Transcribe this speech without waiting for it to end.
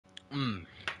Mm.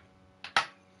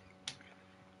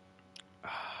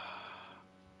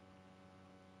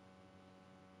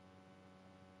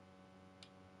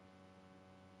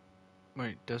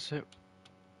 Wait, does it?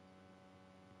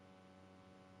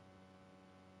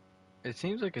 It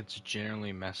seems like it's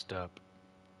generally messed up.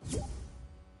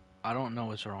 I don't know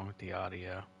what's wrong with the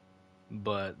audio,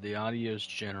 but the audio is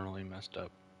generally messed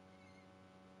up.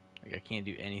 Like, I can't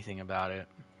do anything about it.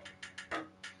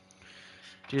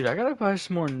 Dude, I gotta buy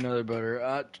some more Nutter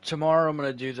Butter. Tomorrow I'm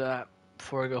gonna do that.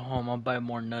 Before I go home, I'll buy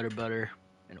more Nutter Butter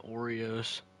and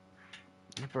Oreos.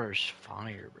 Nutter Butter's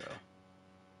fire, bro.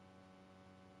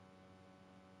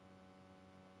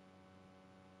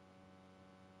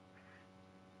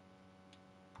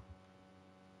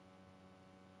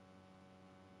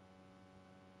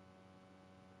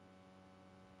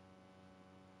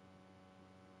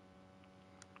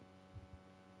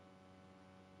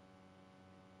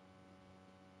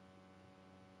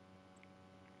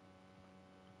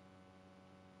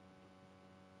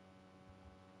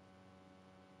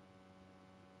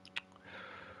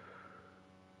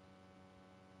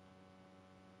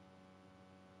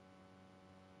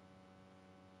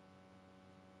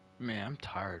 Man, I'm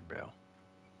tired, bro.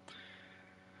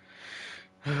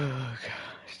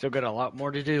 Still got a lot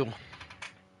more to do.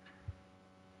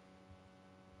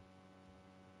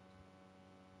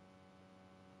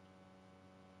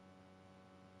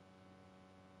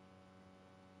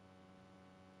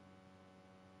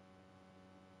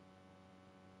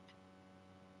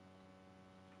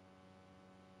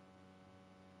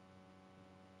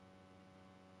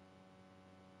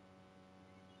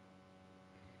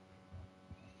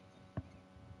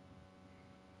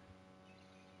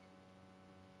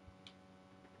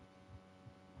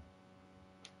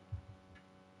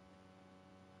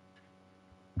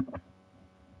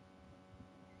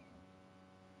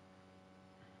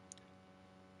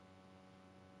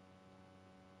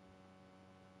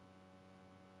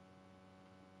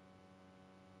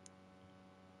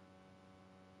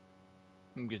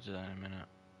 We'll get to that in a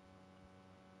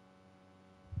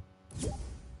minute.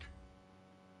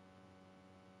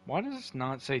 Why does this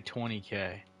not say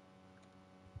 20K?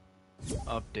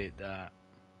 Update that.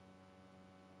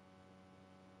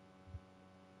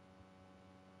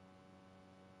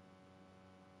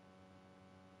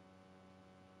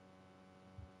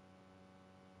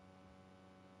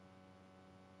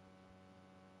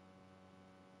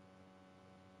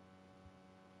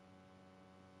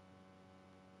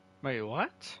 Wait, what?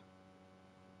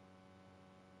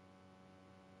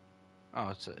 Oh,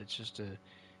 it's just a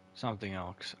something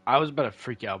else. I was about to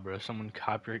freak out, bro. Someone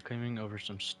copyright claiming over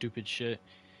some stupid shit.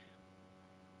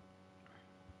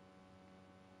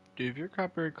 Dude, if you're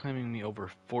copyright claiming me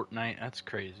over Fortnite, that's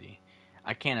crazy.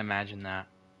 I can't imagine that.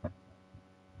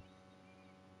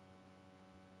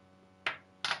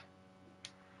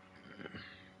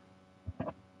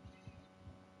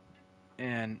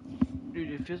 And,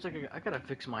 dude, it feels like I gotta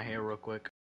fix my hair real quick.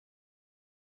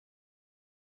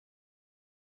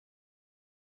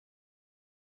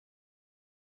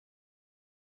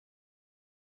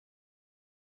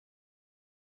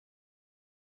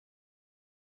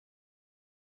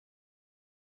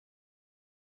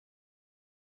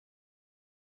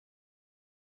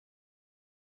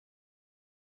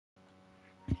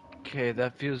 Okay,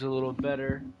 that feels a little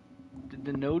better. Did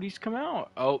the noties come out?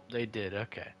 Oh, they did.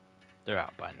 Okay. They're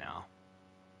out by now.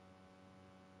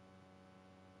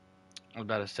 I was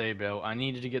about to say, bro, I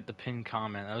needed to get the pinned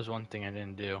comment. That was one thing I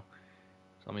didn't do.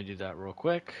 So let me do that real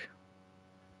quick.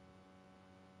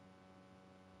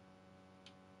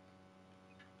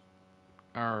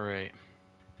 Alright.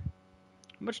 How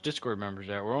much Discord members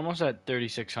are? We're almost at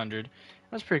 3,600.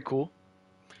 That's pretty cool.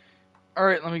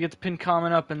 Alright, let me get the pinned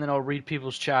comment up and then I'll read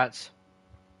people's chats.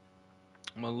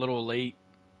 I'm a little late.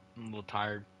 I'm a little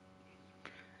tired.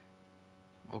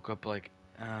 Woke up like,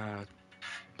 I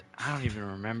don't even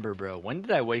remember, bro. When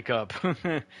did I wake up? I'm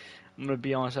gonna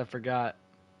be honest, I forgot.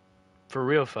 For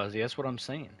real, Fuzzy. That's what I'm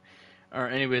saying.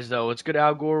 Alright, anyways, though. It's good,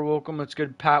 Al Gore. Welcome. It's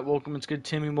good, Pat. Welcome. It's good,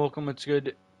 Timmy. Welcome. It's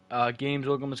good, Games.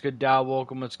 Welcome. It's good, Dow.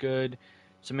 Welcome. It's good,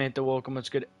 Samantha. Welcome. It's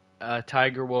good,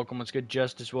 Tiger. Welcome. It's good,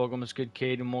 Justice. Welcome. It's good,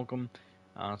 Caden. Welcome.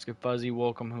 It's good, Fuzzy.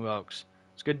 Welcome. Who else?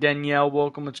 It's good, Danielle.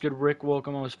 Welcome. It's good, Rick.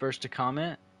 Welcome. I was first to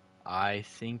comment. I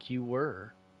think you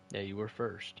were. Yeah, you were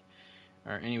first.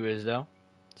 Alright, anyways, though.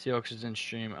 Seahawks is in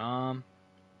stream.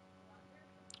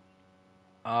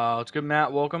 It's good,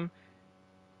 Matt. Welcome.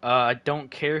 I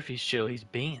don't care if he's chill. He's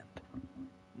banned.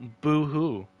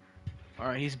 Boo-hoo.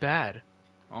 Alright, he's bad.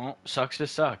 Oh, sucks to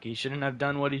suck. He shouldn't have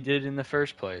done what he did in the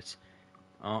first place.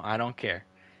 Oh, I don't care.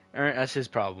 Alright, that's his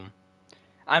problem.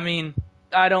 I mean,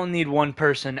 I don't need one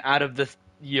person out of the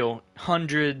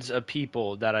hundreds of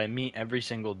people that I meet every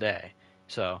single day.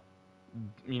 So,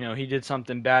 he did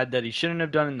something bad that he shouldn't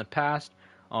have done in the past.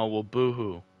 Oh, well,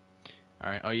 boo-hoo.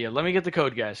 Alright, oh yeah, let me get the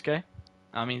code, guys, okay?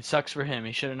 I mean, sucks for him.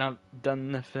 He shouldn't have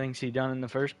done the things he done in the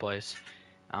first place.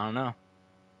 I don't know.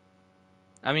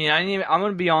 I mean, I'm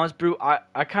gonna be honest, bro.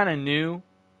 I kind of knew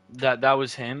that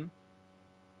was him.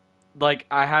 Like,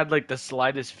 I had, like, the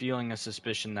slightest feeling of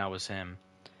suspicion that was him.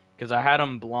 Because I had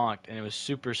him blocked, and it was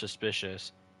super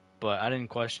suspicious. But I didn't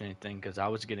question anything, because I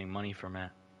was getting money from it.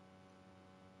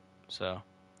 So,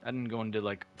 I didn't go into,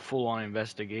 like, full-on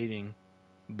investigating.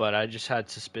 But I just had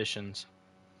suspicions.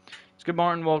 It's good,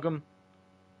 Martin. Welcome.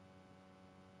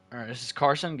 Alright, this is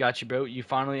Carson. Got you, bro. You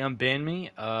finally unbanned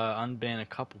me. Unbanned a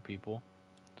couple people.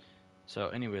 So,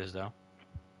 anyways, though.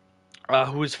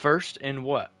 Who was first and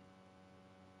what?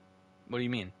 What do you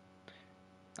mean?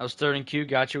 I was third in queue.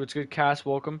 Got you. What's good, Cass?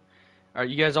 Welcome. Alright,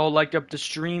 you guys all liked up the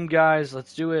stream, guys.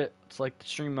 Let's do it. Let's like the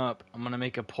stream up. I'm gonna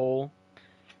make a poll.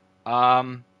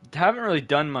 Haven't really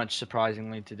done much,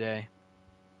 surprisingly, today.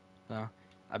 So,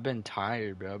 I've been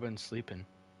tired, bro. I've been sleeping.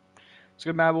 What's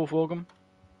good, Mad Wolf? Welcome.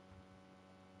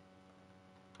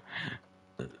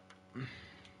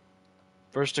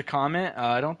 First to comment?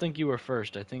 I don't think you were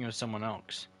first. I think it was someone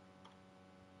else.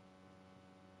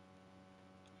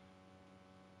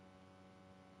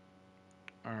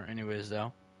 Alright, anyways,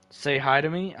 though. Say hi to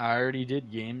me? I already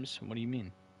did, games. What do you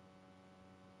mean?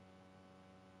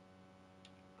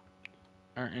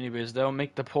 Alright, anyways, though.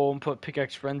 Make the poll and put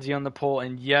Pickaxe Frenzy on the poll.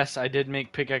 And yes, I did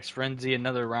make Pickaxe Frenzy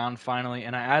another round finally.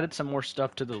 And I added some more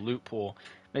stuff to the loot pool.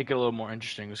 Make it a little more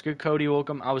interesting. It was good, Cody.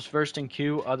 Welcome. I was first in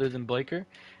queue other than Blaker.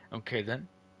 Okay, then.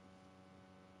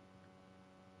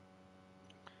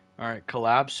 Alright,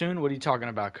 collab soon? What are you talking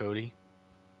about, Cody?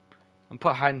 I'm gonna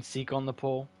put hide and seek on the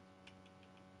poll.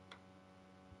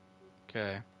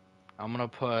 Okay. I'm gonna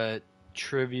put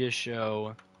trivia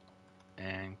show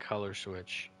and color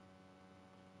switch.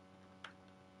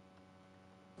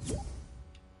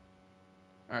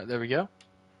 Alright, there we go.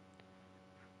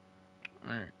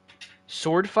 Alright.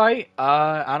 Sword fight?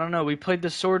 I don't know. We played the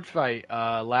sword fight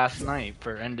last night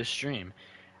for end of stream.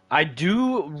 I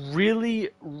do really,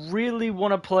 really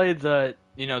want to play the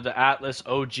Atlas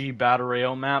OG Battle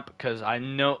Royale map because I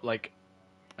know, like,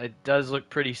 it does look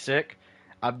pretty sick.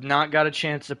 I've not got a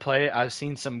chance to play it. I've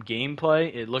seen some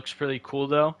gameplay. It looks pretty cool,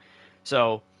 though.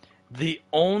 So, the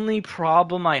only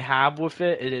problem I have with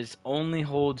it, it is only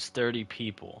holds 30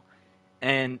 people.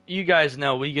 And you guys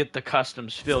know we get the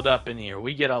customs filled up in here.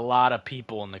 We get a lot of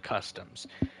people in the customs.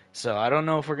 So I don't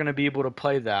know if we're going to be able to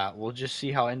play that. We'll just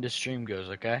see how end of stream goes,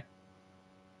 okay?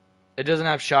 It doesn't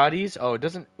have shotties? Oh, it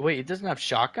doesn't... Wait, it doesn't have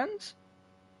shotguns?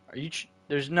 Are you...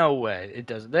 There's no way it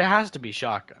doesn't. There has to be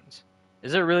shotguns.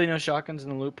 Is there really no shotguns in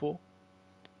the loot pool?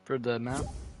 For the map?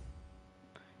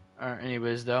 Alright,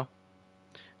 anyways, though.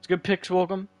 It's good, Pix,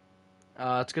 welcome.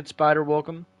 It's good, Spider,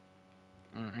 welcome.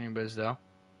 Alright, anyways, though.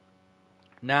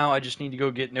 Now I just need to go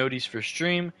get noties for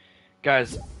stream.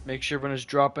 Guys, make sure everyone is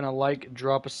dropping a like,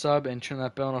 drop a sub, and turn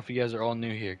that bell on if you guys are all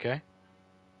new here, okay?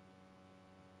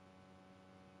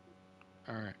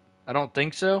 Alright. I don't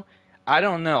think so. I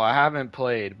don't know. I haven't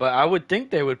played. But I would think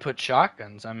they would put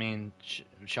shotguns. I mean,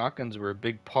 shotguns were a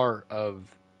big part of,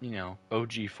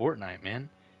 OG Fortnite, man.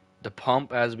 The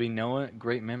pump as we know it,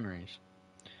 great memories.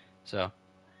 So,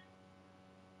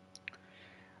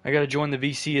 I gotta join the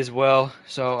VC as well,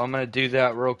 so I'm gonna do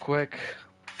that real quick.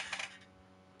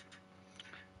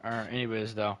 Alright,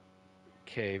 anyways, though.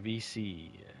 Okay, VC.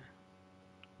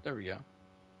 There we go.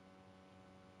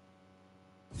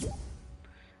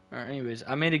 Alright, anyways,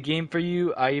 I made a game for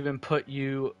you. I even put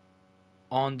you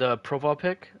on the profile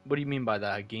pic. What do you mean by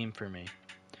that? A game for me.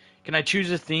 Can I choose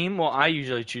a theme? Well, I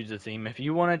usually choose a theme. If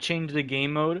you want to change the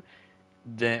game mode,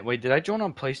 then... Wait, did I join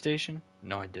on PlayStation?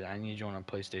 No, I didn't. I need to join on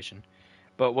PlayStation.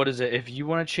 But what is it? If you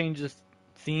want to change the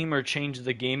theme or change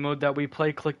the game mode that we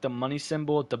play, click the money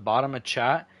symbol at the bottom of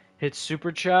chat, hit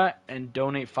super chat, and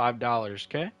donate $5,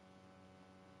 okay?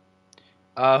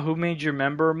 Who made your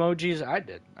member emojis? I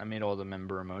did. I made all the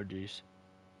member emojis.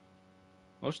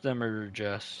 Most of them are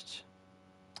just...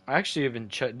 I actually haven't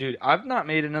checked. Dude, I've not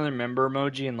made another member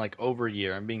emoji in like over a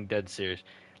year. I'm being dead serious.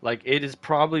 Like, it has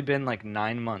probably been like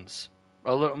 9 months.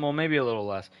 A little, well, maybe a little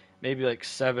less. Maybe like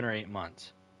 7 or 8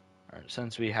 months.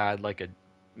 Since we had like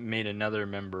made another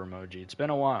member emoji. It's been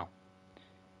a while,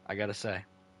 I gotta say.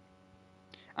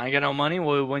 I ain't got no money.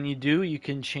 Well, when you do, you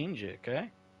can change it, okay?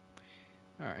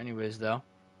 Alright, anyways, though.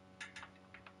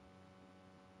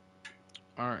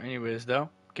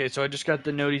 Okay, so I just got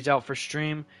the noties out for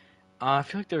stream. I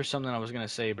feel like there was something I was gonna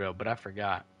say, bro, but I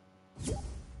forgot.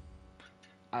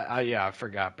 Yeah, I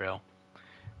forgot, bro.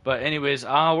 But anyways,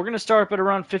 we're gonna start up at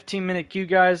around 15-minute queue,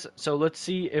 guys. So let's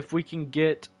see if we can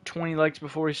get 20 likes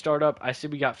before we start up. I see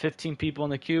we got 15 people in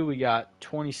the queue. We got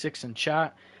 26 in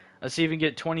chat. Let's see if we can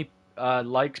get 20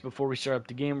 likes before we start up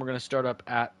the game. We're gonna start up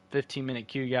at 15-minute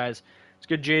queue, guys. Let's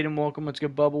get Jaden welcome. Let's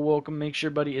get Bubble welcome. Make sure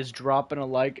everybody is dropping a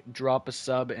like, drop a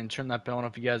sub, and turn that bell on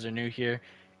if you guys are new here.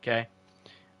 Okay.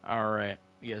 All right.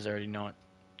 You guys already know it.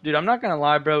 Dude, I'm not gonna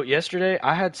lie, bro. Yesterday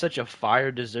I had such a fire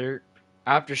dessert.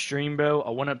 After stream, bro,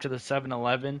 I went up to the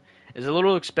 7-Eleven. It's a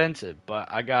little expensive,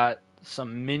 but I got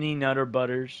some mini Nutter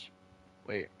Butters.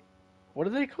 Wait, what are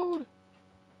they called?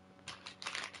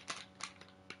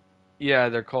 Yeah,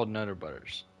 they're called Nutter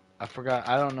Butters. I forgot.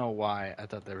 I don't know why. I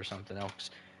thought they were something else.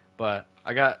 But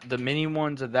I got the mini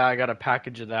ones of that. I got a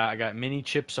package of that. I got mini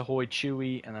Chips Ahoy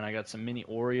Chewy, and then I got some mini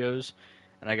Oreos,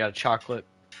 and I got a chocolate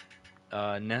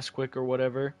Nesquik or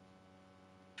whatever.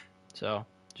 So,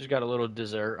 just got a little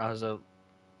dessert. I was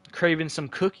craving some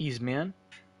cookies, man.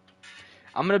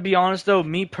 I'm going to be honest, though.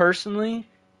 Me personally,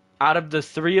 out of the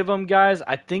three of them, guys,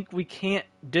 I think we can't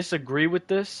disagree with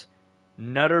this.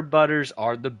 Nutter Butters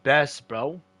are the best,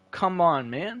 bro. Come on,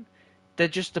 man.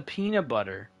 That just the peanut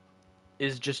butter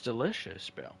is just delicious,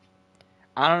 bro.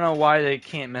 I don't know why they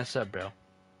can't mess up, bro.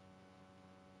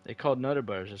 They called Nutter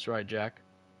Butters. That's right, Jack.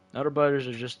 Nutter Butters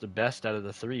are just the best out of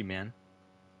the three, man.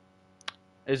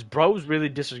 Is bro's really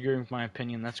disagreeing with my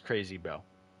opinion? That's crazy, bro.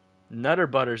 Nutter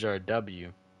Butters are a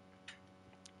W.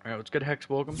 Alright, let's get Hex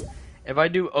welcome. If I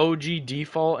do OG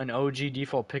default and OG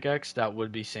default pickaxe, that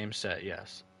would be same set,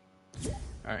 yes.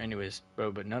 Alright, anyways,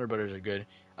 bro, but Nutter Butters are good.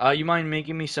 You mind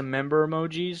making me some member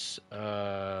emojis?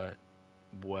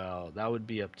 Well, that would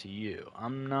be up to you.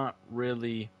 I'm not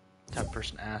really the type of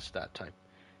person to ask that type.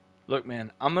 Look,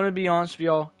 man, I'm gonna be honest with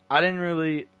y'all. I didn't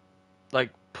really,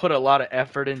 put a lot of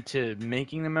effort into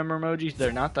making the member emojis.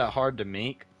 They're not that hard to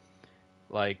make.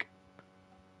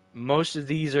 Most of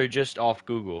these are just off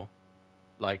Google.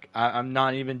 I'm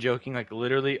not even joking.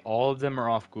 Literally, all of them are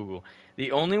off Google.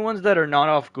 The only ones that are not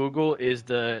off Google is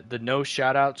the no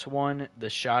shoutouts one, the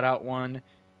shoutout one,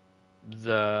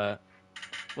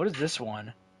 what is this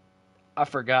one? I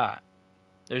forgot.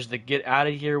 There's the get out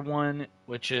of here one,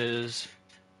 which is,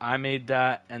 I made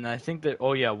that, and I think that,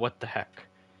 oh yeah, what the heck.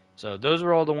 So those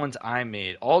were all the ones I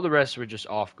made. All the rest were just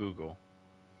off Google.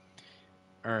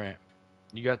 Alright.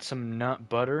 You got some nut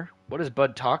butter? What is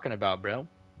Bud talking about, bro?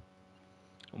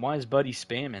 Why is Buddy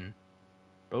spamming?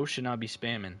 Bro should not be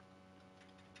spamming.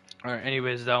 Alright,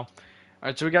 anyways, though.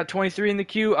 Alright, so we got 23 in the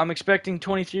queue. I'm expecting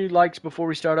 23 likes before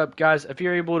we start up. Guys, if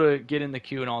you're able to get in the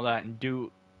queue and all that and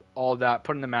do all that,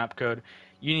 put in the map code,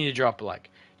 you need to drop a like.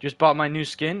 Just bought my new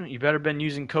skin. You better been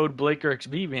using code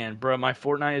BlakerXB, man. Bro, my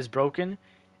Fortnite is broken.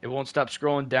 It won't stop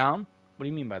scrolling down. What do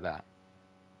you mean by that?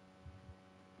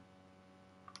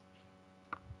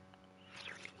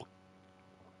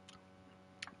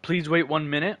 Please wait 1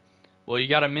 minute. Well, you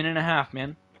got a minute and a half,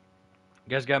 man.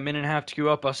 You guys got a minute and a half to queue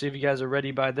up. I'll see if you guys are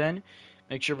ready by then.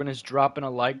 Make sure everyone is dropping a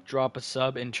like, drop a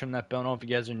sub, and turn that bell on if you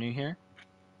guys are new here.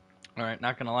 Alright,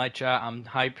 not gonna lie, chat. I'm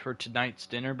hyped for tonight's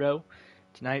dinner, bro.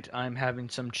 Tonight, I'm having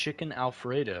some chicken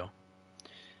Alfredo.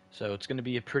 So, it's gonna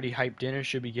be a pretty hyped dinner.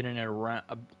 Should be getting it around,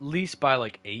 at least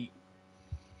by 8.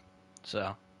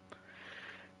 So.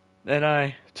 Then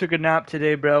I took a nap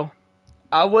today, bro.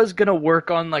 I was gonna work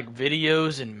on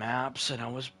videos and maps, and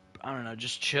I don't know,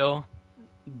 just chill.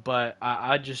 But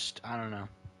I don't know.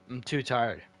 I'm too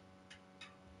tired.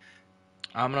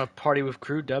 I'm gonna party with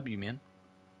Crew W, man.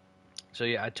 So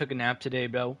yeah, I took a nap today,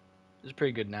 bro. It was a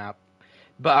pretty good nap.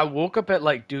 But I woke up at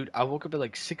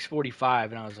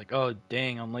 6:45, and I was like, oh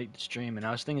dang, I'm late to stream. And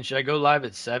I was thinking, should I go live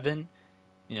at 7?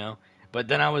 But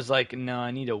then I was like, no,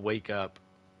 I need to wake up.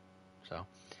 So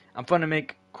I'm fun to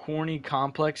make Corny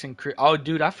Complex and oh,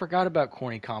 dude, I forgot about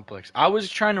Corny Complex. I was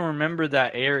trying to remember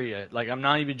that area. I'm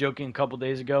not even joking. A couple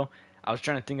days ago, I was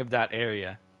trying to think of that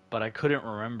area, but I couldn't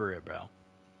remember it, bro.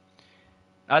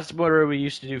 That's where we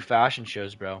used to do fashion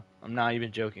shows, bro. I'm not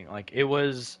even joking.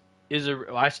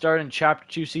 I started in Chapter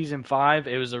 2, Season 5.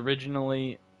 It was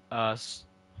originally,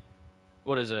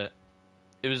 what is it?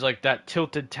 It was that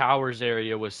Tilted Towers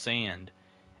area was sand.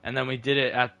 And then we did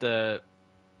it at the,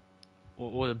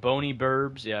 what was it, Boney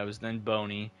Burbs? Yeah, it was then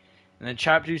Boney. And then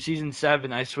Chapter 2, Season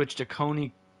 7, I switched to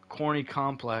Corny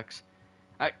Complex.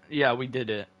 Yeah, we did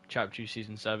it. Chapter 2,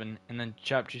 Season 7. And then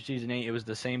Chapter 2, Season 8, it was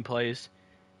the same place.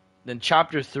 Then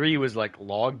Chapter 3 was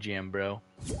Log Jam, bro.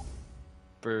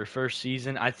 For first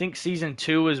season. I think Season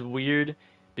 2 was weird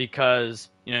because,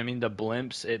 you know what I mean, the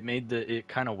blimps, it made it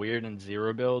kind of weird in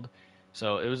Zero Build.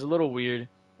 So it was a little weird.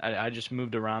 I just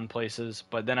moved around places.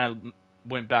 But then I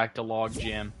went back to Log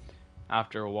Jam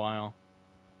after a while.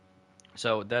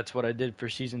 So that's what I did for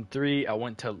season 3.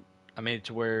 I made it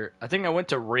to where I think I went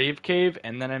to Rave Cave,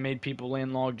 and then I made people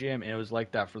land log jam, and it was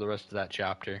like that for the rest of that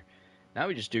chapter. Now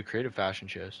we just do creative fashion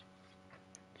shows.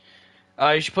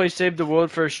 You should play Save the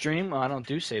World for a stream. I don't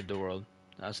do Save the World.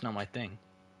 That's not my thing.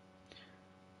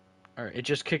 Alright, it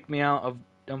just kicked me out of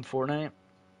Fortnite.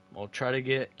 We'll try to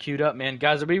get queued up, man.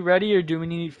 Guys, are we ready, or do we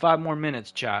need 5 more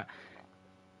minutes, chat?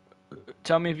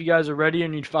 Tell me if you guys are ready or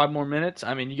need 5 more minutes.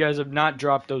 I mean, you guys have not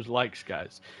dropped those likes,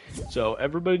 guys. So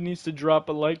everybody needs to drop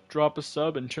a like, drop a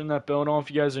sub, and turn that bell on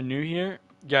if you guys are new here.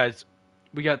 Guys,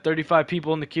 we got 35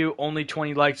 people in the queue, only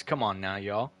 20 likes. Come on now,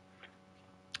 y'all.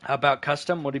 How about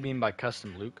custom? What do you mean by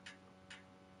custom, Luke?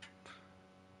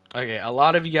 Okay, a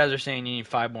lot of you guys are saying you need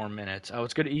 5 more minutes. Oh,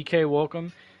 it's good. EK,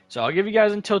 welcome. So I'll give you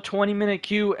guys until 20-minute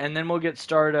queue, and then we'll get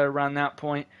started around that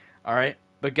point. All right?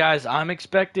 But guys, I'm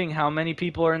expecting how many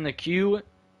people are in the queue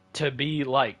to be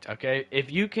liked, okay?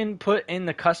 If you can put in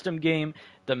the custom game,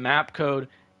 the map code,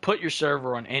 put your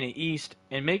server on any East,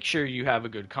 and make sure you have a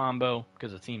good combo,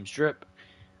 because the theme's drip,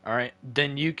 all right?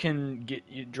 Then you can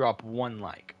drop 1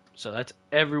 like. So that's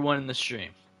everyone in the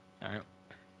stream, all right?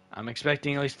 I'm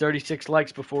expecting at least 36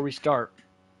 likes before we start.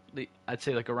 I'd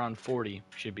say like around 40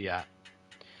 should be at.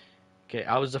 Okay,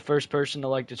 I was the first person to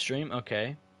like the stream.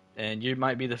 Okay. And you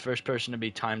might be the first person to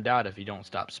be timed out if you don't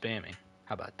stop spamming.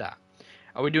 How about that?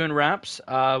 Are we doing raps?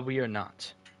 We are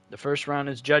not. The first round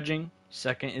is judging,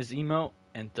 second is emote,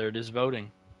 and third is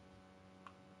voting.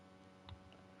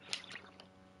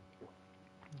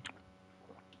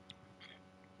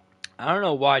 I don't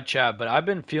know why, chat, but I've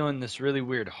been feeling this really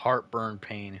weird heartburn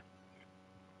pain.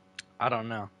 I don't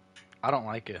know. I don't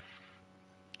like it.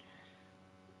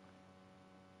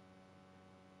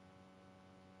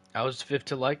 I was 5th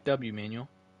to like W, Manuel.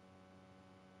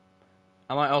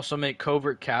 I might also make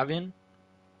Covert Cavian.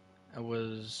 What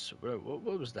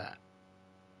was that?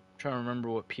 I'm trying to remember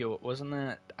what PO wasn't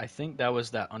that. I think that was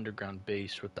that underground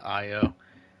base with the IO.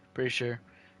 Pretty sure.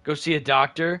 Go see a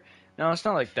doctor. No, it's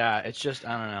not like that. It's just,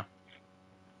 I don't know.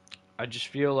 I just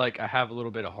feel like I have a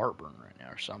little bit of heartburn right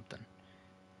now or something.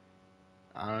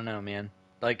 I don't know, man.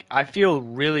 Like, I feel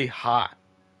really hot.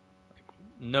 Like,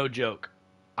 no joke.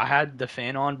 I had the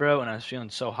fan on, bro, and I was feeling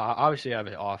so hot. Obviously, I have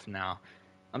it off now.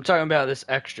 I'm talking about this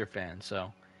extra fan,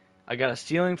 so I got a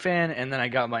ceiling fan, and then I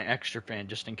got my extra fan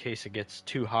just in case it gets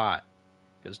too hot.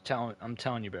 Because I'm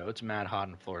telling you, bro, it's mad hot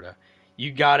in Florida.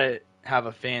 You gotta have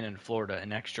a fan in Florida,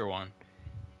 an extra one.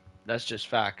 That's just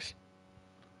facts.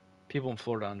 People in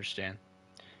Florida understand.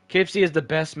 KFC is the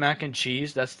best mac and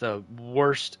cheese. That's the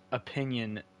worst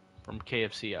opinion from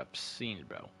KFC I've seen,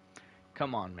 bro.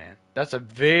 Come on, man. That's a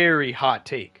very hot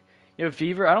take. You have a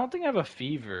fever? I don't think I have a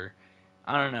fever.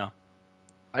 I don't know.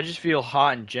 I just feel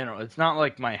hot in general. It's not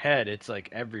like my head. It's like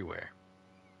everywhere.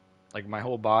 Like my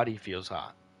whole body feels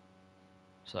hot.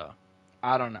 So,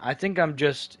 I don't know. I think I'm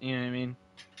just, you know what I mean?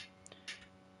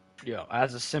 Yo,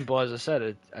 as simple as I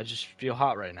said, I just feel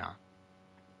hot right now.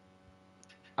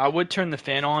 I would turn the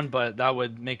fan on, but that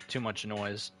would make too much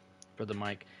noise for the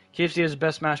mic. KFC has the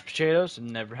best mashed potatoes,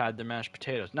 and never had their mashed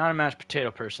potatoes. Not a mashed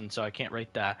potato person, so I can't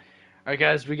rate that. Alright,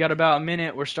 guys, we got about a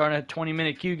minute. We're starting at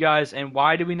 20-minute queue, guys. And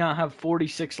why do we not have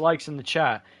 46 likes in the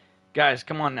chat? Guys,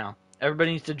 come on now.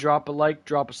 Everybody needs to drop a like,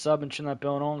 drop a sub, and turn that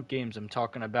bell on all games. I'm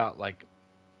talking about, like,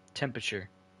 temperature.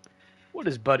 What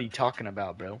is Buddy talking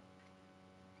about, bro?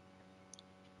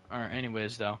 Alright,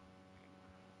 anyways, though.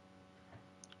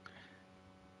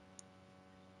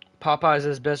 Popeyes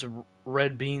has best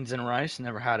red beans and rice.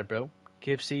 Never had it, bro.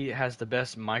 KFC has the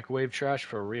best microwave trash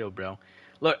for real, bro.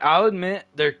 Look, I'll admit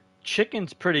their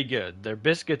chicken's pretty good. Their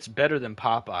biscuit's better than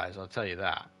Popeyes, I'll tell you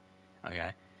that. Okay.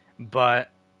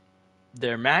 But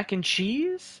their mac and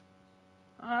cheese?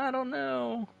 I don't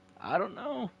know.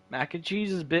 Mac and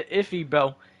cheese is a bit iffy,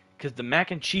 bro. Because the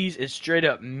mac and cheese is straight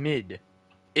up mid.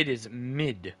 It is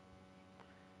mid.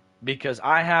 Because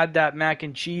I had that mac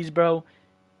and cheese, bro.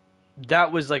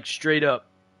 That was like straight up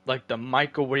like the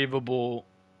microwavable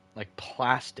like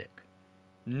plastic.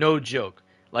 No joke.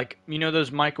 Like, you know those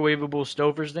microwavable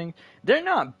stovers things? They're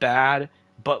not bad,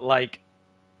 but like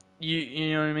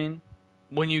you know what I mean?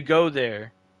 When you go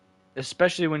there,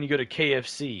 especially when you go to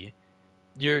KFC,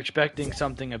 you're expecting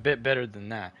something a bit better than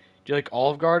that. Do you like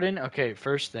Olive Garden? Okay,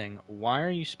 first thing, why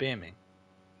are you spamming?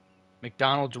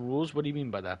 McDonald's rules? What do you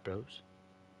mean by that, bros?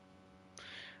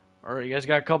 Alright, you guys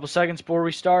got a couple seconds before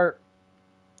we start.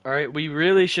 Alright, we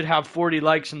really should have 40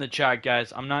 likes in the chat,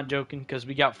 guys. I'm not joking, because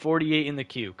we got 48 in the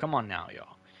queue. Come on now,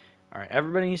 y'all. Alright,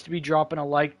 everybody needs to be dropping a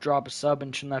like, drop a sub,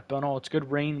 and turn that bell on. It's good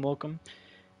rain, welcome.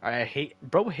 Alright,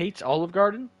 bro hates Olive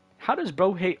Garden? How does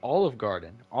bro hate Olive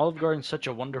Garden? Olive Garden's such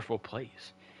a wonderful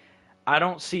place. I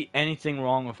don't see anything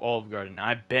wrong with Olive Garden.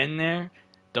 I've been there.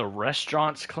 The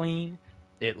restaurant's clean.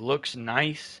 It looks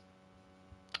nice.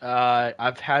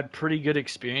 I've had pretty good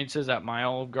experiences at my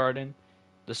Olive Garden.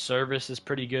 The service is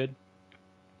pretty good.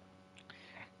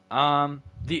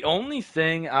 The only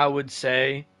thing I would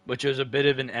say, which was a bit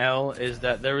of an L, is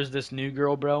that there was this new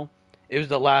girl, bro. It was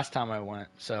the last time I went,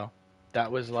 so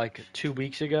that was like 2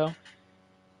 weeks ago.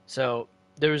 So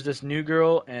there was this new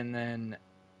girl, and then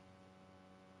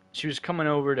she was coming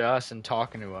over to us and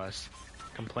talking to us,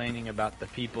 complaining about the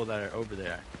people that are over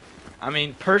there. I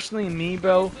mean, personally, me,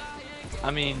 bro,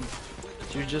 I mean,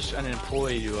 she was just an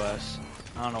employee to us.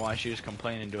 I don't know why she was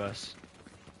complaining to us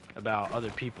about other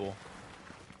people.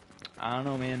 I don't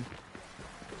know, man.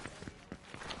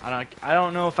 I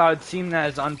don't know if I would seem that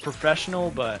as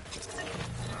unprofessional, but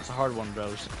it's a hard one,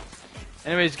 bros.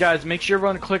 Anyways, guys, make sure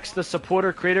everyone clicks the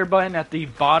supporter creator button at the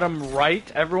bottom right.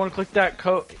 Everyone click that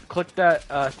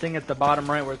thing at the bottom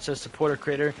right where it says supporter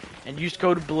creator, and use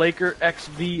code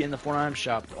BlakerXV in the Fortnite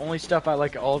shop. The only stuff I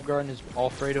like at Olive Garden is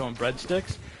Alfredo and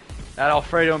breadsticks. That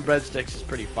Alfredo and breadsticks is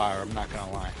pretty fire. I'm not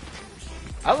gonna lie.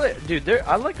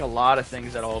 I like a lot of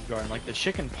things at Olive Garden. Like the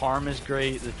chicken parm is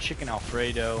great. The chicken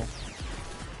Alfredo.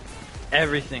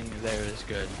 Everything there is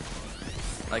good.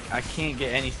 Like, I can't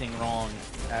get anything wrong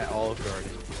at Olive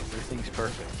Garden. Everything's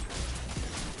perfect.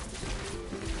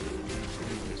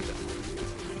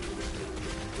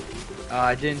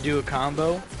 I didn't do a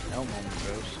combo. No moment,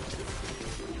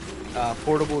 bros.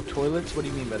 Portable toilets? What do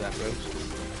you mean by that, bros?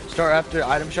 Start after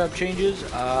item shop changes?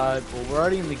 Well, we're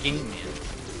already in the game, man.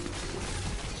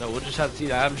 So we'll just have to see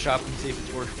the item shop and see if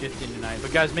it's worth gifting tonight.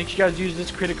 But guys, make sure you guys use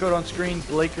this credit code on screen,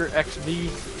 BlakerXV,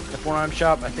 the Fortnite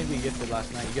shop. I think we gifted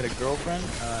last night. You get a girlfriend?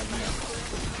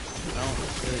 No.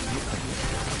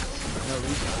 No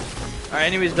reason. Alright,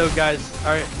 anyways though, guys.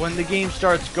 Alright, when the game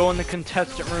starts, go in the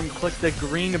contestant room, click the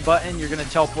green button. You're going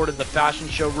to teleport to the fashion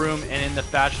show room, and in the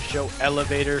fashion show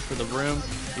elevator for the room,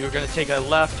 you're going to take a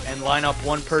left and line up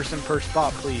one person per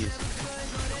spot, please.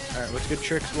 Alright, what's good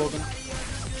tricks, Logan?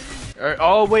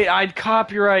 Oh, wait, I'd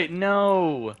copyright.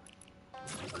 No.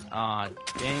 Aw,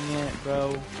 dang it,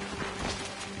 bro.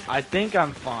 I think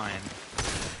I'm fine.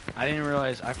 I didn't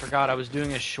realize. I forgot I was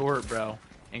doing a short, bro,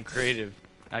 in creative.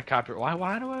 I copyright.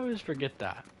 Why do I always forget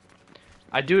that?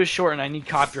 I do a short and I need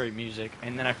copyright music,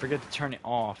 and then I forget to turn it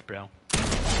off, bro.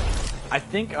 I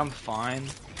think I'm fine.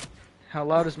 How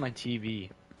loud is my TV?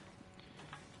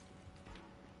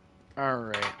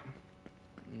 Alright.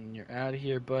 You're out of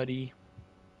here, buddy.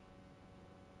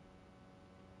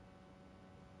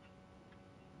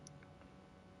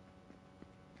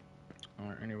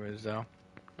 Alright, anyways, though.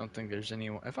 Don't think there's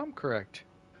anyone. If I'm correct.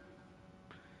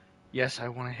 Yes, I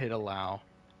want to hit allow.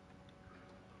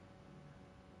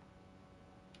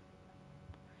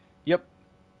 Yep.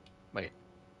 Wait.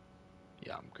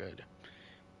 Yeah, I'm good.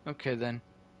 Okay, then.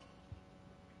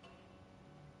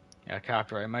 Yeah,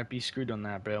 copyright. I might be screwed on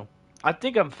that, bro. I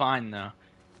think I'm fine, though.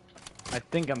 I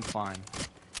think I'm fine.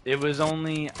 It was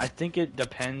only... I think it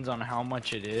depends on how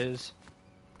much it is.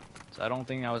 So I don't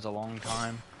think that was a long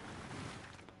time.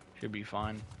 Should be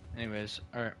fine. Anyways,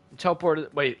 alright.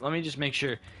 Teleport. Wait, let me just make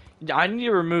sure. I need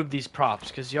to remove these props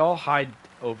because y'all hide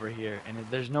over here and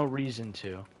there's no reason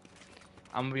to.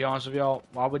 I'm gonna be honest with y'all.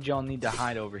 Why would y'all need to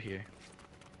hide over here?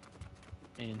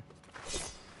 And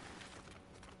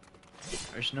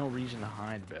there's no reason to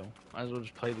hide, bro. Might as well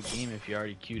just play the game if you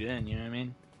already queued in. You know what I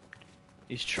mean?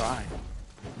 At least try.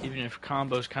 Even if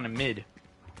combo's kind of mid.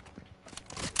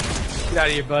 Get out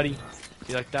of here, buddy.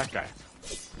 You like that guy?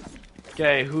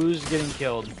 Okay, who's getting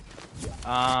killed?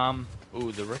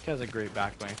 Ooh, the Rick has a great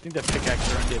backbling. I think that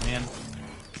pickaxe earned it, man.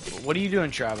 What are you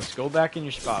doing, Travis? Go back in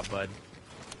your spot, bud.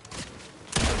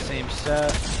 Same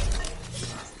set.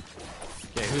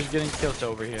 Okay, who's getting killed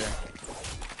over here?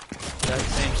 That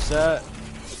same set.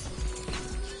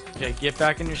 Okay, get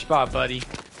back in your spot, buddy.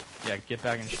 Yeah, get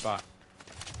back in your spot.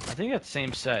 I think that's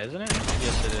same set, isn't it?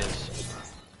 Yes, it is.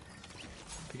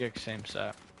 Pickaxe same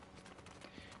set.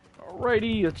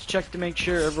 Alrighty, let's check to make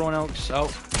sure everyone else...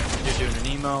 Oh, you're doing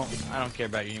an emo. I don't care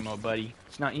about your emo, buddy.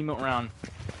 It's not emo round.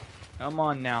 Come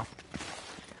on now.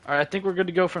 Alright, I think we're good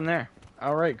to go from there.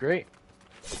 Alright, great.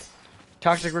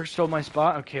 Toxic Rick stole my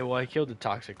spot. Okay, well, I killed the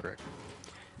Toxic Rick.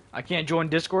 I can't join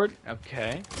Discord?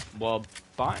 Okay. Well,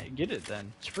 fine. Get it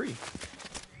then. It's free.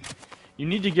 You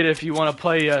need to get it if you want to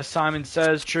play Simon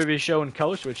Says, Trivia Show, and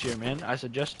Color Switch here, man. I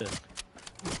suggest it.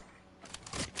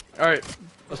 Alright.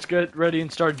 Let's get ready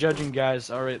and start judging, guys.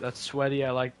 Alright, that's sweaty.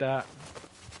 I like that.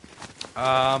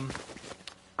 I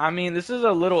mean, this is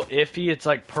a little iffy. It's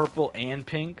like purple and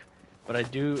pink. But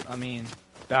I mean,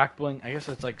 back bling. I guess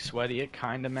it's like sweaty. It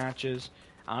kind of matches.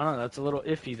 I don't know. That's a little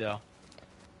iffy, though.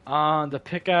 The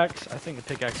pickaxe. I think the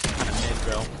pickaxe is kind of mid,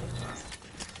 bro.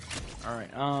 All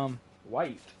right.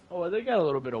 White. Oh, they got a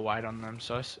little bit of white on them,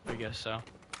 so I guess so.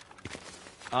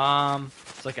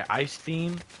 It's like an ice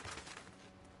theme.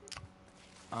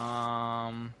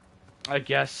 I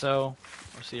guess so.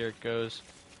 Let's see how it goes.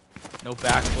 No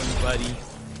back bling, buddy.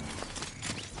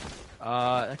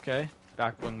 Okay.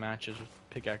 Back bling matches with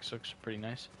pickaxe looks pretty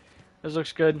nice. This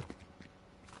looks good.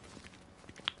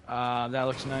 That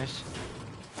looks nice.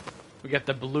 We got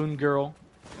the balloon girl.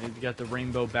 We got the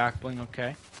rainbow back bling.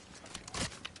 Okay.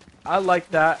 I like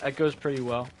that. That goes pretty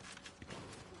well.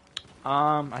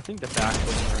 I think the back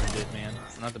bling ruined it, man.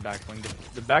 Not the back bling.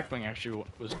 The back bling actually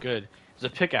was good. It's a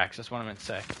pickaxe. That's what I meant to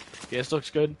say. Yeah, this looks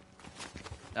good.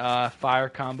 Fire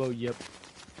combo. Yep.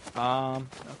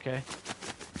 Okay.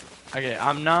 Okay.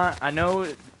 I know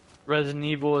Resident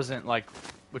Evil isn't like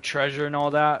with treasure and all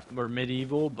that. Or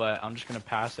medieval, but I'm just gonna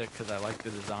pass it because I like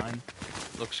the design.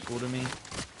 Looks cool to me.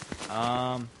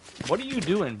 What are you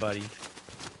doing, buddy?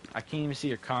 I can't even see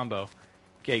your combo.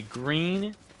 Okay, green,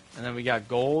 and then we got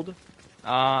gold.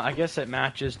 I guess it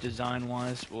matches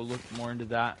design-wise. We'll look more into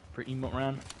that for emote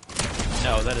round.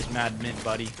 No, that is mad mint,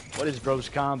 buddy. What is bro's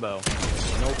combo?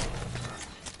 Nope.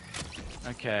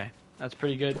 Okay, that's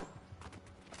pretty good.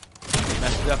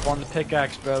 Messed up on the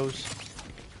pickaxe, bros.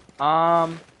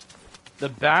 The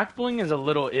back bling is a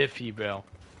little iffy, bro.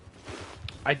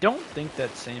 I don't think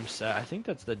that's same set. I think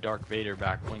that's the Dark Vader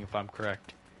back bling, if I'm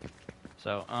correct.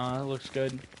 So, it looks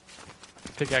good.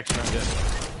 Pickaxe ruined it.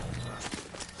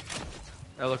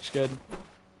 That looks good.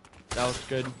 That looks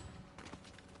good.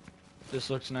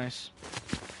 This looks nice.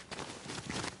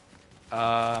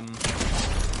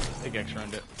 Pickaxe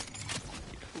ruined it.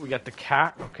 We got the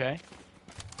cat, okay.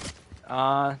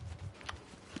 I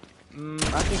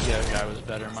think the other guy was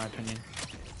better in my opinion.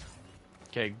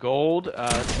 Okay, gold.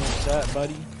 That's the set,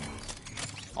 buddy.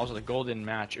 Also, the gold didn't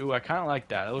match. Ooh, I kind of like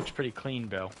that. It looks pretty clean,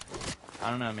 Bill. I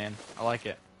don't know, man. I like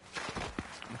it.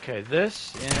 Okay,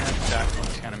 this, yeah, back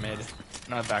bling's kind of mid.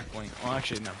 Not back bling. Well,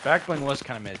 actually, no. Back bling was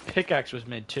kind of mid. Pickaxe was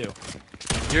mid, too.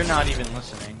 You're not even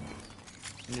listening.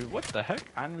 Dude, what the heck?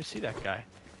 I didn't even see that guy.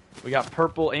 We got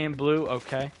purple and blue.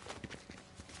 Okay.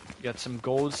 We got some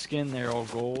gold skin. They're all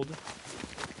gold.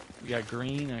 We got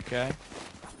green. Okay.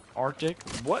 Arctic.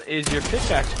 What is your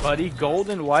pickaxe, buddy? Gold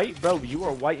and white? Bro, you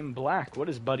are white and black. What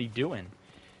is buddy doing?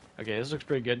 Okay, this looks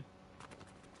pretty good.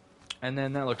 And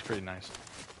then that looks pretty nice.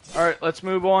 Alright, let's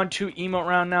move on to emote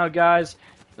round now, guys.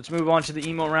 Let's move on to the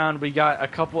emote round. We got a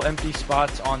couple empty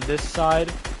spots on this side.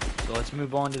 So let's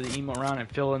move on to the emote round and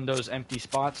fill in those empty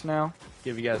spots now.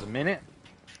 Give you guys a minute.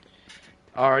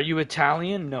 Are you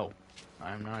Italian? No,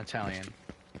 I'm not Italian.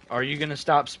 Are you going to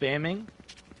stop spamming?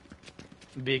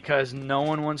 Because no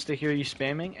one wants to hear you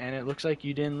spamming, and it looks like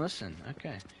you didn't listen.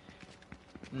 Okay.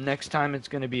 Next time it's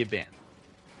going to be a ban.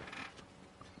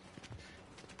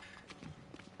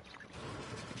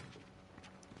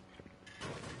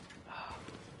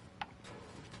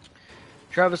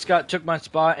 Travis Scott took my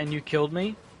spot and you killed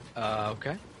me.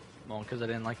 Okay. Well, because I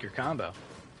didn't like your combo.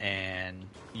 And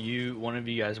one of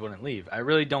you guys wouldn't leave. I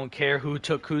really don't care who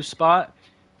took whose spot.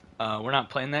 We're not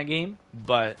playing that game,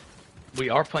 but we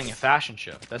are playing a fashion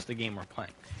show. That's the game we're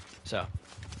playing. So,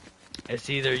 it's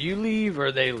either you leave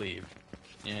or they leave.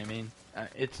 You know what I mean?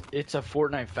 It's a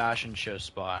Fortnite fashion show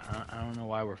spot. I don't know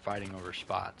why we're fighting over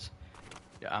spots.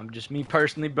 Yeah, I'm just me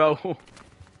personally, bro.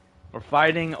 We're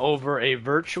fighting over a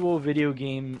virtual video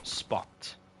game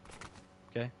spot.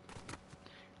 Okay?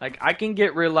 Like, I can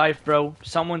get real life, bro.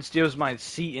 Someone steals my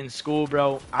seat in school,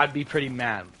 bro. I'd be pretty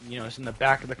mad. You know, it's in the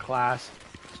back of the class.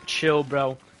 It's chill,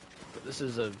 bro. But this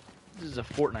is a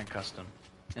Fortnite custom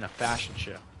in a fashion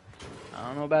show. I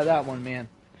don't know about that one, man.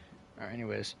 Alright,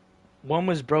 anyways. When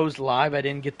was Bros live? I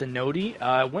didn't get the noti.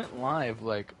 I went live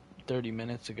like 30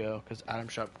 minutes ago because Adam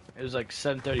Shop. It was like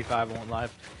 7:35. I went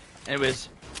live. Anyways.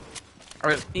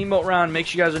 Alright, emote round. Make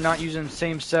sure you guys are not using the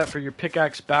same set for your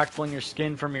pickaxe, back bling your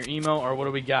skin from your emote, or what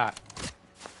do we got?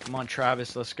 Come on,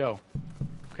 Travis, let's go.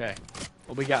 Okay.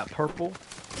 What we got? Purple?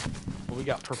 What we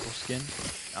got? Purple skin?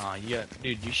 Yeah,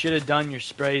 dude, you should have done your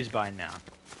sprays by now.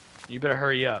 You better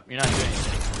hurry up. You're not doing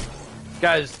anything.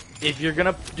 Guys, if you're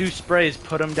gonna do sprays,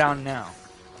 put them down now.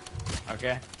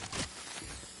 Okay?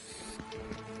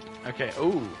 Okay,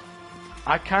 ooh.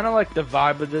 I kind of like the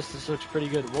vibe of this. This looks pretty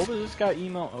good. What was this guy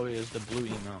emote? Oh, it was the blue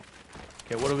emote.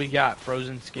 Okay, what do we got?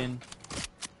 Frozen skin.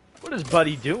 What is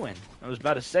Buddy doing? I was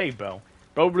about to say, bro.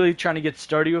 Bro really trying to get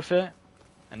sturdy with it.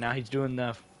 And now he's doing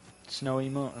the snow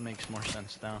emote. That makes more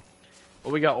sense now.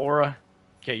 What we got? Aura.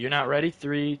 Okay, you're not ready.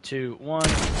 3, 2, 1.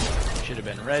 Should have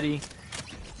been ready.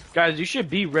 Guys, you should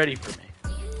be ready for me.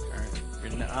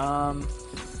 Alright.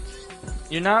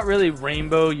 You're not really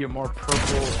rainbow. You're more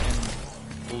purple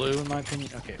and blue, in my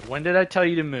opinion. Okay, when did I tell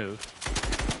you to move?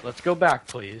 Let's go back,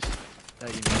 please. That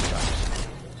you know sucks.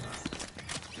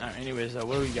 Alright, anyways,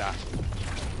 what do we got?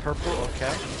 Purple, okay.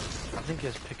 I think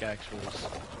his pickaxe was...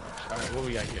 Alright, what do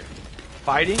we got here?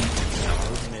 Fighting? No,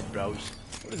 who's mid, bros?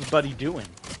 What is Buddy doing?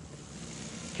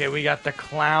 Okay, we got the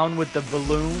clown with the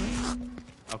balloon.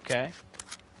 Okay.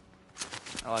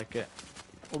 I like it.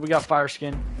 What we got? Fire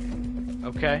skin.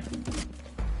 Okay.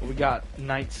 What we got?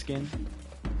 Night skin.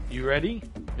 You ready?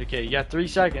 Okay, you got 3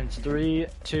 seconds. 3,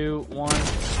 2, 1.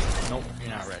 Nope, you're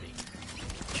not ready.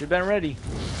 Should've been ready.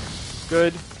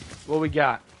 Good. What we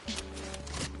got?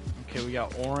 Okay, we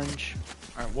got orange.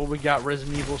 Alright, what we got?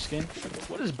 Resident Evil skin.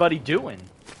 What is Buddy doing?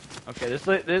 Okay,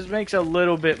 this makes a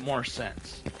little bit more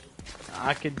sense.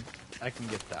 I can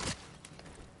get that.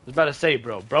 I was about to say,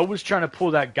 bro. Bro was trying to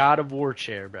pull that God of War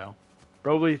chair, bro.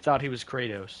 Bro really thought he was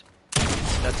Kratos.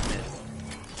 That's mid.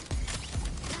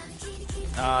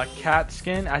 Cat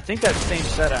skin. I think that's the same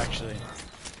set, actually.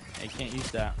 Hey, you can't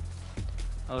use that.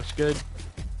 That looks good.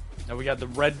 Now we got the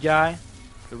red guy.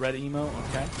 The red emo.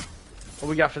 Okay. What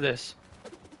we got for this?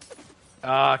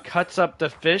 Cuts up the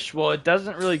fish. Well, it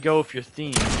doesn't really go with your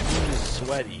theme. Your theme is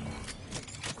sweaty.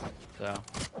 So,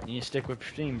 you need to stick with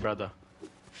your theme, brother.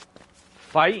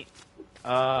 Fight?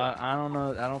 I don't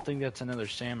know. I don't think that's another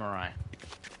samurai.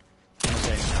 I'm gonna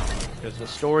say no, because the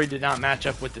story did not match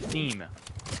up with the theme.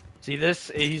 See this?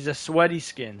 He's a sweaty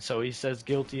skin, so he says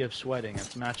guilty of sweating.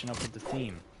 That's matching up with the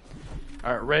theme.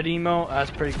 Alright, red emo. That's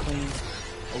pretty clean.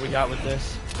 What we got with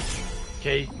this?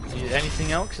 Okay,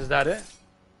 anything else? Is that it?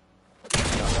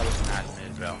 No, that was mad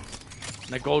mid, bro. And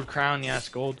the gold crown, yes,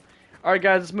 gold. Alright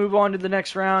guys, let's move on to the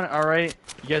next round. Alright,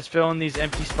 you guys fill in these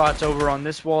empty spots over on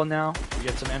this wall now. We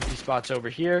get some empty spots over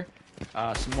here.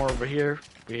 Some more over here.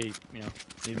 We,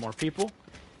 need more people.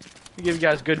 We give you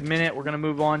guys a good minute. We're going to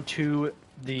move on to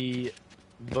the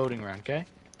voting round, okay?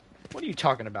 What are you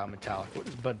talking about, Metallic? What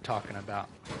is Bud talking about?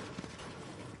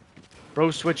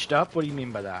 Bro switched up? What do you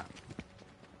mean by that?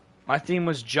 My theme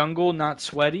was jungle, not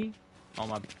sweaty. Oh,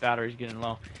 my battery's getting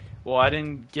low. Well, I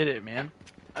didn't get it, man.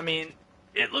 I mean,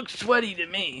 it looked sweaty to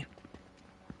me.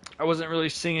 I wasn't really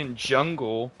singing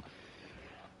jungle.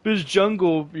 Because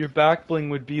jungle, your back bling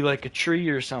would be like a tree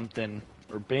or something.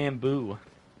 Or bamboo.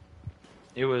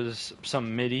 It was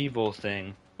some medieval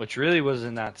thing. Which really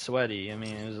wasn't that sweaty. I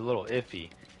mean, it was a little iffy.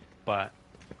 But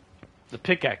the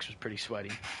pickaxe was pretty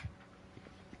sweaty.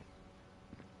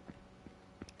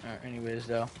 Alright, anyways,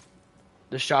 though.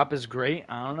 The shop is great.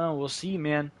 I don't know. We'll see,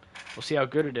 man. We'll see how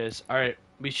good it is. Alright,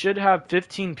 we should have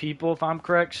 15 people, if I'm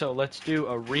correct. So let's do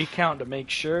a recount to make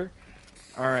sure.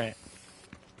 Alright.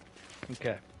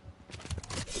 Okay.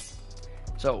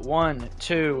 So 1,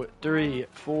 2, 3,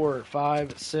 4,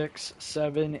 5, 6,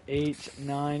 7, 8,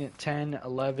 9, 10,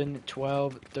 11,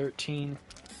 12, 13,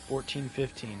 14,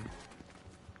 15.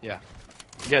 Yeah.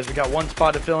 You guys, we got one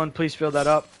spot to fill in. Please fill that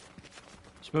up.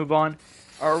 Let's move on.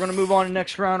 Alright, we're going to move on to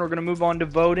next round. We're going to move on to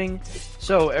voting.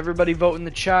 So, everybody vote in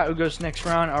the chat who goes next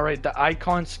round. Alright, the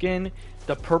icon skin,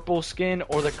 the purple skin,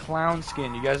 or the clown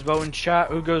skin. You guys vote in chat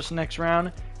who goes next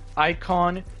round.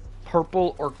 Icon,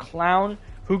 purple, or clown.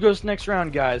 Who goes next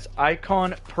round, guys?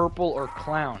 Icon, purple, or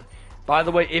clown? By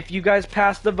the way, if you guys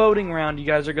pass the voting round, you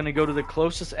guys are going to go to the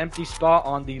closest empty spot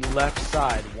on the left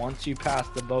side once you pass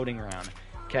the voting round.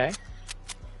 Okay?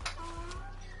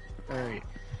 Alright.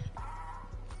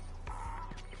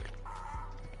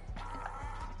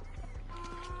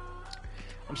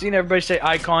 I'm seeing everybody say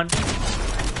icon.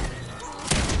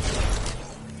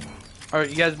 Alright,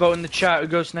 you guys vote in the chat who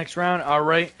goes next round.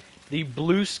 Alright, the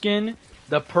blue skin,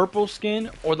 the purple skin,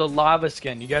 or the lava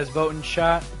skin. You guys vote in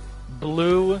chat.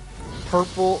 Blue,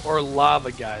 purple, or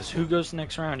lava, guys. Who goes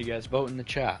next round? You guys vote in the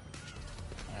chat.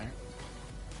 Alright.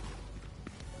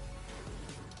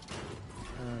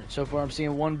 Alright, so far I'm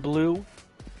seeing one blue.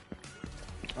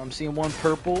 I'm seeing one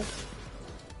purple.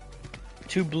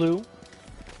 2 blue.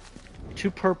 2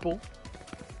 purple.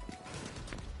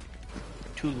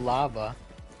 2 lava.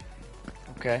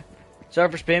 Okay. Sorry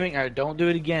for spamming. Alright, don't do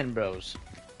it again, bros.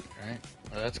 Alright.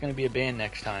 Well, that's going to be a ban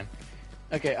next time.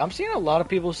 Okay, I'm seeing a lot of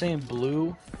people saying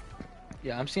blue.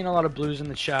 Yeah, I'm seeing a lot of blues in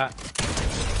the chat.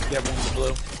 Yeah, everyone's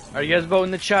blue. Alright, you guys vote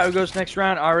in the chat who goes next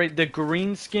round. Alright, the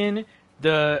green skin,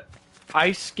 the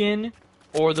ice skin,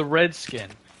 or the red skin.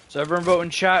 So everyone vote in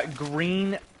chat.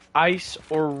 Green, ice,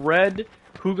 or red.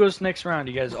 Who goes next round?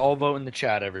 You guys all vote in the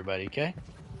chat, everybody, okay?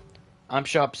 I'm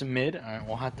shops in mid. Alright,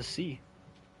 we'll have to see.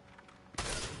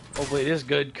 Hopefully it is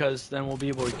good, because then we'll be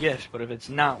able to gift. But if it's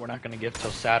not, we're not going to gift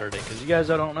till Saturday. Because you guys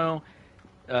don't know.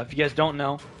 If you guys don't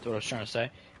know, that's what I was trying to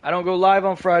say. I don't go live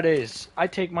on Fridays. I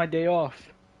take my day off.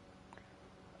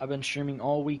 I've been streaming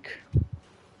all week.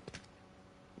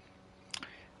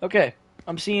 Okay,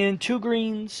 I'm seeing 2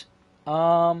 greens,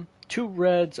 2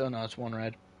 reds. Oh no, it's 1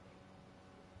 red.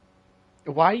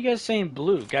 Why are you guys saying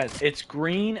blue? Guys, it's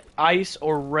green, ice,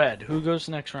 or red. Who goes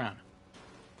next round?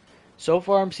 So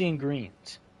far, I'm seeing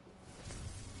greens.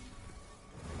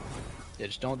 Yeah,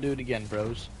 just don't do it again,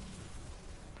 bros.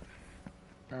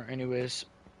 Alright, anyways.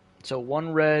 So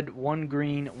 1 red, 1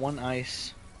 green, 1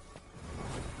 ice.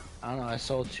 I don't know, I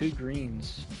saw 2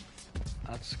 greens.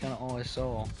 That's kind of all I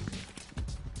saw.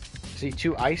 See,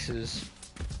 2 ices.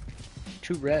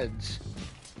 2 reds.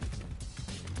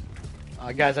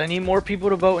 Guys, I need more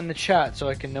people to vote in the chat so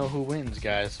I can know who wins,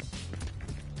 guys.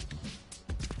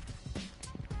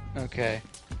 Okay.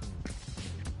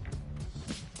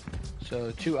 So,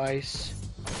 2 ice.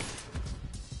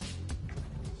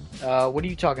 What are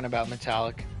you talking about,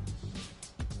 metallic?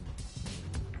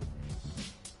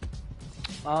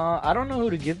 I don't know who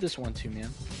to give this one to,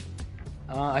 man.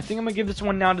 I think I'm gonna give this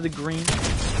one now to the green.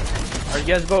 Alright,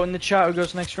 you guys vote in the chat who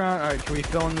goes next round. Alright, can we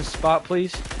fill in this spot,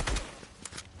 please?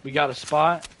 We got a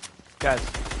spot. Guys.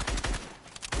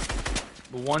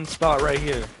 1 spot right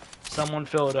here. Someone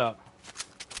fill it up.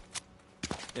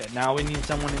 Yeah, now we need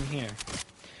someone in here.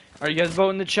 Alright, you guys vote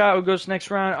in the chat who goes next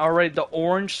round. Alright, the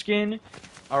orange skin.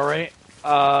 Alright,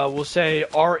 we'll say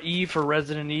RE for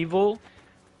Resident Evil.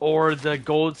 Or the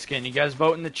gold skin. You guys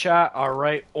vote in the chat.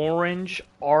 Alright, orange,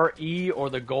 RE,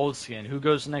 or the gold skin. Who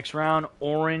goes next round?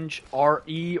 Orange,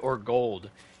 RE, or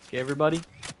gold? Okay, everybody?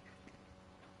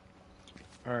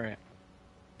 Alright.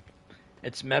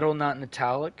 It's metal, not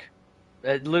metallic.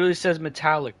 It literally says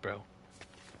metallic, bro.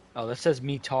 Oh, that says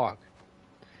me talk.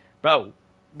 Bro,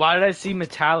 why did I see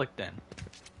metallic then?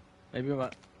 Maybe,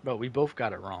 bro, we both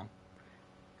got it wrong.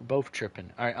 We're both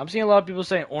tripping. Alright, I'm seeing a lot of people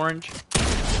saying orange.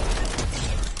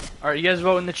 Alright, you guys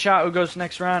vote in the chat who goes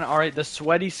next round. Alright, the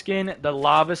sweaty skin, the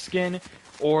lava skin,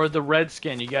 or the red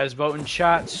skin. You guys vote in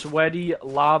chat. Sweaty,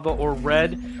 lava, or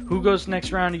red. Who goes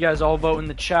next round? You guys all vote in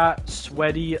the chat.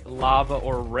 Sweaty, lava,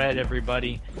 or red,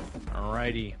 everybody.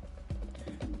 Alrighty.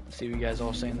 Let's see what you guys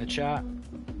all say in the chat.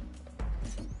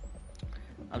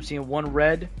 I'm seeing 1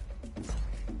 red.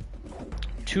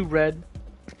 2 red.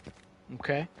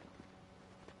 Okay.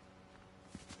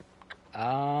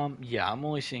 Yeah, I'm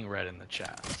only seeing red in the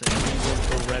chat. So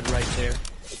for red right there.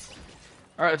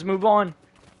 Alright, let's move on.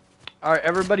 Alright,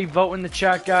 everybody vote in the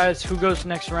chat, guys. Who goes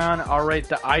next round? Alright,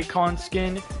 the icon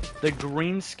skin, the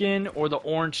green skin, or the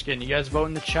orange skin. You guys vote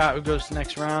in the chat who goes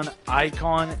next round.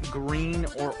 Icon, green,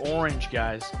 or orange,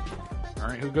 guys.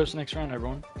 Alright, who goes next round,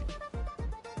 everyone?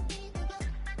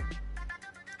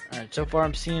 Alright, so far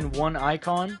I'm seeing 1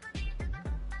 icon.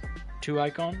 2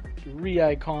 icon. 3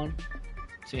 icon.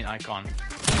 See an icon.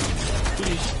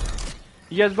 Please.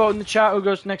 You guys vote in the chat who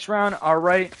goes next round.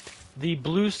 Alright. The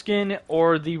blue skin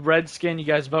or the red skin. You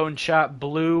guys vote in chat.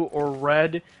 Blue or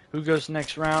red. Who goes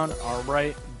next round?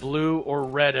 Alright. Blue or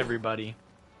red, everybody.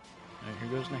 Alright, who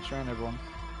goes next round, everyone?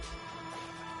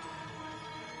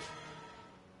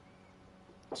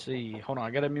 Let's see. Hold on.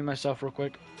 I gotta mute myself real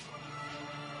quick.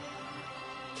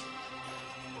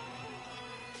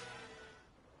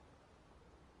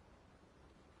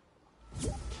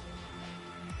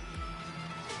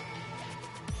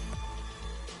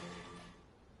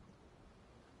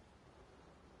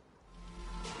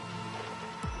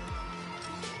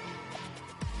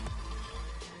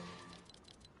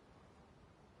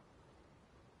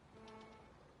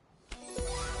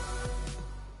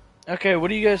 Okay, what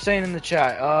are you guys saying in the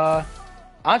chat?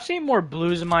 I've seen more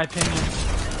blues in my opinion.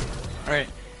 Alright,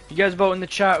 you guys vote in the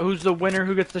chat. Who's the winner?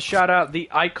 Who gets the shout out? The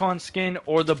icon skin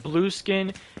or the blue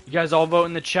skin? You guys all vote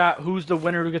in the chat. Who's the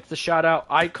winner? Who gets the shout out?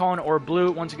 Icon or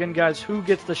blue? Once again, guys, who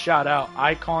gets the shout out?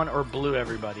 Icon or blue,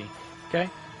 everybody? Okay?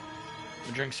 I'm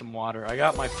gonna drink some water. I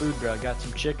got my food, bro. I got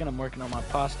some chicken. I'm working on my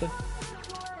pasta.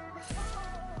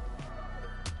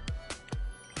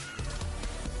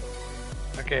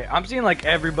 Okay, I'm seeing like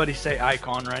everybody say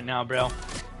icon right now, bro.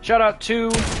 Shout out to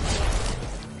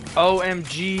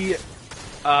OMG,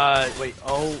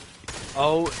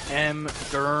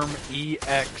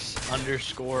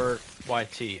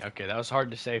 OMGermex_YT. Okay, that was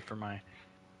hard to say for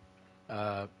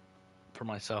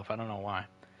myself. I don't know why.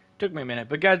 Took me a minute.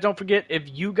 But guys, don't forget, if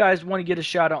you guys want to get a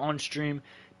shout out on stream,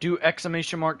 do !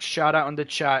 shout out in the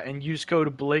chat and use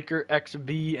code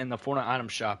BlakerXV in the Fortnite item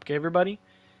shop. Okay, everybody?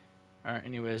 Alright,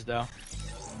 anyways, though.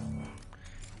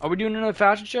 Are we doing another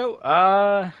fashion show?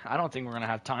 I don't think we're going to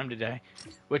have time today.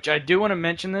 Which I do want to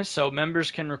mention this, so members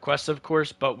can request, of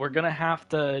course, but we're going to have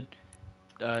to,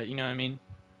 you know what I mean,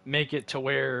 make it to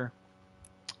where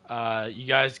you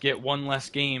guys get 1 less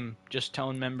game, just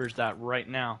telling members that right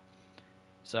now.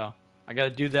 So, I gotta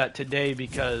do that today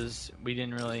because we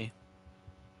didn't really...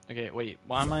 Okay, wait,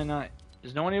 why am I not...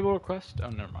 Is no one able to request? Oh,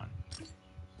 never mind.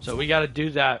 So we gotta do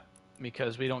that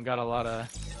because we don't got a lot of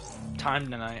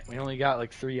time tonight. We only got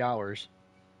like 3 hours.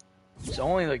 It's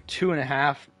only like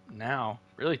 2.5 now.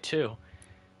 Really 2.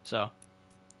 So,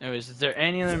 anyways, is there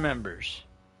any other members?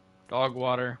 Dog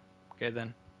water. Okay,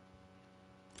 then.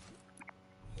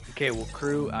 Okay, well,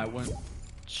 crew, I went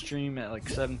stream at like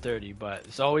 7:30, but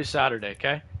it's always Saturday,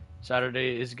 okay?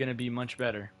 Saturday is going to be much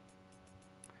better.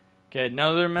 Okay,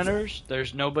 no other members?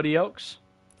 There's nobody else?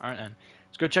 Alright then.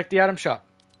 Let's go check the item shop.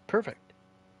 Perfect.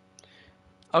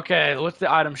 Okay, what's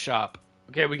the item shop?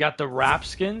 Okay, we got the wrap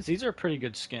skins. These are pretty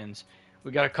good skins.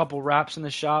 We got a couple wraps in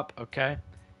the shop, okay?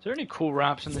 Is there any cool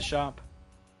wraps in the shop?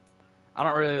 I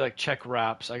don't really like check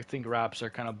wraps. I think wraps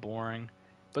are kind of boring.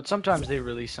 But sometimes they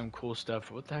release some cool stuff.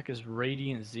 What the heck is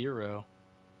Radiant Zero?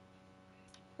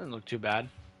 Doesn't look too bad.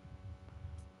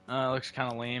 Looks kind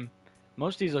of lame.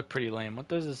 Most of these look pretty lame. What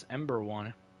does this Ember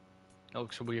one? That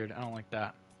looks weird. I don't like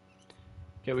that.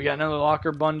 Okay, we got another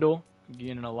locker bundle. I'm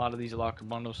getting a lot of these locker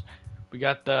bundles. We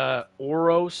got the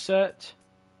Oro set.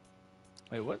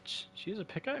 Wait, what? She has a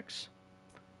pickaxe?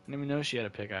 I didn't even know she had a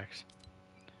pickaxe.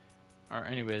 Alright,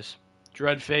 anyways.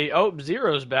 Dread Fate. Oh,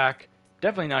 Zero's back.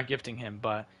 Definitely not gifting him,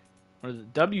 but... What is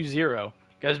it? W0.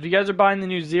 Guys, if you guys are buying the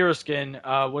new Zero skin,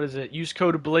 what is it? Use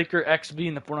code BlakerXB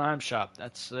in the Fortnite item shop.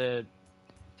 That's it's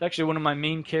actually one of my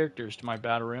main characters to my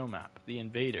Battle Royale map, the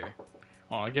Invader.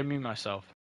 Well, I'll give me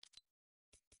myself.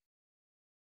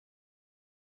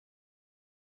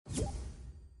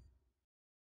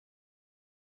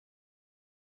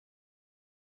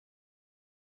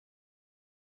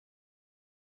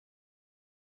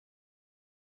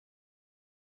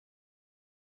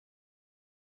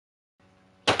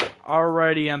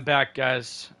 Alrighty, I'm back,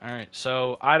 guys. Alright,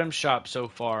 so item shop so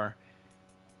far.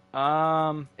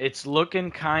 It's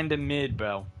looking kind of mid,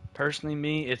 bro. Personally,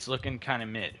 me, it's looking kind of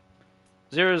mid.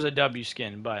 Zero's a W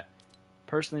skin, but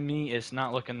personally, me, it's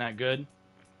not looking that good.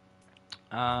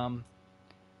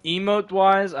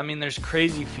 Emote-wise, I mean, there's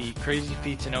Crazy Feet. Crazy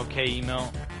Feet's an okay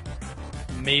emote.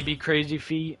 Maybe Crazy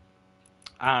Feet.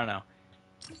 I don't know.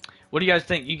 What do you guys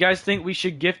think? You guys think we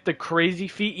should gift the Crazy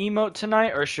Feet emote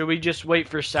tonight, or should we just wait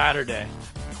for Saturday?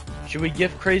 Should we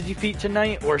gift Crazy Feet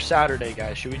tonight or Saturday,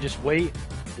 guys? Should we just wait?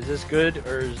 Is this good,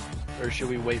 or should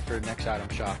we wait for next item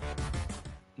shop?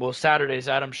 Well, Saturday's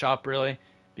item shop, really,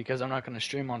 because I'm not going to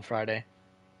stream on Friday.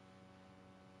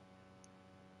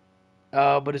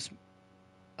 But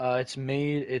it's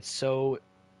made, it's so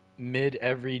mid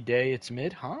every day. It's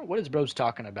mid, huh? What is bro's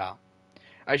talking about?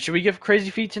 Alright, should we gift Crazy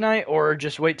Feet tonight, or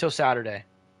just wait till Saturday?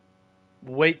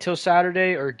 Wait till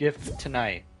Saturday, or gift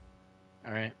tonight?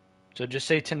 Alright, so just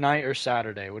say tonight or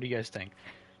Saturday. What do you guys think?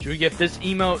 Should we gift this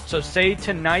emote? So say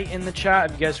tonight in the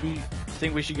chat if you guys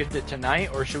think we should gift it tonight,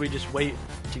 or should we just wait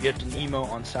to gift an emote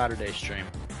on Saturday's stream?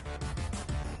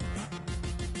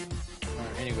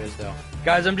 Alright, anyways though.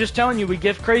 Guys, I'm just telling you, we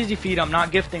gift Crazy Feet. I'm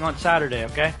not gifting on Saturday,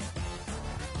 okay?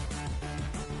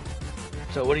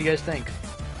 So what do you guys think?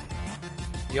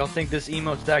 Y'all think this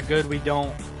emote's that good? We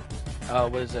don't.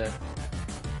 What is it?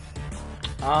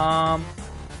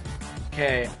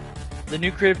 Okay. The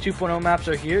new Creative 2.0 maps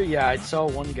are here. Yeah, I saw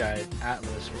one guy,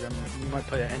 Atlas. We might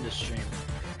play at end of stream.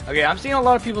 Okay, I'm seeing a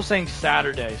lot of people saying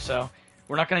Saturday, so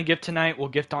we're not gonna gift tonight. We'll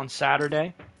gift on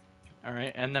Saturday. All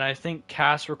right, and then I think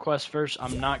Cass requests first.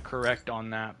 I'm not correct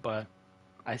on that, but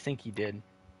I think he did.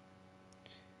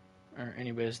 All right,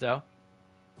 anyways, though,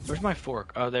 where's my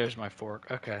fork? Oh, there's my fork.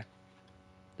 Okay.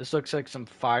 This looks like some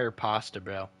fire pasta,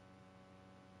 bro.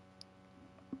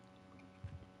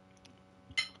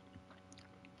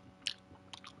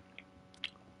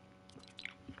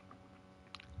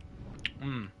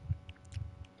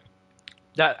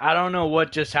 That, I don't know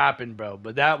what just happened, bro,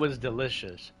 but that was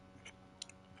delicious.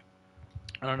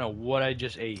 I don't know what I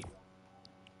just ate.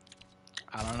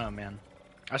 I don't know, man.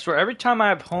 I swear, every time I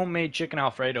have homemade chicken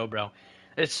Alfredo, bro,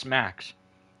 it smacks.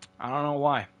 I don't know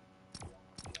why.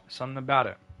 Something about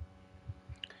it.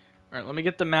 Alright, let me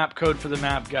get the map code for the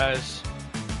map, guys.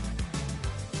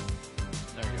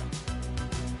 There we go.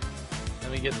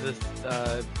 Let me get this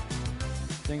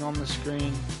thing on the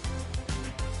screen.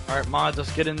 Alright, mods,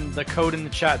 let's get in the code in the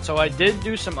chat. So I did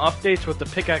do some updates with the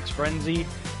Pickaxe Frenzy.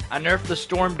 I nerfed the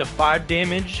Storm to 5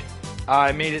 damage.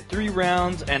 I made it 3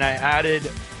 rounds, and I added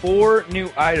 4 new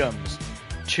items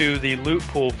to the loot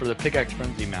pool for the Pickaxe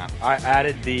Frenzy map. I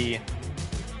added the...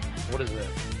 What is it?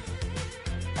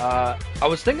 I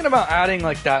was thinking about adding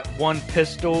like that one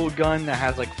pistol gun that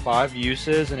has like 5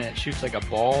 uses and it shoots like a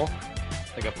ball.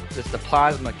 It's the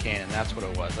plasma cannon, that's what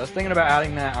it was. I was thinking about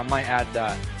adding that. I might add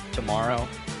that tomorrow.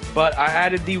 But I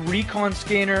added the Recon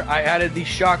Scanner, I added the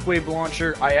Shockwave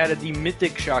Launcher, I added the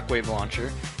Mythic Shockwave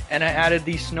Launcher, and I added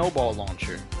the Snowball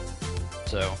Launcher.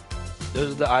 So,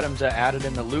 those are the items I added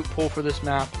in the loot pool for this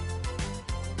map.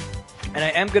 And I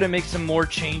am going to make some more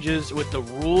changes with the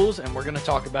rules, and we're going to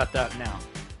talk about that now.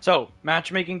 So,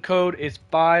 matchmaking code is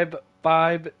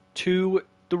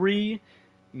 5523.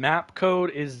 Map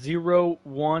code is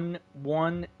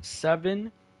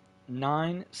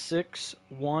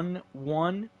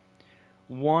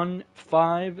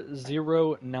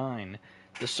 011796111509.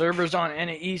 The server's on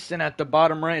Anna East, and at the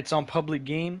bottom right, it's on public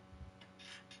game.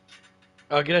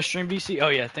 Oh, get a stream VC? Oh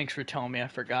yeah, thanks for telling me. I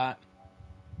forgot.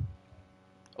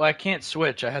 Well, I can't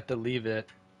switch. I have to leave it.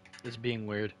 It's being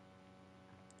weird.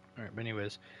 Alright, but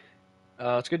anyways.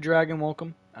 Let's get Dragon,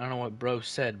 welcome. I don't know what bro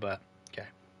said, but okay.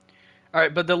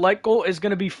 Alright, but the like goal is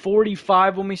going to be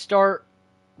 45 when we start.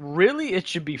 Really, it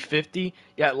should be 50.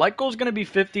 Yeah, like goal is going to be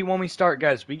 50 when we start,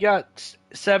 guys. We got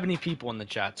 70 people in the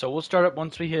chat, so we'll start up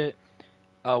once we hit,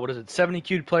 70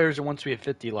 queued players, or once we hit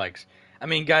 50 likes. I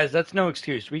mean, guys, that's no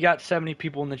excuse. We got 70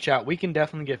 people in the chat. We can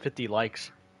definitely get 50 likes.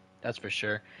 That's for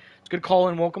sure. It's good call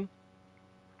and welcome.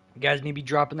 You guys need to be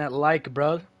dropping that like,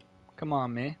 bro. Come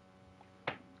on, man.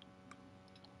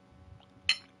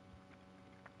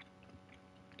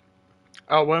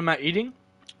 Oh, what am I eating?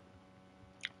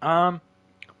 Well,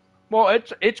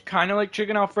 it's kind of like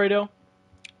chicken Alfredo.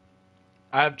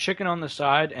 I have chicken on the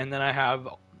side, and then I have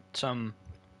some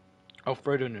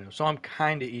Alfredo noodles. So I'm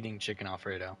kind of eating chicken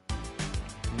Alfredo.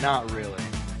 Not really.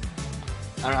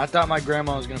 I don't know, I thought my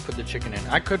grandma was going to put the chicken in.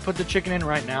 I could put the chicken in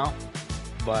right now,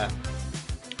 but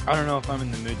I don't know if I'm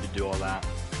in the mood to do all that.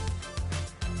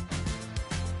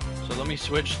 So let me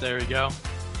switch. There we go.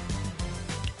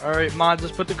 Alright, mods,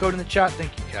 let's put the code in the chat.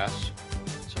 Thank you, Cass.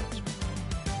 So let's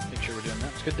make sure we're doing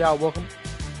that. It's good, Dow. Welcome.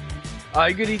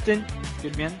 Good, Ethan.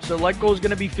 Good, man. So like goal is going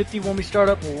to be 50 when we start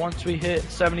up, or once we hit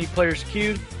 70 players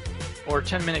queued, or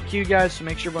 10-minute queue, guys. So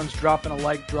make sure everyone's dropping a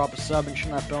like, drop a sub, and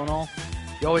turn that bell and all.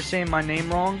 You always saying my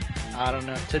name wrong? I don't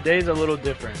know. Today's a little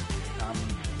different.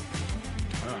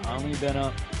 I've only been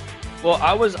up. Well,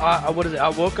 I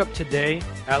woke up today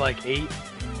at like 8,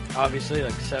 obviously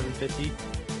like 7:50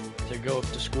 to go up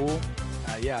to school.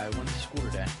 Yeah, I went to school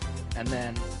today. And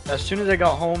then as soon as I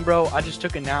got home, bro, I just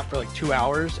took a nap for like 2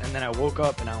 hours, and then I woke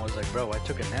up and I was like, bro, I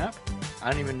took a nap?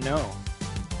 I don't even know.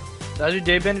 So how's your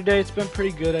day been today? It's been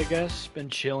pretty good, I guess.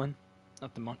 Been chilling.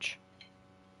 Nothing much.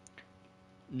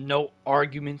 No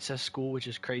arguments at school, which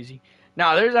is crazy.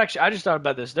 Now, there's actually, I just thought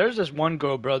about this. There's this one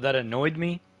girl, bro, that annoyed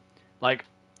me. Like,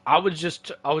 I was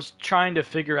trying to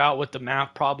figure out what the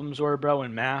math problems were, bro,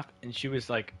 in math. And she was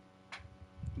like,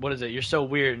 what is it? You're so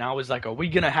weird. And I was like, are we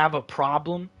going to have a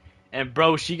problem? And,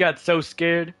 bro, she got so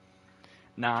scared.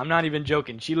 Nah, I'm not even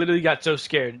joking. She literally got so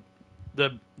scared.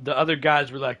 The other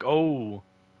guys were like, oh.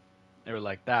 They were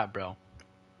like that, bro.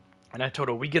 And I told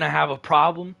her, we going to have a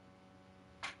problem?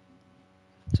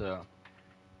 So,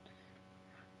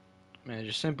 man, it's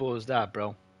just simple as that,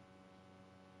 bro.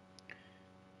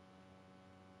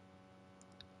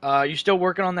 You still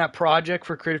working on that project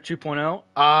for Creative 2.0?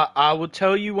 I will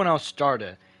tell you when I'll start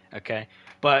it, okay?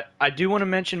 But I do want to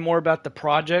mention more about the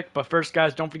project. But first,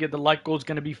 guys, don't forget the like goal is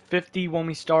going to be 50 when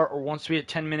we start, or once we hit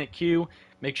 10-minute queue.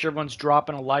 Make sure everyone's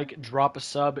dropping a like, drop a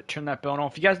sub, turn that bell on.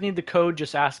 If you guys need the code,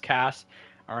 just ask Cass.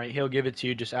 All right, he'll give it to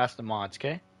you. Just ask the mods,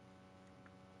 okay?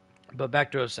 But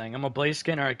back to what I was saying. I'm a Blaze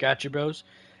skin. All right, got you, bros.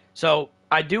 So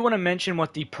I do want to mention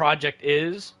what the project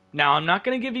is. Now, I'm not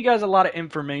going to give you guys a lot of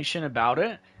information about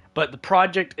it, but the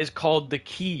project is called The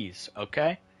Keys,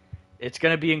 okay? It's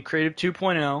going to be in Creative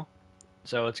 2.0,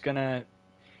 so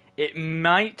it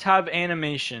might have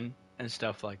animation and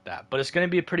stuff like that, but it's going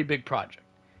to be a pretty big project.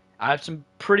 I have some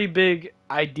pretty big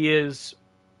ideas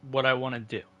what I want to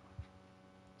do.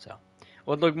 So,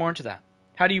 we'll look more into that.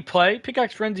 How do you play?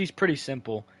 Pickaxe Frenzy is pretty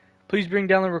simple. Please bring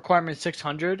down the requirement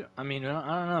 600. I mean,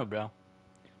 I don't know, bro.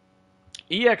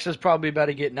 EX is probably about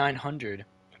to get 900.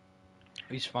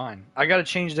 He's fine. I gotta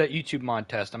change that YouTube mod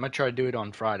test. I'm gonna try to do it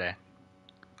on Friday.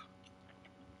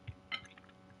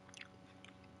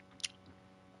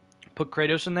 Put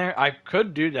Kratos in there? I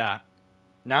could do that.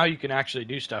 Now you can actually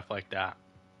do stuff like that.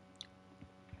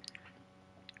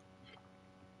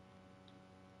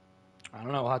 I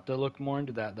don't know. We'll have to look more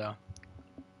into that, though.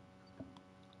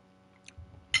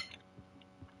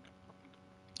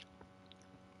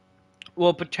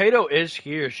 Well, Potato is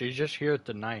here. She's just here at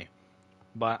the night.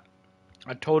 But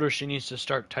I told her she needs to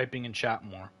start typing in chat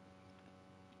more.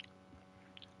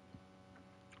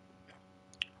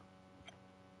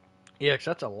 Yeah, 'cause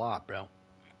that's a lot, bro.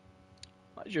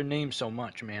 Why is your name so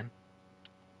much, man?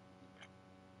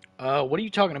 What are you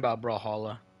talking about,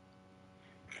 Brawlhalla?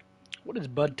 What is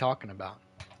Bud talking about?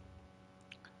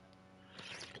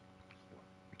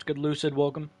 It's good, Lucid.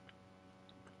 Welcome.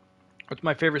 What's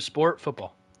my favorite sport?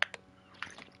 Football.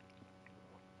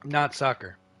 Not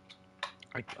soccer.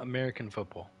 Like American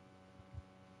football.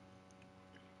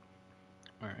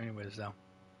 Alright, anyways, though.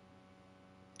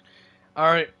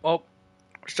 Alright, well,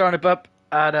 we're starting up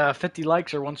at 50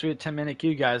 likes, or once we hit 10-minute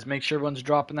queue, guys. Make sure everyone's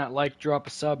dropping that like, drop a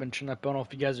sub, and turn that bell on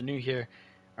if you guys are new here.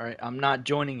 Alright, I'm not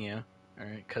joining you,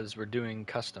 alright, because we're doing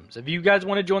customs. If you guys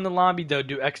want to join the lobby, though,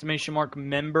 do !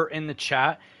 member in the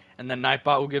chat, and then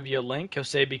Nightbot will give you a link. He'll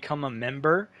say become a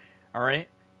member, alright?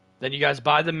 Then you guys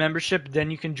buy the membership,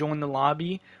 then you can join the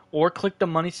lobby, or click the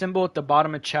money symbol at the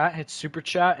bottom of chat, hit super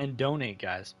chat, and donate,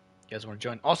 guys. You guys want to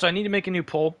join? Also, I need to make a new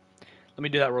poll. Let me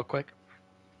do that real quick.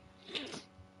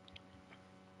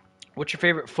 What's your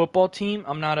favorite football team?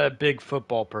 I'm not a big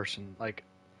football person. Like,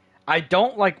 I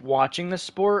don't like watching the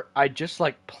sport. I just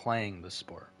like playing the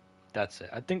sport. That's it.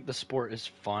 I think the sport is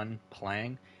fun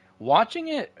playing. Watching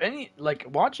it,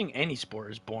 watching any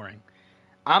sport is boring.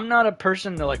 I'm not a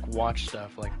person to like watch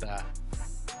stuff like that.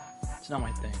 It's not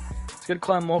my thing. It's good,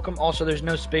 Clem. Welcome. Also, there's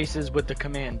no spaces with the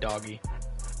command, doggy.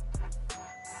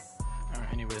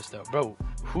 Alright, anyways, though. Bro,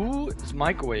 whose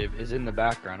microwave is in the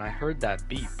background? I heard that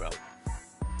beep, bro.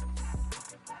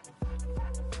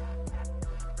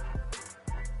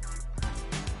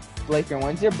 Blaker,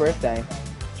 when's your birthday?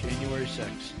 January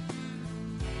 6th.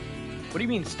 What do you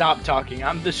mean stop talking?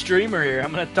 I'm the streamer here.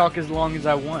 I'm going to talk as long as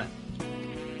I want.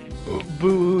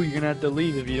 Boo-hoo, you're going to have to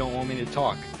leave if you don't want me to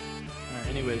talk. Alright,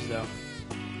 anyways, though.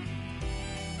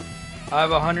 I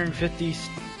have 150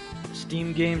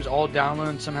 Steam games all downloaded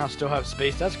and somehow still have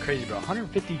space. That's crazy, bro.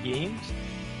 150 games?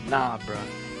 Nah, bro.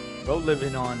 Bro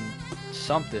living on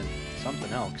something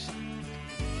else.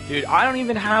 Dude, I don't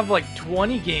even have like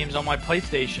 20 games on my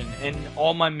PlayStation and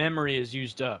all my memory is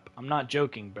used up. I'm not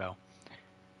joking, bro.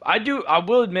 I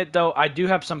will admit, though, I do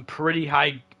have some pretty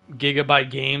high gigabyte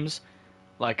games.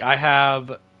 Like, I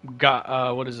have God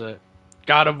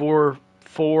of War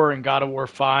 4 and God of War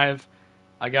 5.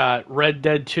 I got Red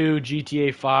Dead 2,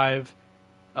 GTA 5,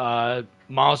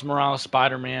 Miles Morales,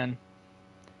 Spider-Man,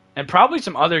 and probably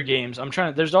some other games.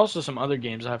 There's also some other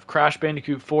games. I have Crash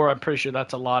Bandicoot 4. I'm pretty sure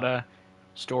that's a lot of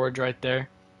storage right there.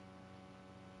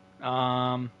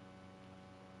 I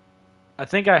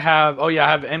think I have, I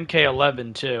have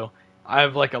MK11 too. I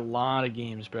have like a lot of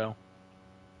games, bro.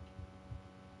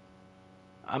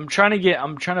 I'm trying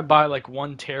to buy like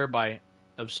 1 terabyte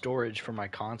of storage for my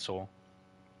console.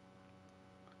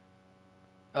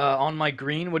 On my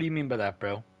green? What do you mean by that,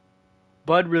 bro?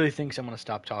 Bud really thinks I'm gonna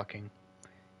stop talking.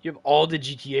 You have all the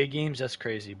GTA games? That's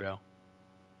crazy, bro.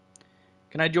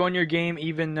 Can I join your game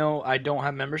even though I don't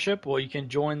have membership? Well, you can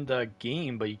join the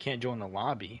game, but you can't join the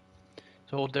lobby.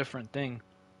 It's a whole different thing.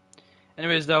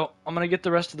 Anyways, though, I'm going to get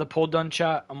the rest of the poll done,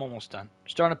 chat. I'm almost done.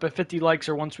 Starting up at 50 likes,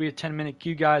 or once we hit 10-minute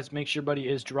queue, guys, make sure everybody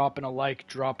is dropping a like,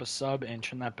 drop a sub, and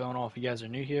turn that bell on if you guys are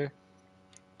new here.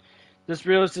 This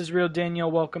is real.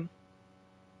 Danielle, welcome.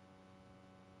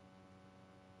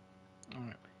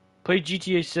 Alright. Play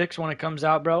GTA 6 when it comes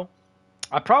out, bro.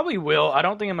 I probably will. I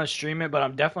don't think I'm going to stream it, but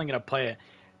I'm definitely going to play it.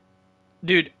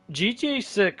 Dude, GTA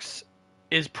 6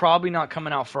 is probably not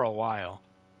coming out for a while.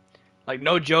 Like,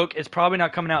 no joke, it's probably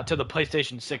not coming out till the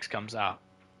PlayStation 6 comes out.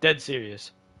 Dead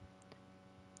serious.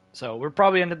 So, we're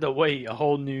probably going to have to wait a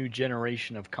whole new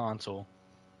generation of console.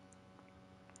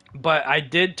 But I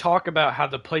did talk about how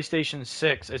the PlayStation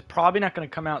 6 is probably not going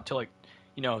to come out till, like,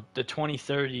 the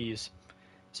 2030s.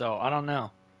 So, I don't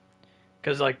know.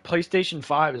 Because, like, PlayStation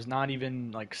 5 is not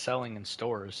even, like, selling in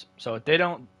stores. So, if they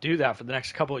don't do that for the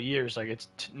next couple of years, like, it's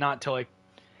not till, like,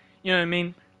 you know what I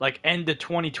mean? Like, end the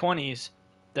 2020s,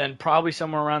 then probably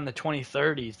somewhere around the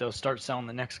 2030s, they'll start selling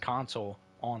the next console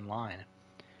online.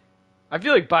 I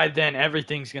feel like by then,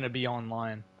 everything's going to be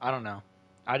online. I don't know.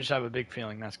 I just have a big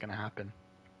feeling that's going to happen.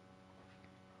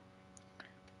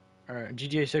 Alright,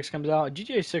 GTA 6 comes out.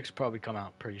 GTA 6 will probably come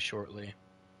out pretty shortly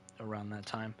around that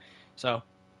time. So,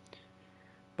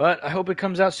 but I hope it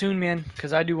comes out soon, man,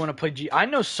 because I do want to play I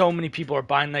know so many people are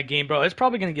buying that game, bro. It's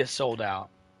probably going to get sold out.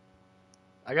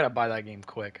 I got to buy that game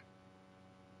quick.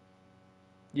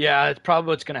 Yeah, it's probably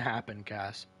what's going to happen,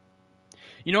 Cass.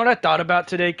 You know what I thought about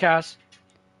today, Cass?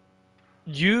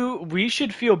 We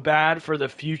should feel bad for the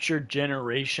future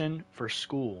generation for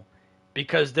school,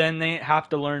 because then they have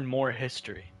to learn more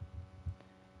history.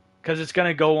 Because it's going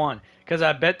to go on. Because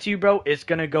I bet to you, bro, it's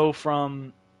going to go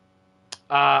from,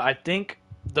 I think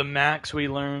the max we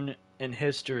learn in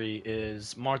history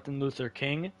is Martin Luther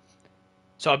King.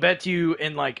 So I bet to you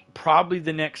in like probably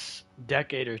the next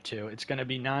decade or two, it's going to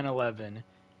be 9/11.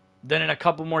 Then in a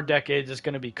couple more decades, it's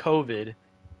going to be COVID.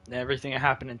 everything that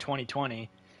happened in 2020,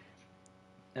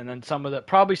 and then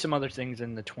probably some other things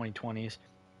in the 2020s.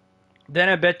 Then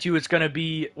I bet you it's gonna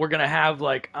be, we're gonna have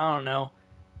like, I don't know,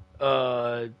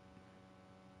 we're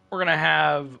gonna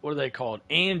have, what are they called?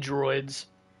 Androids.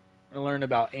 We're gonna learn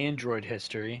about Android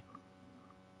history.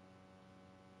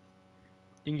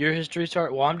 In your history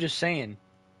start? Well, I'm just saying,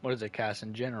 what is it, Cass,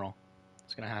 in general?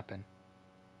 It's gonna happen.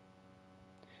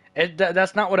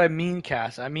 That's not what I mean,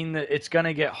 Cass. I mean that it's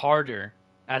gonna get harder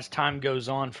as time goes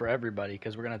on for everybody,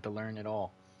 because we're gonna have to learn it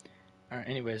all. Alright,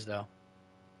 anyways, though.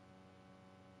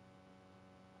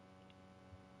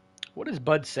 What is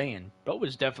Bud saying? Bud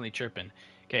was definitely chirping.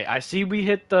 Okay, I see we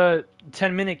hit the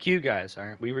 10-minute queue, guys.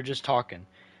 Alright, we were just talking.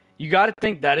 You gotta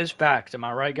think that is facts. Am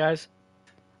I right, guys?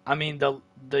 I mean,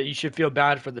 you should feel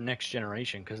bad for the next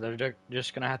generation, because they're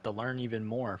just gonna have to learn even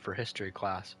more for history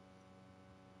class.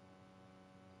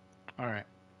 Alright.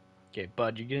 Okay,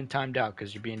 Bud, you're getting timed out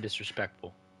because you're being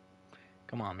disrespectful.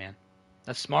 Come on, man.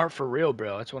 That's smart for real,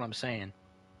 bro. That's what I'm saying.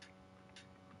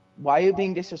 Why are you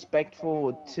being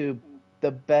disrespectful to the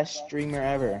best streamer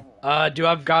ever? Do I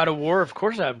have God of War? Of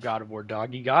course I have God of War,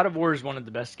 doggy. God of War is one of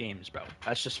the best games, bro.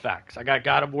 That's just facts. I got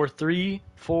God of War 3,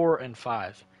 4, and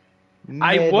 5. Mid.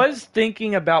 I was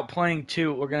thinking about playing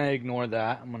 2. We're going to ignore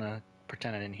that. I'm going to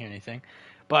pretend I didn't hear anything.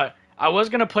 But I was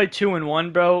going to play 2 and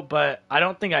 1, bro, but I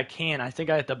don't think I can. I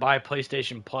think I have to buy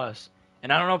PlayStation Plus.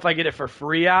 And I don't know if I get it for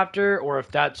free after, or if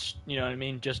that's, you know what I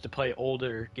mean, just to play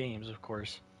older games, of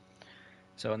course.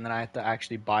 So, and then I have to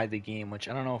actually buy the game, which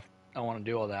I don't know if I want to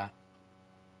do all that.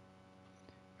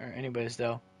 Alright, anyways,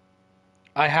 though.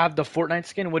 I have the Fortnite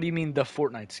skin. What do you mean, the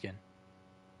Fortnite skin?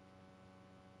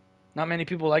 Not many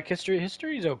people like history.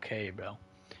 History's okay, bro.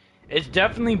 It's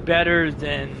definitely better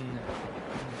than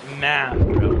math,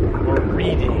 bro, or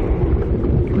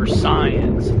reading, or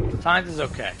science. Science is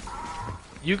okay.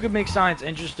 You could make science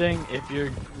interesting if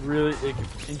you're really like, an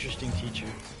interesting teacher.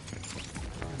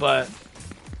 But,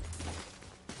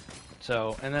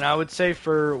 so, and then I would say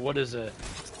for, what is it?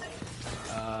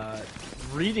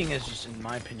 Reading is just, in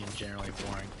my opinion, generally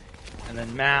boring. And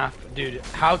then math, dude,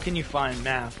 how can you find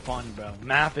math fun, bro?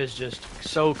 Math is just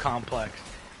so complex.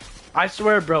 I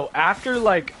swear, bro, after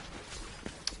like,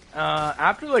 I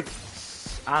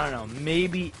don't know,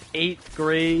 maybe 8th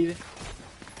grade,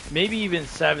 maybe even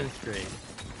 7th grade,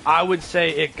 I would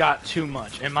say it got too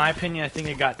much. In my opinion, I think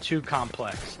it got too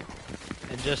complex.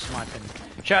 In just my opinion.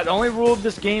 Chat, the only rule of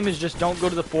this game is just don't go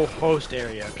to the full host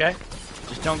area, okay?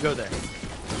 Just don't go there.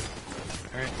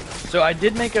 Alright. So I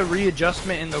did make a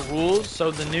readjustment in the rules.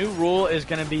 So the new rule is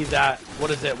going to be that,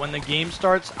 what is it? When the game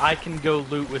starts, I can go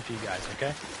loot with you guys,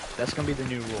 okay? That's going to be the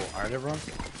new rule. Alright, everyone?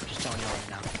 Just telling you right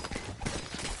now.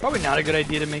 Probably not a good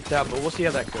idea to make that, but we'll see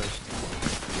how that goes.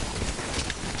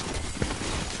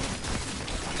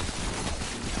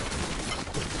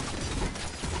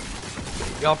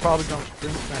 Y'all probably don't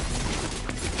think that.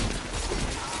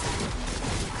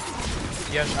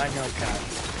 Yes, I know, Cat.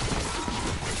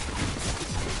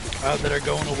 That are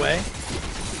going away.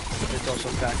 It's also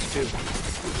facts too.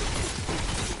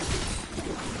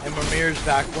 And Ramir's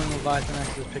back when Leviathan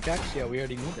access pickaxe. Yeah, we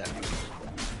already knew that.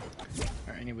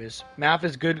 Alright, anyways. Math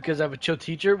is good because I have a chill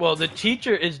teacher. Well, the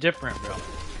teacher is different, bro.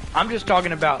 I'm just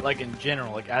talking about, like, in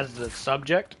general, like, as the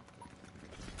subject.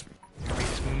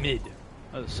 It's mid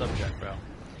of the subject, bro.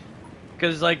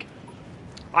 Because, like,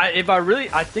 I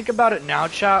think about it now,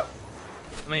 chat.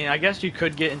 I mean, I guess you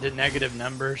could get into negative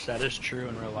numbers. That is true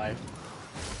in real life.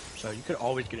 So you could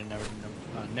always get into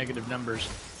negative numbers.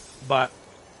 But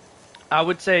I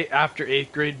would say after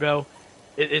 8th grade, bro,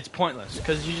 it's pointless.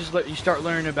 Because you start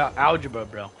learning about algebra,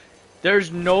 bro.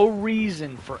 There's no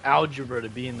reason for algebra to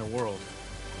be in the world.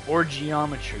 Or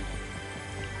geometry.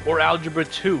 Or algebra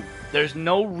 2. There's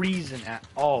no reason at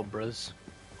all, bros.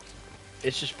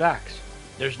 It's just facts.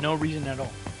 There's no reason at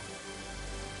all.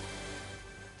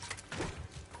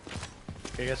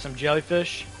 Okay, got some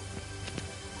jellyfish.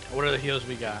 What are the heals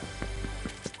we got?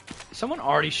 Is someone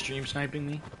already stream sniping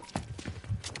me?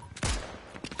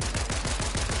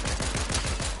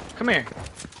 Come here.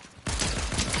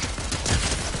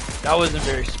 That wasn't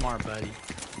very smart, buddy.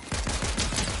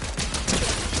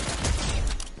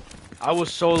 I will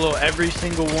solo every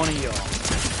single one of y'all.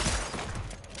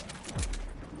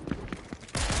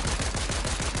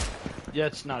 Yeah,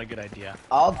 it's not a good idea.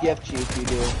 I'll gift you if you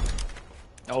do.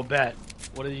 I'll bet.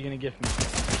 What are you gonna gift me?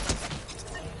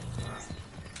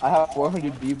 I have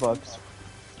 400 V-Bucks.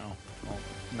 Oh, well,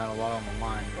 not a lot on my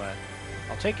mind, but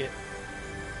I'll take it.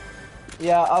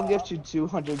 Yeah, I'll gift you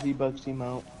 200 V-Bucks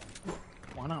emote.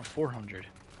 Why not 400?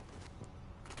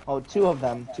 Oh, 2 of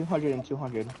them. 200 and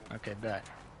 200. Okay, bet.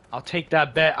 I'll take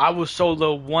that bet. I will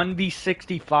solo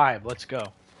 1v65. Let's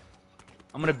go.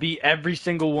 I'm gonna beat every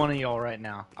single one of y'all right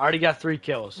now. I already got 3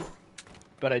 kills.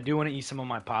 But I do want to eat some of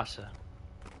my pasta.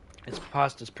 Its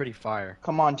pasta's pretty fire.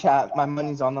 Come on, chat. My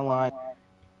money's on the line.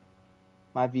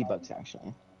 My V-Bucks,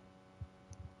 actually.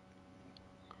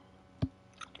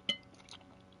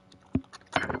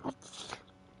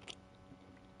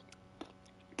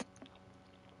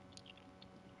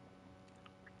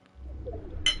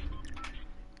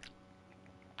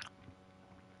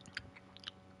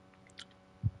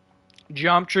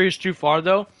 Geometry is too far,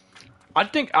 though. I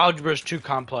think algebra is too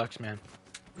complex, man.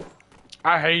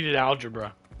 I hated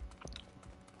algebra.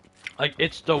 Like,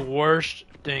 it's the worst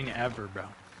thing ever, bro.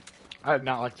 I did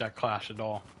not like that class at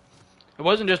all. It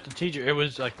wasn't just the teacher. It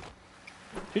was, like,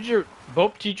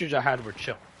 both teachers I had were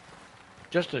chill.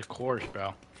 Just the course,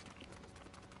 bro.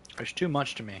 It's too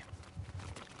much to me.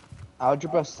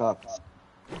 Algebra sucks.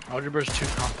 Algebra is too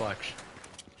complex.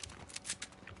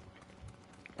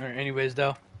 Alright, anyways,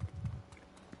 though.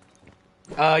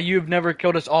 You've never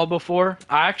killed us all before?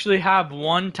 I actually have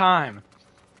one time.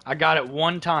 I got it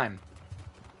one time.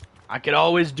 I could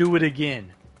always do it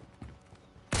again.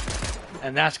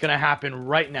 And that's gonna happen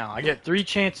right now. I get 3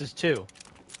 chances, too.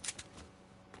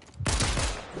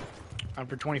 I'm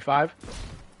for 25.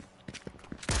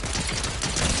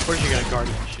 Of course you got a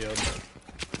guardian shield.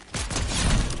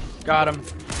 Got him.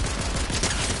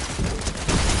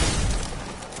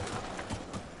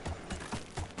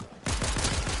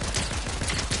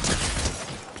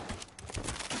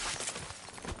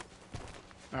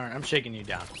 Alright, I'm shaking you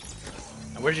down.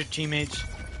 Now, where's your teammates?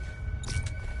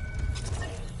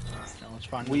 Now, let's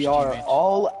find We which are teammates.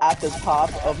 all at the top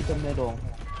of the middle.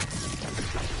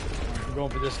 Alright, I'm going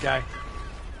for this guy.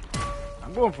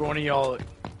 I'm going for one of y'all,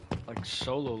 like,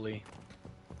 solely.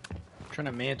 I'm trying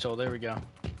to mantle. There we go.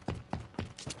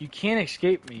 You can't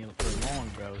escape me for long,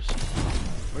 bros.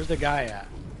 Where's the guy at?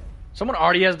 Someone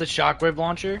already has the shockwave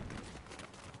launcher?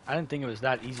 I didn't think it was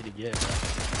that easy to get, bro.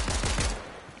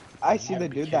 I see the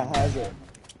dude that has it.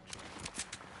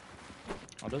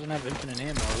 Oh, it doesn't have infinite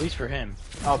ammo, at least for him.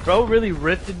 Oh, bro really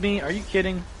rifted me? Are you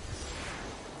kidding?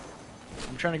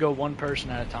 I'm trying to go one person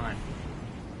at a time.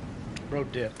 Bro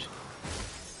dipped.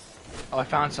 Oh, I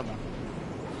found someone.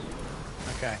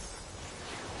 Okay.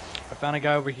 I found a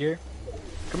guy over here.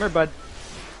 Come here, bud.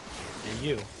 Yeah,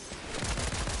 you.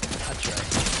 That's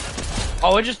right.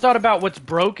 Oh, I just thought about what's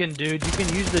broken, dude. You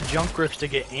can use the junk rifts to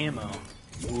get ammo.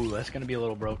 Ooh, that's gonna be a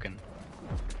little broken.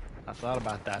 I thought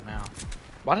about that now.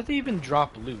 Why did they even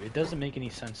drop loot? It doesn't make any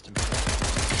sense to me.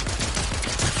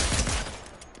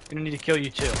 Gonna need to kill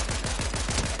you too.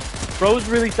 Bros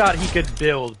really thought he could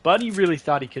build. Buddy really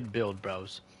thought he could build,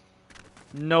 bros.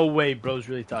 No way bros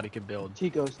really thought he could build.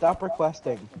 Chico, stop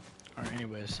requesting. Alright,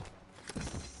 anyways.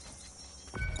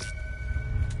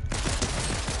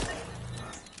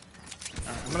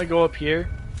 Alright, I'm gonna go up here.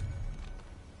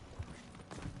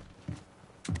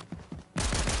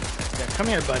 Yeah, come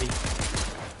here, buddy.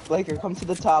 Blaker, come to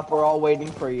the top. We're all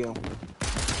waiting for you.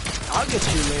 I'll get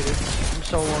you later. I'm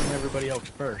soloing everybody else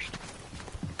first.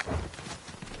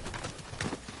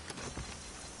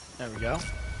 There we go.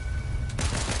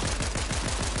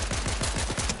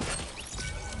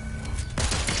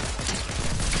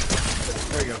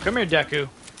 There we go. Come here, Deku.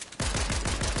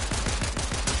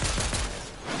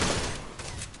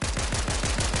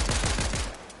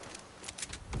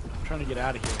 I'm trying to get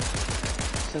out of here.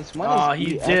 Since when Aw, is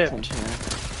he EX dipped. in here?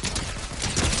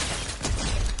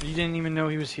 You didn't even know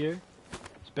he was here?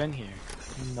 He's been here.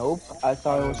 Nope. I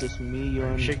thought it was just me, you,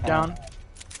 and Shakedown.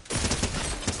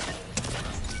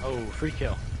 Oh, free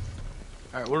kill.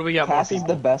 Alright, what do we got? Cass More is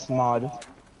people? the best mod.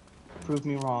 Prove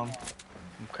me wrong.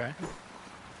 Okay.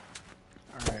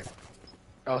 Alright.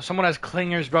 Oh, someone has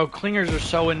clingers, bro. Clingers are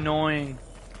so annoying.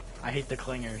 I hate the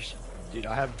clingers. Dude,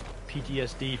 I have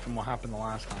PTSD from what happened the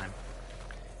last time.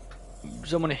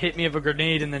 Someone hit me with a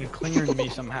grenade and then clingered me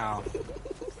somehow.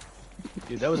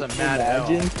 Dude, that was a mad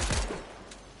Imagine.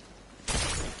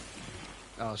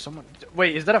 L. Oh, someone...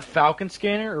 Wait, is that a Falcon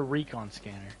scanner or Recon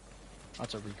scanner? Oh,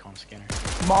 that's a Recon scanner.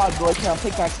 Mod, Blaker, I'm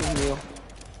pickaxing you.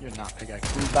 You're not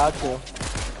pickaxe. I'm about to. Oh,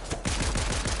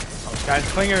 this guy's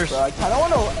clingers. Bro, I kinda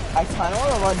wanna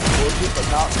run towards you, but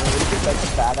not really, because that's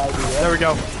a bad idea. There we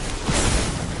go.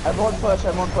 Everyone push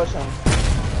him.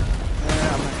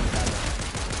 Yeah, I'm not gonna have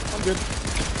it. I'm good.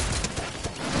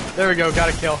 There we go, got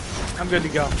a kill. I'm good to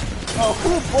go. Oh,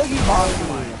 who boogie bombed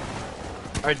me?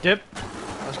 Alright, dip.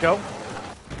 Let's go.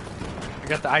 I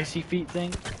got the icy feet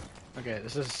thing. Okay,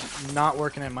 this is not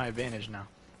working at my advantage now.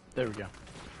 There we go.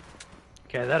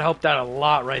 Okay, that helped out a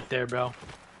lot right there, bro.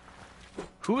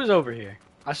 Who is over here?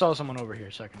 I saw someone over here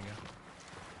a second ago.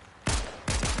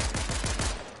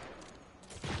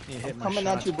 You hit my Coming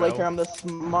shots, at you, Blaker. bro. I'm the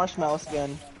marshmallow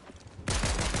skin.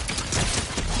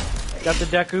 Got the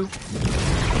Deku.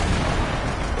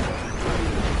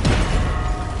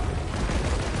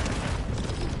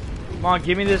 Come on,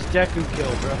 give me this Deku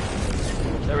kill, bro.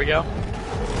 There we go.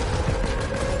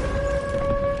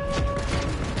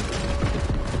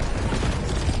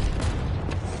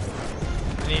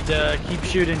 I need to keep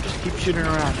shooting, just keep shooting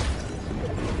around.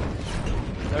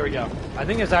 There we go. I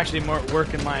think it's actually more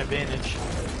work in my advantage.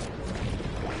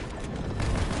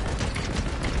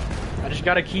 I just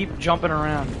gotta keep jumping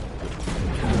around.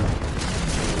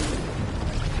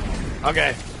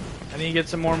 Okay. I need to get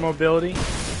some more mobility.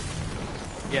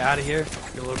 Get out of here.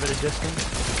 Get a little bit of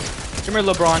distance. Come here,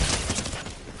 LeBron.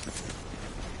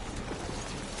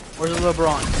 Where's the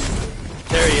LeBron?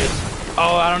 There he is.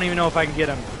 Oh, I don't even know if I can get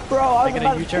him. Bro, I was Making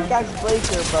about a to U-turn. pickaxe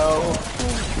Blaker, bro.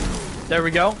 There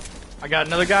we go. I got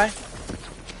another guy.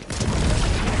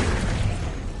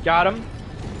 Got him.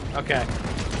 Okay.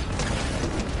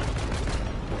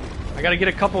 I gotta get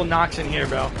a couple knocks in here,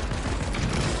 bro.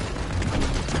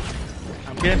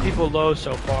 I'm getting people low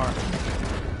so far.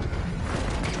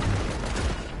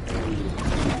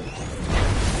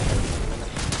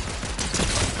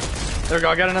 There we go.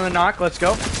 I got another knock. Let's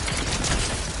go.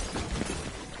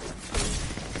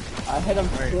 I hit him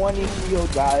 20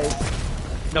 shield, guys.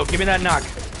 No, give me that knock.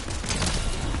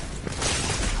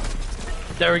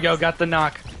 There we go. Got the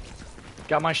knock.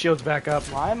 Got my shields back up.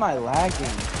 Why am I lagging?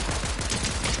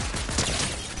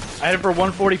 I hit it for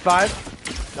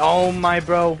 145. Oh my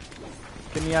bro.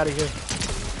 Get me out of here.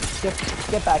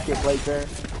 Get back here, Blaker.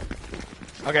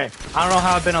 Okay. I don't know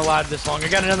how I've been alive this long. I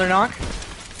got another knock.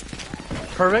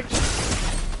 Perfect.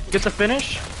 Get the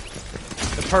finish.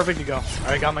 The perfect to go.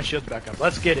 Alright, got my shields back up.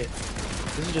 Let's get it.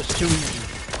 This is just too easy.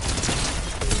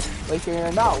 Blaker,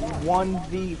 you're not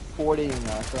 1v40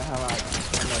 enough for how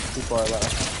much people are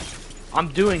left. I'm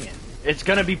doing it. It's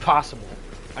gonna be possible.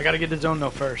 I gotta get the zone though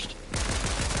first.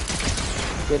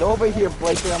 Get over here,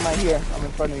 Blaker. I'm right here. I'm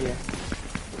in front of you.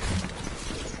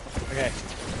 Okay.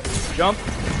 Jump.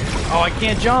 Oh, I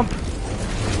can't jump.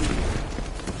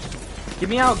 Get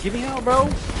me out. Get me out, bro.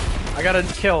 I got a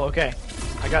kill. Okay.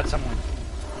 I got someone.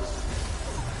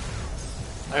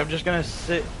 I'm just gonna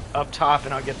sit up top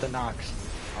and I'll get the knocks.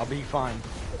 I'll be fine.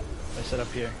 I sit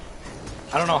up here.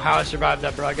 I don't know how I survived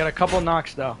that, bro. I got a couple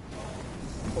knocks though.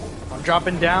 I'm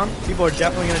dropping down. People are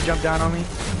definitely gonna jump down on me.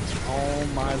 Oh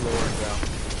my lord, bro.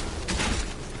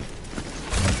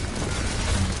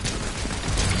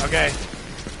 Okay.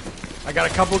 I got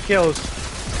a couple kills.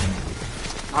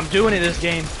 I'm doing it this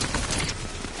game.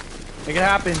 Make it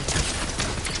happen.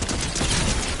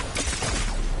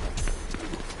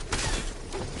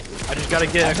 I just gotta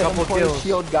get a couple kills.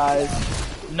 Shield, guys.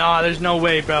 Nah, there's no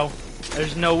way, bro.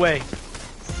 There's no way.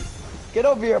 Get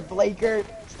over here, Blaker.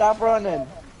 Stop running.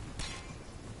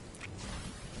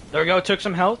 There we go. Took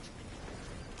some health.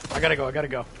 I gotta go. I gotta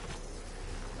go.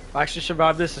 If I actually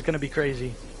survive this, it's gonna be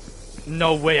crazy.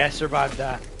 No way I survived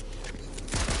that.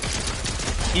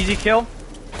 Easy kill.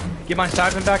 Get my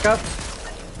siphon back up.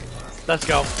 Let's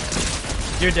go.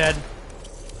 You're dead.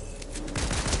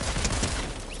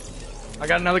 I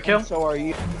got another kill. And so are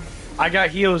you. I got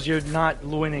heals. You're not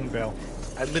winning, bro.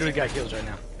 I literally got heals right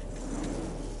now.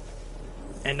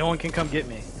 And no one can come get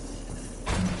me.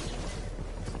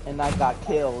 And I got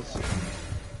kills.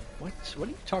 What are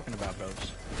you talking about, bros?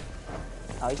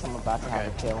 At least I'm about to have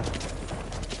a kill.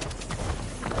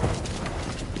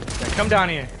 Yeah, come down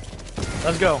here.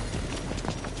 Let's go.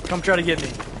 Come try to get me.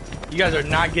 You guys are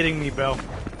not getting me, bro.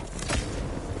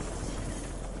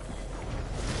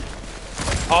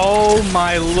 Oh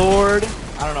my lord.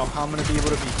 I don't know how I'm gonna be able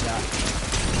to beat that.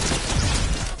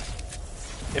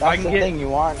 If That's I can the get thing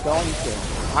you aren't going to.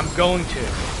 I'm going to.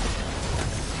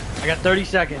 I got 30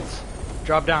 seconds.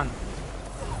 Drop down.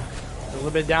 A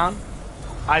little bit down.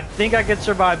 I think I can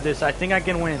survive this. I think I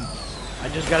can win. I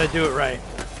just gotta do it right.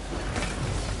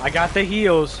 I got the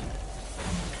heals.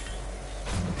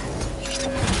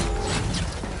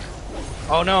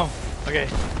 Oh no. Okay.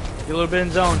 Get a little bit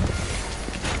in zone.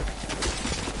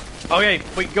 Okay,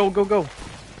 wait, go, go, go.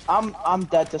 I'm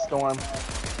dead to Storm.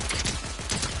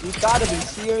 You gotta be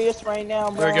serious right now,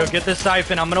 bro. There we go, get this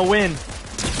siphon. I'm gonna win.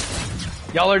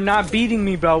 Y'all are not beating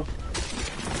me, bro.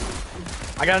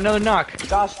 I got another knock.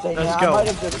 Gosh dang, Let's man, go. I might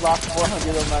have just lost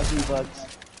 400 of my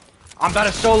V-Bucks. I'm about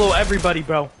to solo everybody,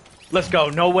 bro. Let's go.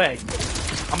 No way.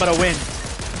 I'm gonna win.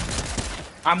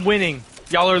 I'm winning.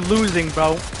 Y'all are losing,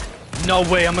 bro. No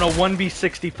way. I'm gonna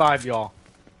 1v65, y'all.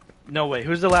 No way.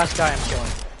 Who's the last guy I'm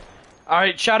killing?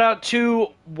 Alright, shout out to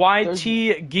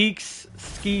YT Geeks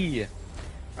Ski.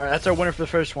 Alright, that's our winner for the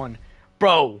first one.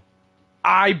 Bro,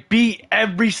 I beat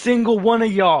every single one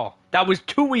of y'all. That was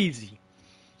too easy.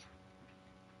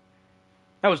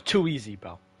 That was too easy,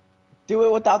 bro. Do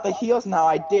it without the heals now,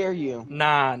 I dare you.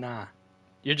 Nah.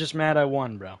 You're just mad I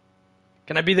won, bro.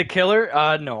 Can I be the killer?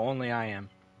 No, only I am.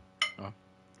 Oh.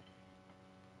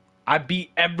 I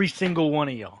beat every single one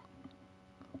of y'all.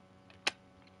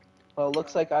 Well, it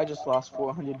looks like I just lost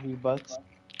 400 V-Bucks.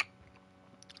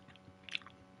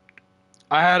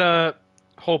 I had a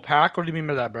whole pack? What do you mean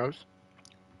by that, bros?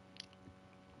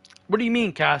 What do you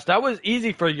mean, Cass? That was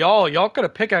easy for y'all. Y'all could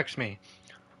have pickaxed me.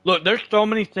 Look, there's so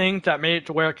many things that made it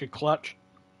to where I could clutch.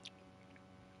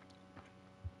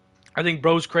 I think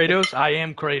bro's Kratos. I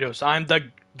am Kratos. I'm the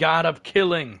god of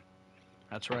killing.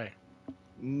 That's right.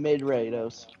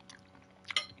 Mid-Rados.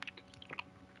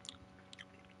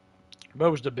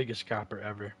 Bro was the biggest copper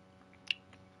ever.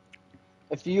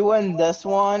 If you win this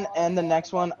one and the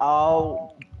next one,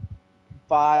 I'll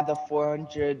buy the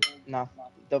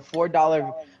the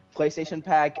 $4 PlayStation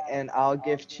pack, and I'll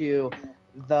gift you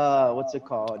the, what's it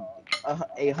called,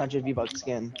 800 V-Bucks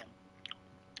skin.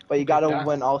 But you gotta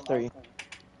win all three.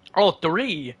 All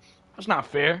three? That's not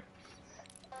fair.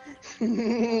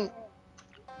 If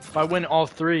I win all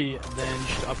three, then you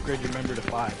should upgrade your member to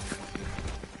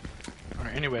 5.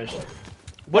 Alright, anyways.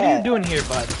 What are you doing here,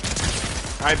 bud?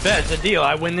 Alright, bet. It's a deal.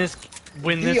 I win this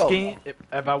game.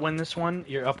 If I win this one,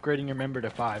 you're upgrading your member to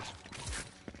 5.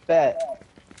 Bet.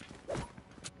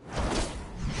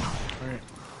 Alright.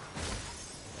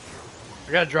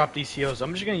 I gotta drop these heals.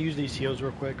 I'm just gonna use these heals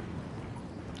real quick.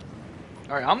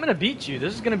 Alright, I'm gonna beat you.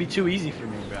 This is gonna be too easy for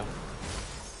me, bro.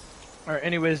 Alright,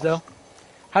 anyways, though.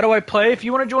 How do I play? If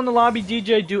you want to join the lobby,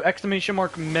 DJ, do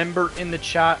 !member in the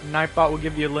chat. Nightbot will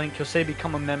give you a link. He'll say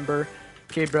become a member.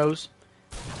 Okay, bros.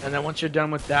 And then once you're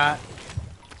done with that,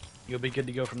 you'll be good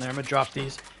to go from there. I'm going to drop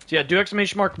these. So yeah, do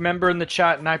 !member in the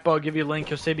chat. Nightbot will give you a link.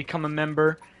 He'll say become a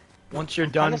member. Once you're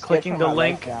done clicking the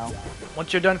link,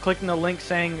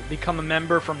 saying become a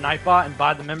member from Nightbot and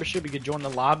buy the membership, you can join the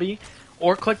lobby.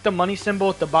 Or click the money symbol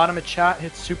at the bottom of chat,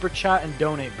 hit super chat, and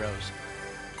donate, bros.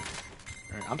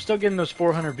 Right, I'm still getting those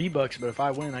 400 V-Bucks, but if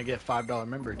I win, I get $5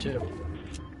 member too.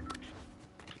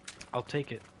 I'll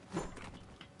take it.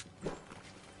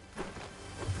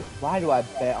 Why do I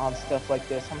bet on stuff like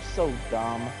this? I'm so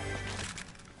dumb.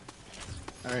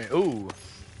 Alright, ooh.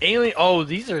 Alien, oh,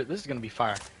 this is gonna be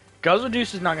fire. Guzzle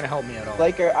Juice is not gonna help me at all.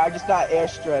 Laker, I just got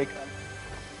airstrike.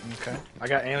 Okay. I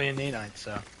got Alien Nanite,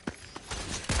 so.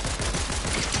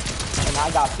 And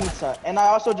I got pizza. And I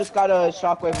also just got a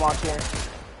shockwave launcher.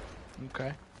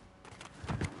 Okay.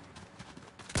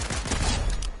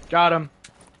 Got him.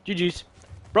 GG's.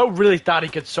 Bro really thought he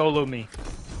could solo me.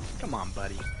 Come on,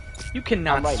 buddy. You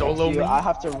cannot solo me. I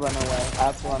have to run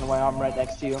away. I'm right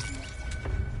next to you.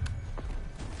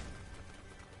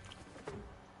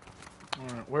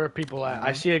 Alright, where are people at?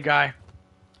 I see a guy.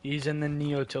 He's in the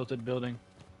Neo-tilted building.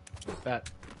 Bet.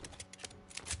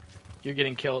 You're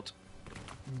getting killed.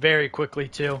 Very quickly,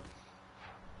 too.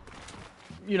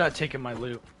 You're not taking my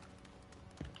loot.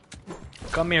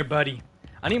 Come here, buddy.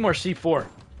 I need more C4.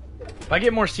 If I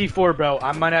get more C4, bro,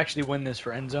 I might actually win this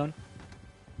for end zone.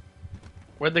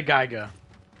 Where'd the guy go?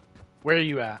 Where are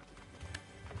you at?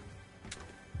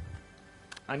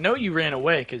 I know you ran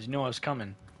away because you know I was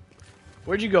coming.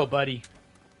 Where'd you go, buddy?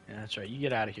 Yeah, that's right. You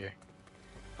get out of here.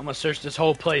 I'm gonna search this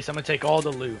whole place. I'm gonna take all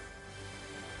the loot.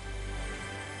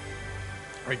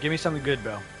 Alright, give me something good,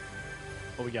 bro.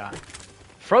 What we got?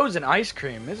 Frozen ice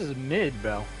cream. This is mid,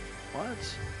 bro. What?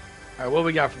 Alright, what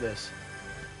we got for this?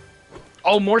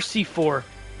 Oh, more C4.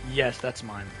 Yes, that's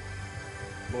mine.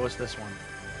 What was this one?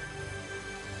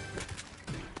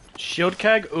 Shield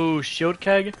keg? Ooh, shield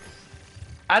keg.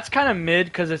 That's kind of mid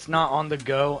because it's not on the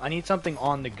go. I need something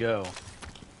on the go.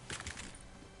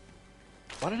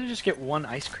 Why did I just get one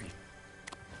ice cream?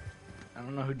 I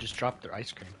don't know who just dropped their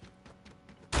ice cream.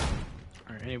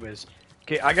 Alright, anyways.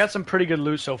 Okay, I got some pretty good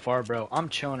loot so far, bro. I'm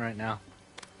chilling right now.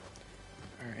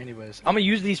 Alright, anyways. I'm gonna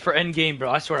use these for end game, bro.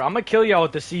 I swear. I'm gonna kill y'all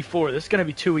with the C4. This is gonna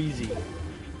be too easy.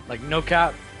 Like, no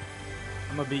cap.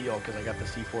 I'm gonna beat y'all because I got the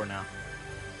C4 now.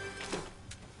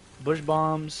 Bush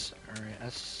bombs. Alright,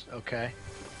 that's okay.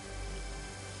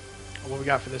 What we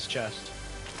got for this chest?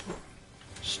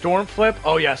 Storm flip?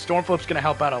 Oh yeah, storm flip's gonna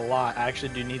help out a lot. I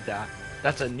actually do need that.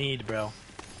 That's a need, bro.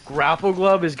 Grapple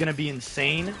glove is gonna be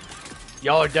insane.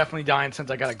 Y'all are definitely dying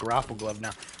since I got a grapple glove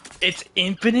now. It's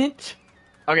infinite?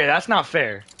 Okay, that's not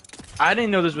fair. I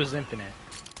didn't know this was infinite.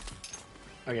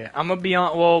 Okay, I'm gonna be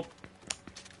on. Well,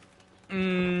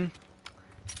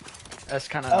 that's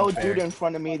kind of unfair. Dude in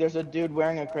front of me. There's a dude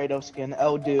wearing a Kratos skin.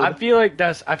 Dude. I feel like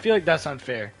that's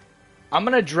unfair. I'm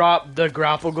gonna drop the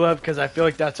grapple glove because I feel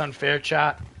like that's unfair,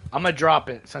 chat. I'm gonna drop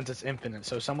it since it's infinite,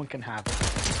 so someone can have it.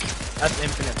 That's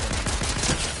infinite for me.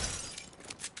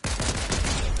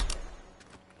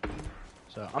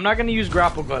 So I'm not gonna use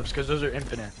grapple gloves because those are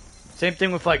infinite. Same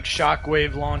thing with like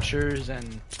shockwave launchers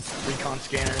and recon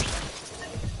scanners.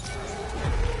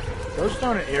 Those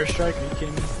throwing an airstrike? Are you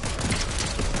kidding me?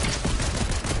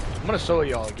 I'm gonna solo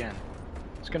y'all again.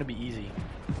 It's gonna be easy.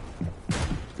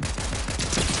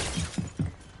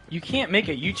 You can't make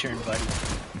a U-turn, buddy.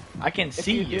 I can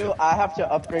see you. If you do, I have to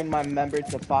upgrade my member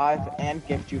to 5 and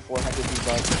gift you 400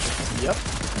 V-Bucks. Yep.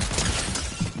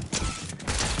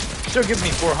 Still gives me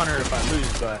 400 if I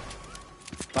lose, but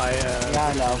if I yeah,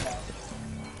 I know.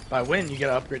 If I win, you get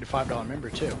to upgrade to $5 member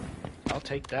too. I'll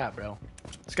take that, bro.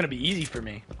 It's gonna be easy for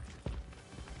me.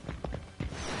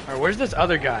 All right, where's this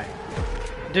other guy?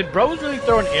 Did bros really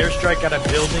throw an airstrike at a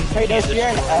building? Kratos, you're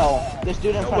an L. This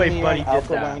dude in front of me, you're buddy an L did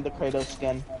for that. wearing the Kratos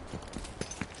skin.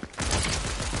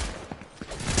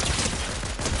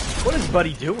 What is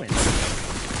Buddy doing?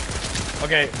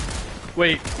 Okay,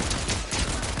 wait.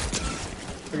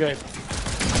 Okay,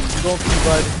 I'm going for you,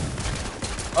 bud.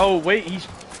 Oh wait, he's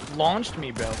launched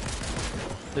me, bro.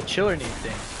 The chiller need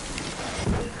thing.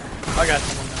 I got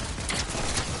someone now.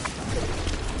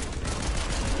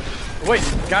 Wait,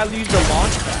 guy used the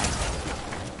launch pad.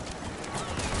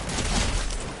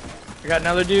 I got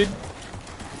another dude.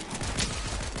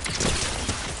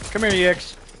 Come here,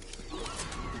 EX.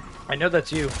 I know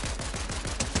that's you.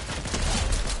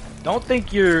 Don't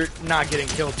think you're not getting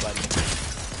killed, buddy.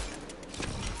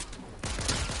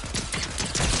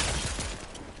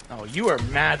 Oh, you are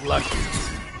mad lucky.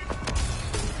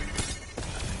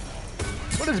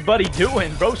 What is Buddy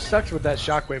doing? Bro sucks with that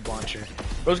shockwave launcher.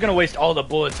 Bro's gonna waste all the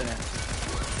bullets in it.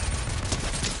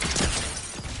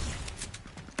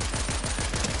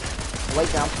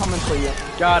 Wait, I'm coming for you.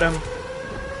 Got him.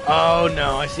 Oh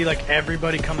no, I see like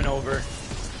everybody coming over.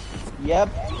 Yep.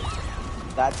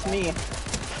 That's me.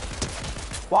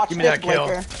 Watch Give me this, that kill.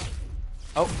 Blaker.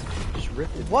 Oh, just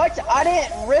ripped it. What? I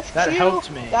didn't rip you? That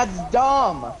helped me. That's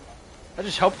dumb. That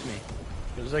just helped me.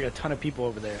 There's like a ton of people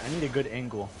over there. I need a good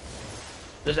angle.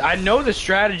 I know the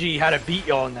strategy how to beat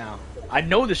y'all now. I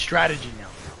know the strategy now.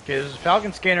 Okay, there's a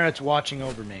Falcon scanner that's watching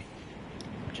over me.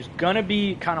 Which is gonna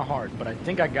be kind of hard, but I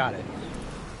think I got it.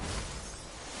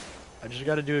 I just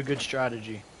gotta do a good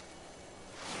strategy.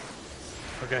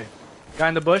 Okay. Guy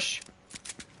in the bush.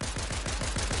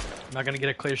 I'm not gonna get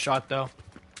a clear shot though.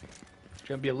 It's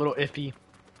gonna be a little iffy.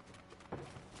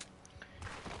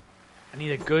 I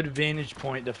need a good vantage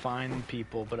point to find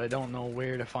people, but I don't know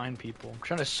where to find people. I'm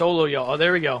trying to solo y'all. Oh,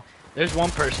 there we go. There's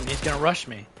one person. He's gonna rush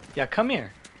me. Yeah, come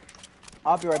here.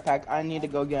 I'll be right back. I need to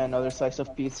go get another slice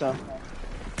of pizza.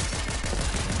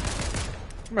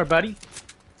 Come here, buddy.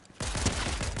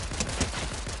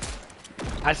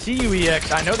 I see you,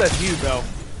 EX. I know that's you, bro.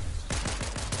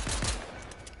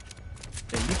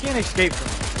 Yeah, you can't escape from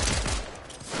me.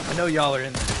 I know y'all are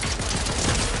in there.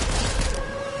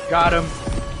 Got him.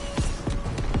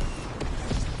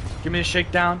 Give me a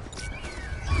shakedown.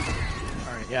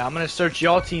 Alright, yeah, I'm gonna search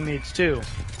y'all teammates too.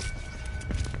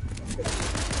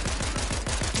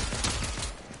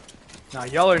 Nah,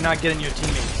 y'all are not getting your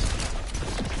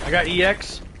teammates. I got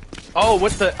EX. Oh,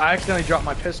 what the? I accidentally dropped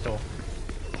my pistol.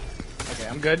 Okay,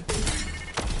 I'm good.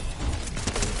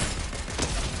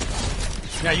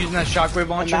 You're not using that shockwave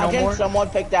launcher no more? Imagine someone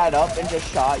picked that up and just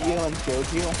shot you and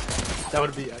killed you. That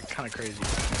would be kind of crazy.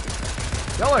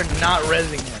 Y'all are not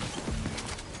rezzing him.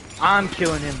 I'm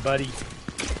killing him, buddy.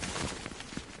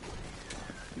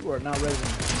 You are not rezzing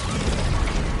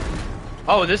him.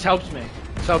 Oh, this helps me.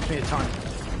 This helps me a ton.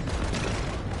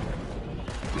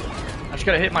 I just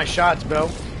gotta hit my shots, bro.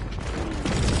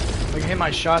 If I can hit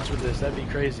my shots with this, that'd be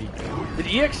crazy. Did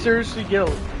EX seriously get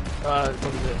a,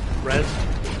 what is it, res?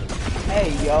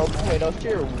 Hey, yo, Kratos,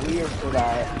 you're weird for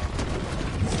that.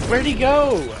 Where'd he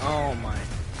go? Oh my, you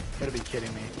gotta be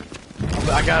kidding me.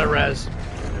 I got a res.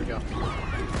 There we go.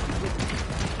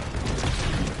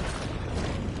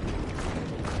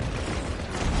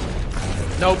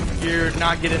 Nope, you're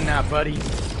not getting that, buddy.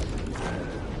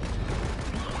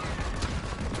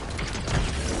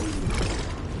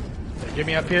 Get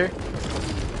me up here.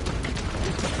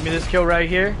 Give me this kill right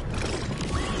here.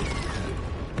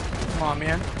 Come on,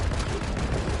 man.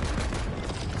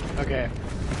 Okay.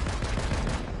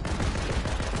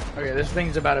 Okay, this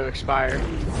thing's about to expire.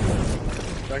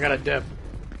 So I got a dip.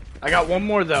 I got one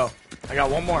more, though. I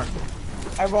got one more.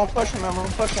 Everyone push him,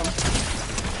 everyone push him.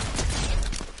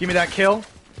 Give me that kill.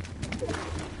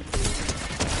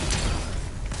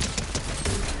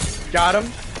 Got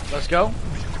him. Let's go.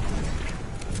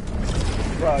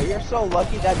 Bro, you're so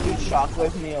lucky that dude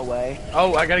shockwaved me away.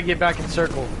 Oh, I gotta get back in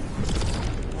circle.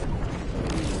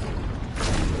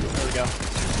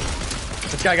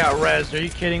 This guy got rezzed. Are you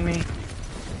kidding me?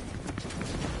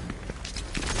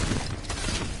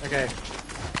 Okay.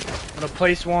 I'm gonna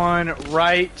place one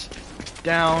right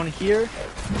down here.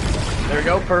 There we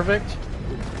go. Perfect.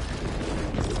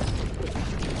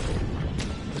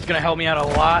 It's gonna help me out a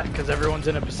lot because everyone's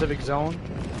in a Pacific zone.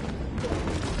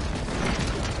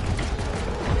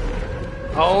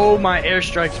 Oh, my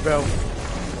airstrikes, bro.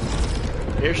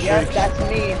 Airstrikes. Yes, that's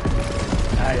me.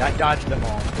 I dodged them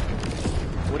all.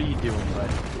 What are you doing, bud?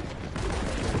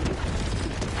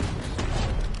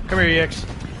 Come here, EX.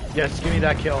 Yes, give me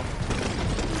that kill.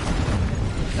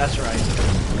 That's right.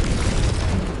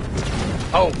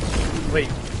 Oh, wait.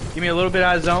 Give me a little bit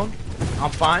out of zone. I'm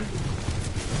fine.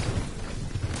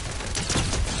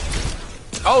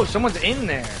 Oh, someone's in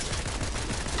there.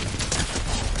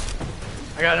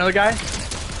 I got another guy.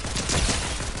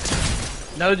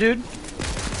 Another dude.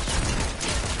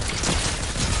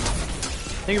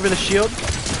 Thank you for the shield.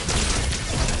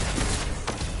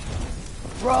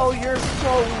 Bro, you're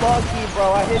so lucky,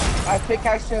 bro. I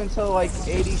pickaxed him until like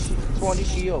 20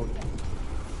 shield.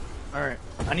 Alright.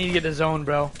 I need to get the zone,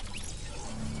 bro.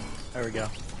 There we go.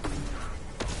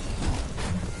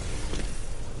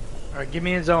 Alright, give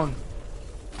me a zone.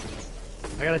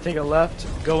 I gotta take a left,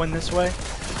 go in this way.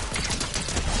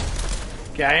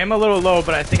 Okay, I am a little low,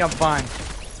 but I think I'm fine.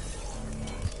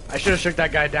 I should have shook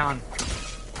that guy down.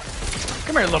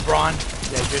 Come here, LeBron.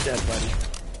 Yeah, you're dead, buddy.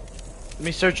 Let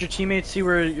me search your teammates, see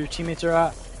where your teammates are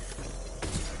at.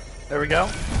 There we go.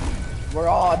 We're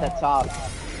all at the top.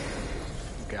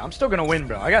 Okay, I'm still gonna win,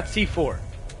 bro. I got C4.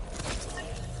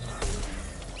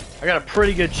 I got a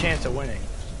pretty good chance of winning.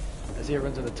 I see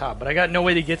everyone's at the top, but I got no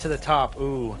way to get to the top.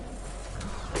 Ooh.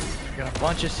 I got a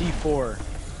bunch of C4.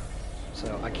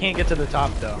 So, I can't get to the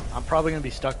top, though. I'm probably gonna be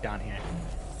stuck down here.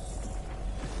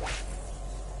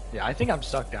 Yeah, I think I'm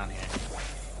stuck down here.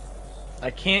 I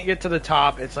can't get to the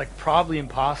top. It's like probably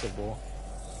impossible.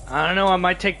 I don't know. I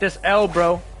might take this L,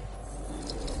 bro.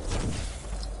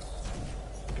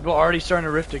 People are already starting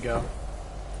to rift to go.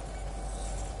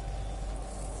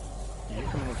 You're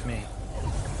coming with me.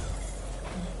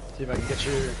 See if I can get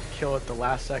your kill at the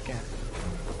last second.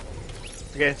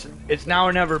 Okay, it's now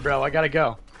or never, bro. I gotta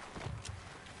go.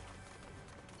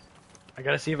 I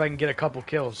gotta see if I can get a couple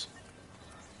kills.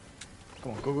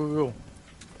 Come on, go, go, go.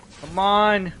 Come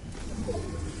on.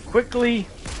 Quickly.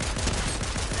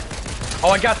 Oh,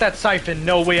 I got that siphon.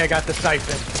 No way I got the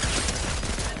siphon.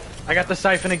 I got the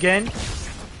siphon again.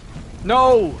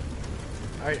 No.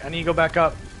 Alright, I need to go back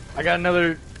up. I got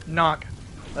another knock.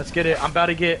 Let's get it. I'm about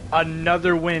to get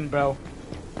another win, bro.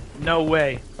 No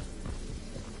way.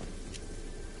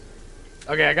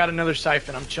 Okay, I got another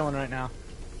siphon. I'm chilling right now.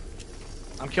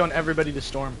 I'm killing everybody to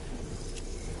storm.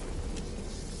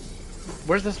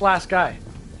 Where's this last guy?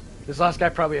 This last guy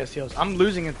probably has heals. I'm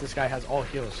losing if this guy has all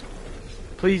heals.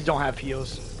 Please don't have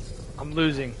heals. I'm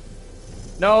losing.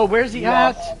 No, where's he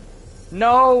at?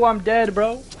 No, I'm dead,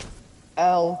 bro.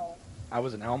 L. I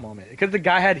was an L moment. Because the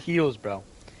guy had heals, bro.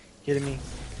 Kidding me?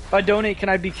 If I donate, can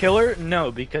I be killer?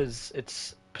 No, because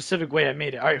it's Pacific Way I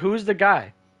made it. Alright, who's the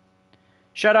guy?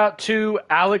 Shout out to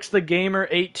Alex the Gamer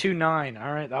 829.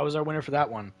 Alright, that was our winner for that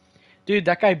one. Dude,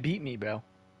 that guy beat me, bro.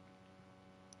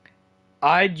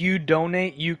 You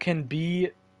donate, you can be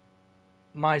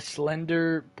my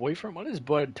slender boyfriend? What is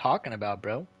Bud talking about,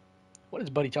 bro? What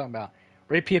is Buddy talking about?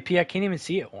 Ray PFP, I can't even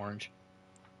see it, orange.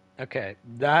 Okay,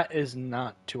 that is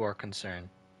not to our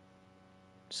concern.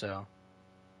 So.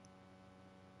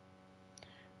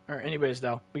 Alright, anyways,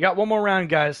 though. We got one more round,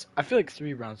 guys. I feel like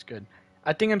 3 rounds good.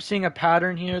 I think I'm seeing a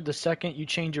pattern here. The second you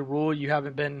change a rule, you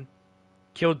haven't been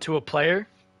killed to a player.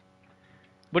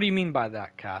 What do you mean by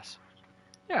that, Cass?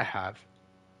 Yeah, I have.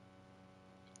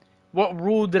 What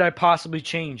rule did I possibly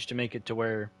change to make it to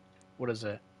where... What is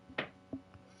it?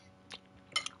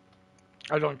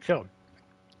 I don't kill.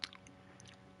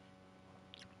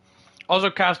 Also,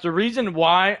 Cass, the reason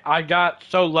why I got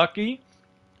so lucky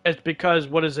is because,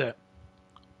 what is it?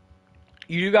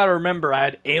 You gotta remember, I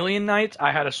had Alien Knights,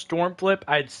 I had a Storm Flip,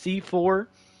 I had C4.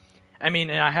 I mean,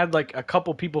 and I had like a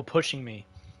couple people pushing me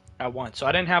at once. So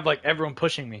I didn't have like everyone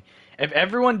pushing me. If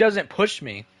everyone doesn't push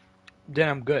me, then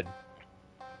I'm good.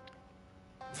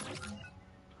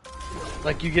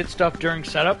 Like you get stuff during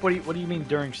setup? What do you mean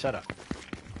during setup?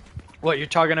 What, you're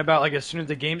talking about like as soon as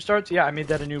the game starts? Yeah, I made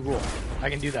that a new rule. I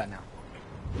can do that now.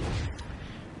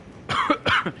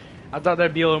 I thought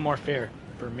that'd be a little more fair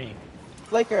for me.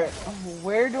 Flicker,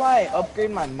 where do I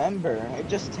upgrade my member? It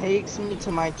just takes me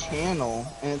to my channel,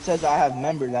 and it says I have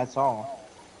member, that's all.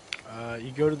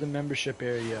 You go to the membership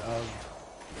area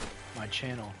of my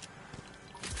channel.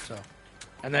 So,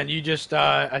 And then you just,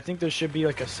 I think there should be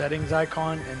like a settings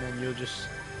icon, and then you'll just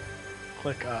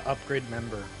click upgrade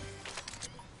member.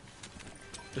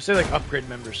 Just say like upgrade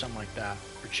member, something like that,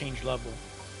 or change level.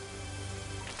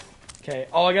 Okay.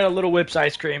 Oh, I got a Little Whips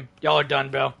ice cream. Y'all are done,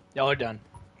 bro. Y'all are done.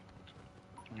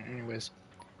 Anyways,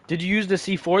 did you use the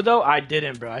C4 though? I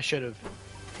didn't, bro. I should have.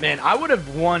 Man, I would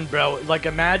have won, bro. Like,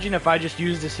 imagine if I just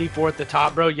used the C4 at the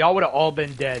top, bro. Y'all would have all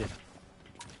been dead.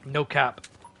 No cap.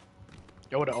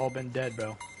 Y'all would have all been dead,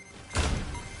 bro.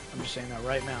 I'm just saying that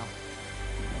right now.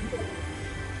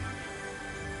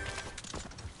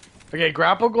 Okay,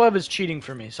 grapple glove is cheating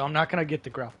for me, so I'm not gonna get the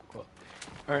grapple glove.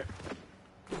 Alright.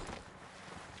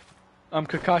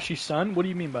 Kakashi's son? What do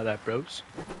you mean by that, bros?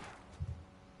 I'm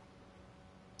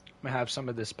gonna have some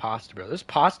of this pasta, bro. This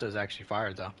pasta is actually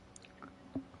fire, though.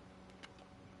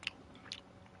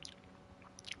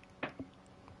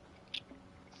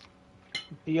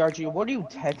 BRG, what are you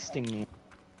texting me?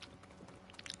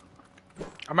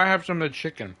 I might have some of the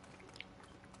chicken.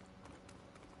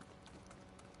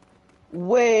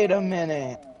 Wait a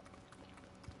minute.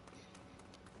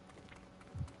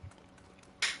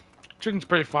 Chicken's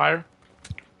pretty fire.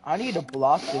 I need to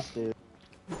block this dude.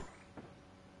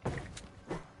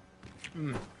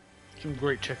 Some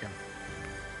great chicken.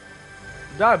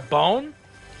 Is that a bone?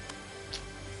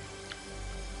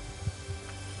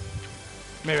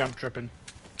 Maybe I'm tripping.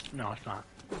 No, it's not.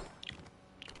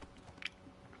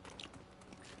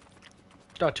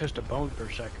 Thought I touched a bone for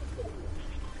a second.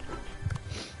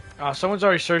 Someone's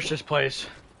already searched this place.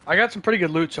 I got some pretty good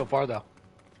loot so far, though.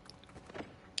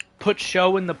 Put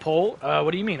show in the poll?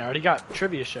 What do you mean? I already got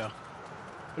trivia show.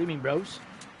 What do you mean, bros?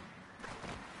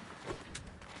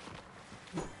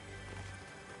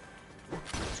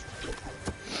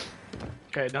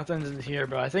 Okay, nothing's in here,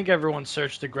 but I think everyone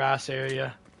searched the grass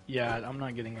area. Yeah, I'm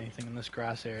not getting anything in this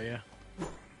grass area.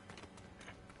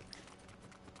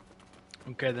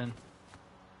 Okay, then.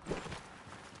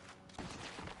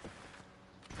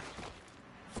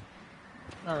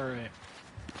 Alright.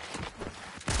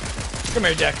 Come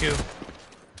here, Deku.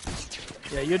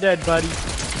 Yeah, you're dead, buddy.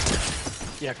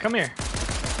 Yeah, come here.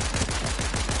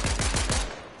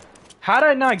 How'd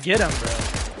I not get him,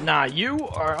 bro? Nah, you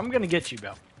are... I'm gonna get you,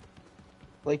 bro.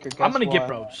 Blaker, guess I'm gonna what? get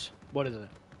bros. What is it?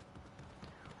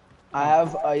 I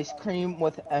have ice cream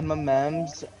with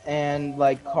M&Ms and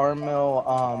like caramel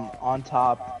on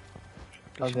top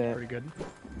of it. Pretty good.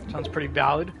 Sounds pretty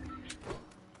valid.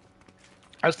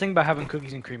 I was thinking about having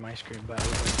cookies and cream ice cream, but I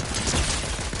was like,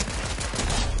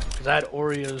 because I had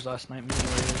Oreos last night, mini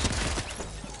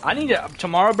Oreos. I need to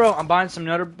tomorrow, bro. I'm buying some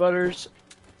Nutter Butters,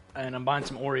 and I'm buying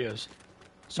some Oreos.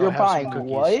 So You're I have buying some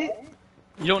cookies. what?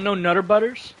 You don't know Nutter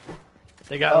Butters?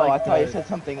 They got Oh, like I thought you said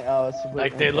something else.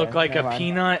 like they look like a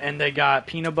peanut, and they got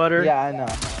peanut butter. Yeah, I know. Yeah.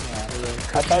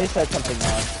 I thought you said something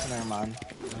else. Never mind.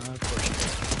 Of course you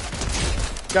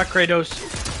did. Got Kratos.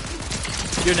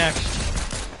 You're next.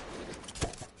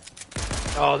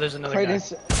 Oh, there's another guy.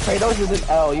 Kratos is an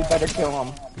L. You better kill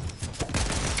him.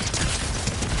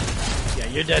 Yeah,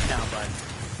 you're dead now, bud.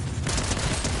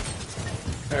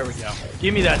 There we go.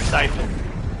 Give me that siphon.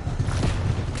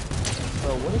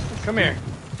 Bro, what is this? Come here.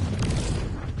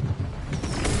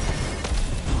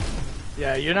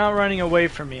 Yeah, you're not running away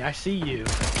from me. I see you.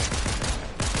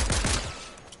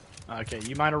 Okay,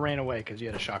 you might have ran away because you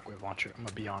had a shockwave launcher. I'm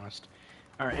gonna be honest.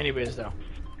 Alright, anyways, though.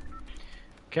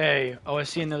 Okay. Oh, I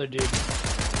see another dude.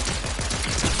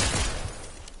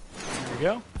 There we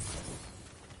go.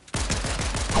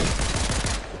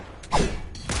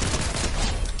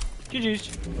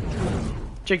 GG's.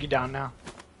 Check you down now.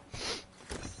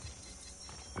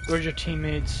 Where's your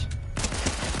teammates?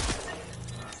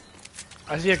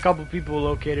 I see a couple people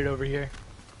located over here.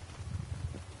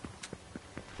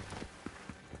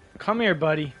 Come here,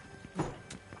 buddy.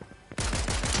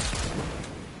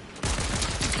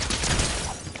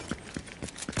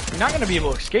 You're not gonna be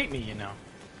able to escape me, you know.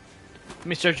 Let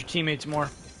me search your teammates more.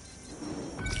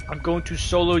 I'm going to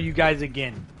solo you guys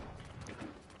again.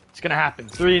 It's gonna happen.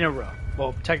 3 in a row.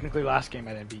 Well, technically last game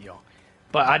I didn't beat y'all.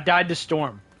 But I died to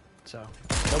Storm. So,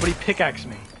 nobody pickaxed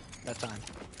me that time.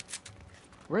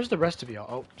 Where's the rest of y'all?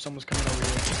 Oh, someone's coming over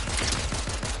here.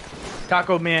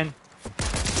 Taco Man.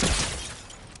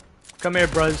 Come here,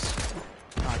 bruz.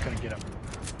 Oh, I couldn't get him.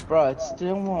 Bro, it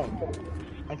still won't.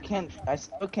 I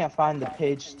still can't find the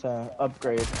page to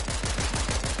upgrade.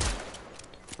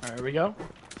 Alright, here we go.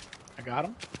 I got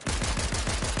him.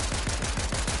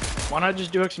 Why not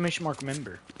just do exclamation mark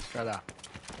member? Try that.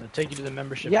 It'll take you to the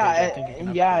membership Yeah, page. I think you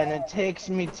can yeah, upgrade. and it takes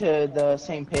me to the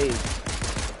same page.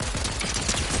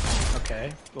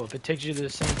 Okay. Well, if it takes you to the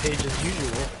same page as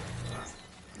usual,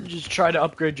 just try to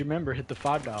upgrade your member. Hit the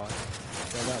 $5.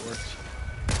 That's how that works.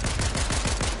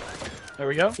 There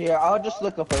we go. Here, I'll just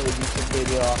look up a YouTube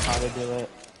video on how to do it.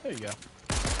 There you go.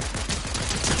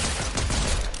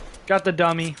 Got the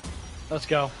dummy. Let's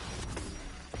go.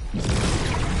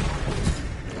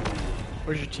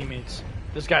 Where's your teammates?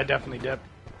 This guy definitely dipped.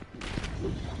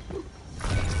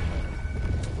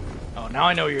 Oh, now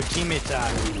I know where your teammates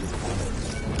at.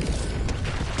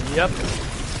 Yep.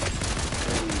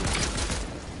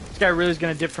 This guy really is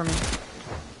gonna dip for me.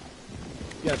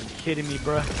 You gotta be kidding me,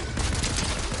 bruh.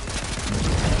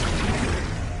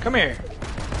 Come here.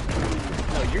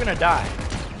 No, you're gonna die.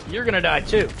 You're gonna die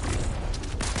too.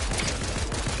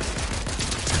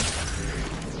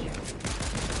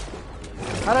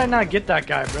 How did I not get that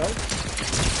guy, bro?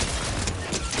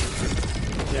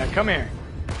 Yeah, come here.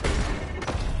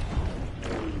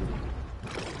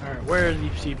 Alright, where are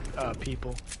these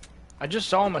people? I just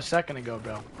saw him a second ago,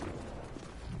 bro.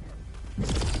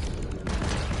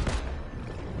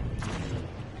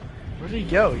 Where did he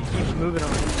go? He keeps moving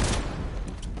on.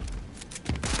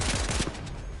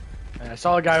 I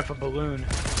saw a guy with a balloon.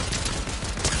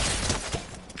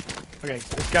 Okay,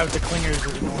 this guy with the clingers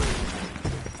is annoying.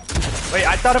 Wait,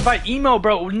 I thought if I emo,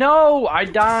 bro. No, I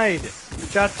died.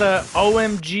 Got the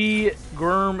OMG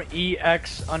Gurm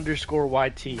EX underscore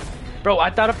YT. Bro, I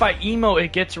thought if I emo,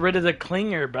 it gets rid of the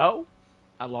clinger, bro.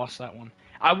 I lost that one.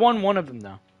 I won one of them,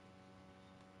 though.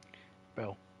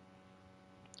 Bro.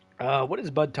 What is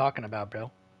Bud talking about,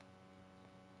 bro?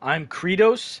 I'm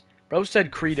Credos? Bro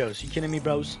said Credos. You kidding me,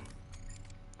 bros?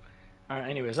 Alright,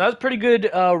 anyways. That was a pretty good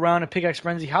round of Pickaxe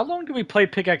Frenzy. How long did we play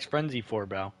Pickaxe Frenzy for,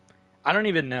 bro? I don't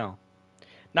even know.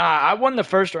 Nah, I won the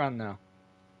first round, though.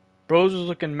 Bros was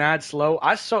looking mad slow.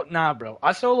 Nah, bro.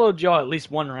 I soloed y'all at least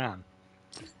one round.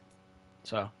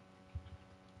 So.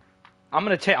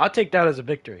 I'll take that as a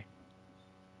victory.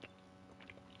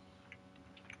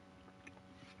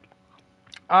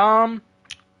 I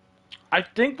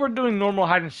think we're doing normal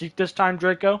hide and seek this time,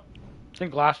 Draco. I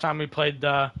think last time we played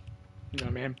the, you know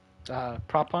what I mean,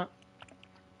 prop hunt.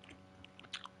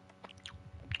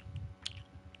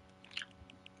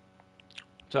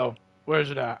 So, where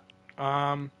is it at?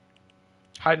 Hide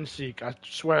and seek. I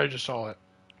swear I just saw it.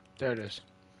 There it is.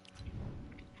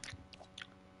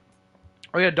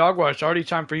 Oh yeah, Dogwash, it's already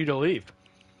time for you to leave.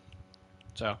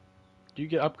 So, you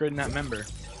get upgrading that member.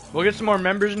 We'll get some more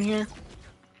members in here.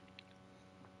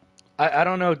 I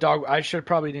don't know, Dog. I should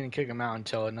probably didn't kick him out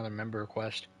until another member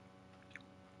request.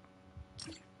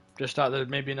 Just thought there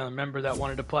may be another member that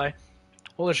wanted to play.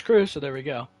 Well, there's crew, so there we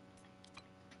go.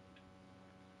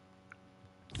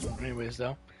 Anyways,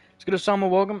 though. Let's go to Sama.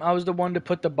 Welcome. I was the one to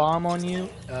put the bomb on you.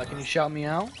 Can you shout me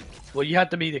out? Well, you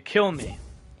have to be to kill me.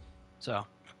 So,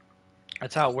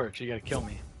 that's how it works. You gotta kill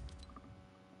me.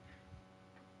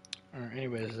 Alright,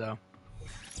 anyways, though.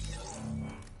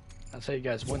 That's how you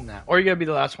guys win that. Or you gotta be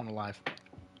the last one alive.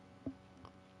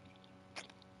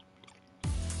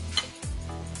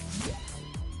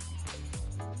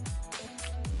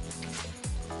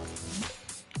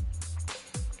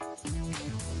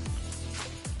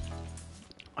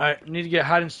 Alright, need to get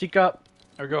hide and seek up.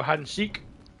 Or go hide and seek.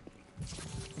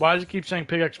 Why does it keep saying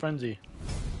Pickaxe Frenzy?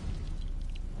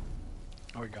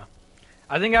 There we go.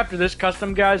 I think after this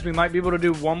custom, guys, we might be able to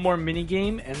do one more mini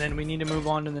game, and then we need to move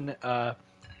on to the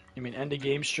end of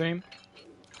game stream.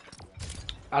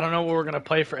 I don't know what we're gonna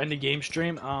play for end of game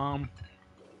stream. I'll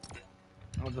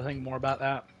have to think more about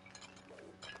that.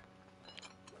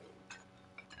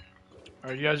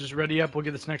 Alright, you guys just ready up? We'll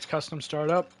get this next custom start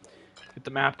up. Get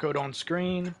the map code on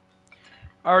screen.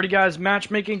 Alrighty, guys,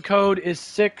 matchmaking code is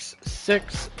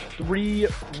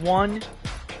 6631.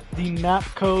 The map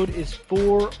code is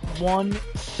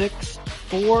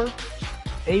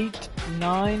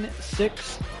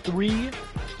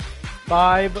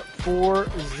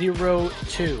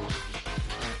 416489635402.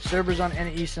 Servers on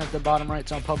any Eastern at the bottom right.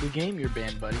 It's on public game. You're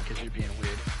banned, buddy, because you're being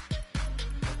weird.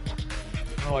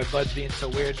 Oh, my Bud's being so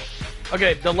weird.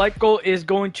 Okay, the like goal is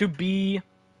going to be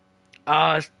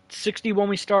 60 when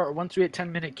we start, or once we hit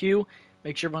 10-minute queue.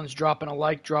 Make sure everyone's dropping a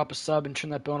like, drop a sub, and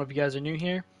turn that bell on if you guys are new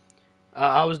here.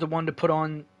 I was the one to put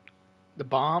on the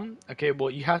bomb. Okay, well,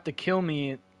 you have to kill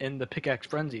me in the Pickaxe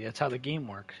Frenzy. That's how the game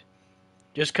works.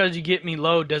 Just because you get me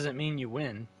low doesn't mean you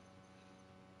win.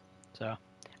 So,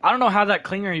 I don't know how that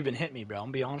clinger even hit me, bro. I'm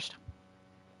gonna be honest.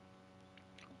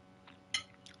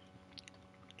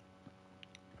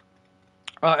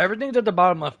 Everything's at the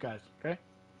bottom left, guys. Okay?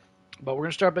 But we're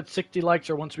going to start up at 60 likes,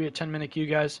 or once we hit 10-minute queue,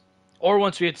 guys. Or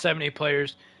once we hit 70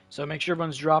 players. So make sure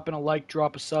everyone's dropping a like,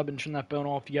 drop a sub, and turn that bell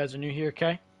on if you guys are new here,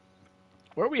 okay?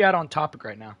 Where are we at on topic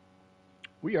right now?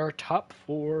 We are top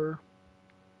 4.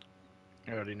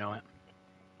 I already know it.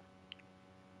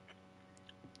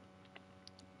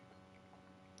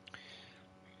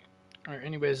 Alright,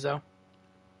 anyways, though.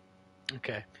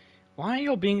 Okay. Why are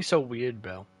y'all being so weird,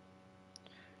 bro?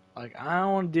 Like, I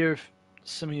don't want to deal with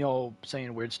some of y'all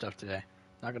saying weird stuff today.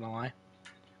 Not gonna lie.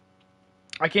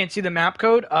 I can't see the map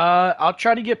code. I'll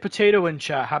try to get Potato in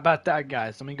chat. How about that,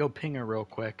 guys? Let me go ping her real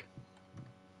quick.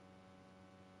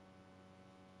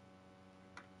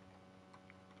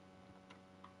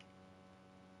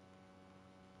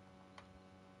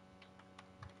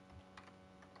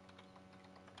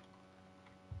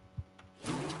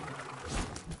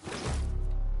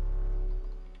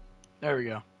 There we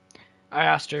go. I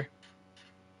asked her.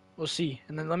 We'll see.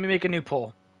 And then let me make a new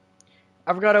poll.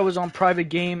 I forgot I was on private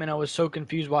game and I was so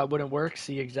confused why it wouldn't work.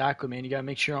 See, exactly, man. You gotta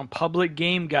make sure you're on public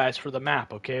game, guys, for the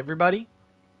map. Okay, everybody?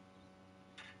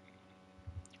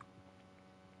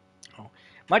 Oh. Am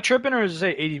I tripping or does it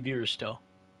say 80 viewers still?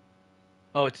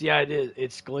 Oh, it is.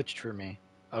 It's glitched for me.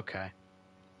 Okay.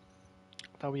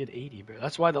 I thought we had 80, bro.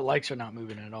 That's why the likes are not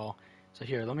moving at all. So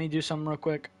here, let me do something real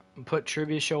quick. I'm put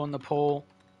Trivia Show on the poll.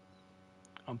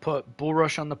 I'll put Bull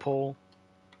Rush on the poll.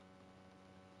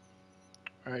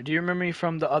 Alright, do you remember me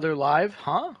from the other live?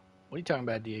 Huh? What are you talking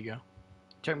about, Diego?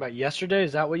 Talking about yesterday?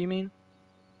 Is that what you mean?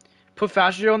 Put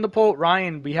Fashion Show on the poll.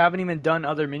 Ryan, we haven't even done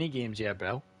other mini games yet,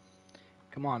 bro.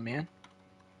 Come on, man.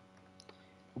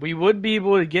 We would be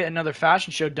able to get another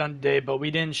Fashion Show done today, but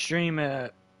we didn't stream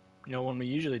at, when we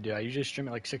usually do. I usually stream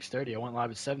at like 6:30. I went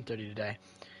live at 7:30 today.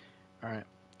 Alright.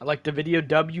 I like the video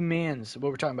W-Mans.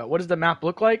 What we're talking about. What does the map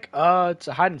look like? It's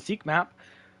a hide and seek map.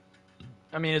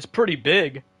 I mean, it's pretty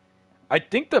big. I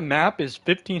think the map is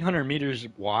 1,500 meters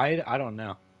wide. I don't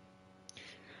know.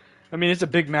 I mean, it's a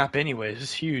big map anyways.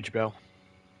 It's huge, bro.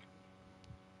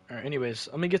 Alright, anyways.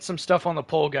 Let me get some stuff on the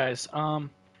poll, guys.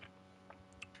 I'm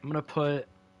gonna put...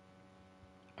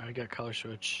 I got color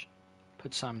switch.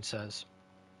 Put Simon Says.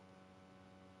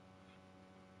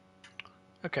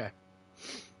 Okay.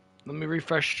 Let me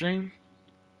refresh stream.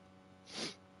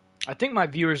 I think my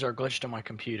viewers are glitched on my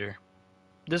computer.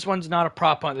 This one's not a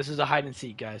prop hunt. This is a hide and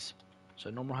seek, guys. So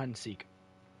no more hide and seek.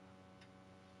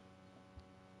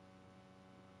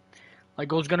 My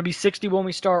goal is going to be 60 when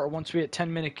we start, or once we hit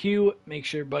 10-minute queue. Make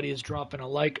sure everybody is dropping a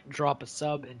like, drop a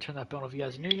sub, and turn that bell if you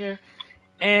guys are new here.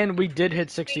 And we did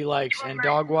hit 60 likes. And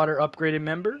Dogwater upgraded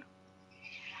member.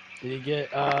 Did he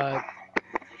get,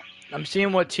 I'm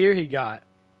seeing what tier he got.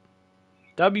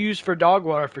 W's for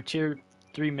Dogwater for tier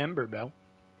 3 member, bro.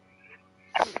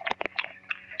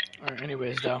 Alright,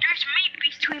 anyways, though. There's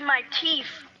meat between my teeth.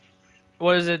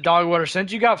 What is it, Dogwater?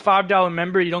 Since you got $5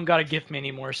 member, you don't got to gift me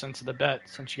anymore since the bet.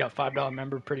 Since you got $5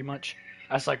 member, pretty much.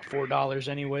 That's like $4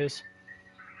 anyways.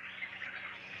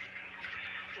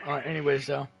 Alright, anyways,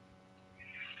 though.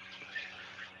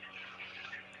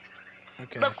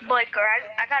 Okay. Look, Blaker,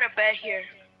 I got a bet here.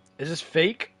 Is this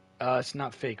fake? It's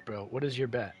not fake, bro. What is your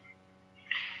bet?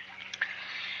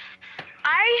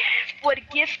 I would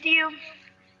gift you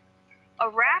a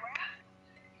wrap,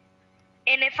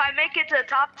 and if I make it to the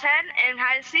top 10 in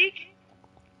hide and seek,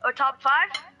 or top 5,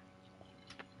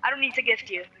 I don't need to gift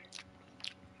you.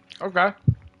 Okay.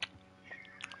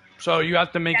 So you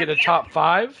have to make it a top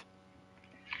 5?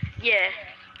 Yeah.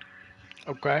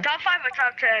 Okay. Top 5 or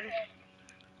top 10.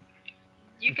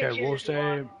 You can Okay, choose we'll if you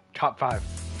say want. top 5.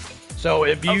 So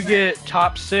if you get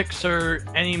top 6 or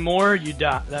any more, you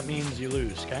die. That means you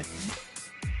lose, okay?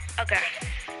 Okay.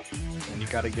 And you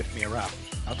gotta gift me a wrap.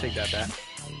 I'll take that bet.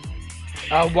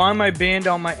 Why am I banned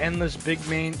on my endless big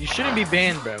main? You shouldn't be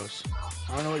banned, bros.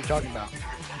 I don't know what you're talking about.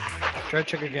 Try to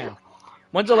check again.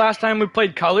 When's the last time we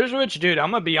played Color Switch? Dude,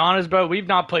 I'm gonna be honest, bro. We've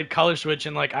not played Color Switch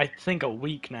in like, I think a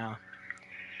week now.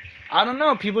 I don't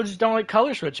know. People just don't like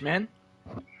Color Switch, man.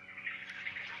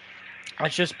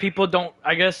 It's just people don't,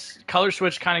 I guess Color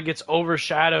Switch kind of gets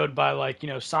overshadowed by like,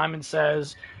 Simon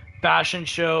Says, Fashion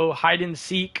Show, Hide and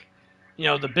Seek,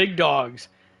 the big dogs.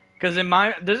 Because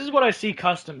this is what I see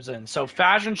customs in. So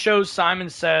Fashion Show,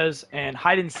 Simon Says, and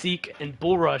Hide and Seek and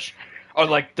Bull Rush are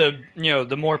like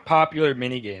the more popular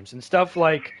mini games. And stuff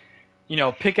like,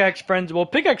 Pickaxe Frenzy. Well,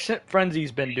 Pickaxe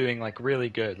Frenzy's been doing like really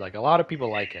good. Like a lot of people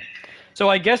like it. So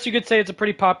I guess you could say it's a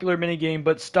pretty popular mini game.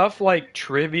 But stuff like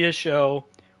Trivia Show,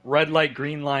 Red Light,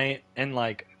 Green Light, and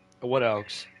like, what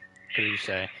else could you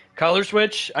say? Color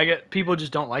Switch, people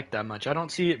just don't like that much. I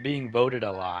don't see it being voted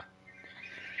a lot.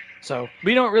 So,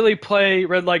 we don't really play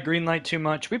Red Light, Green Light too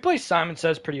much. We play Simon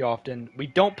Says pretty often. We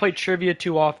don't play Trivia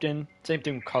too often. Same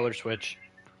thing with Color Switch.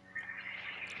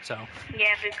 So.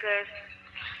 Yeah, because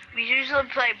we usually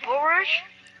play Bull Rush.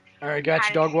 Alright, got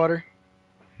you, Dogwater.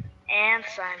 And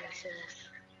Simon Says.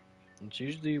 It's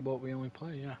usually what we only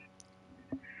play, yeah.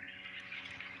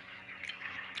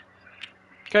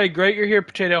 Okay, great, you're here,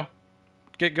 Potato.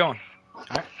 Get going.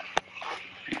 Alright.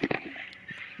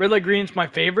 Red Light Green's my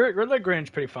favorite. Red Light Green's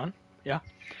pretty fun. Yeah.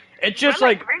 It's just Red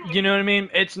Light like, Green. you know what I mean?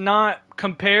 It's not,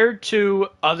 compared to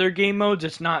other game modes,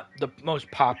 it's not the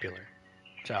most popular.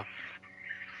 So.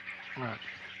 Alright.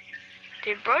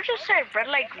 Did bro just say red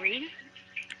light green?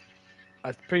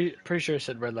 I'm pretty sure I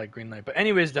said red light, green light. But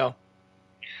anyways, though.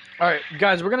 Alright,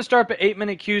 guys, we're going to start up at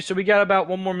 8-minute queue, so we got about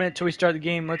 1 more minute till we start the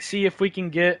game. Let's see if we can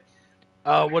get,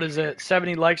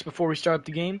 70 likes before we start up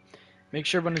the game. Make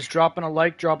sure everyone is dropping a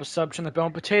like, drop a sub, turn the bell.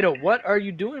 Potato, what are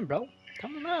you doing, bro?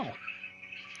 Come on out.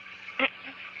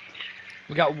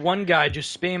 We got one guy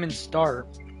just spamming start.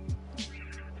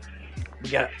 We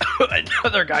got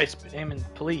another guy spamming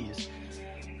please.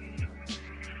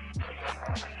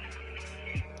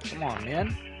 Come on,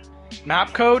 man.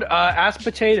 Map code, ask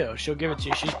Potato. She'll give it to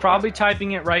you. She's probably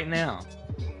typing it right now.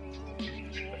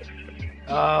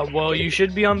 Well, you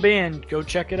should be unbanned. Go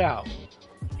check it out.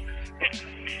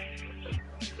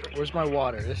 Where's my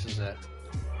water? This is it.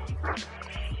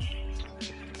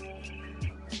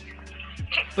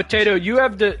 Potato, you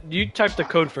type the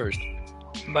code first.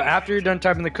 But after you're done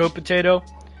typing the code, Potato,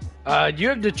 you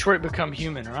have Detroit Become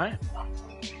Human, right?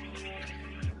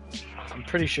 I'm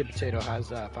pretty sure Potato has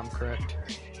that, if I'm correct.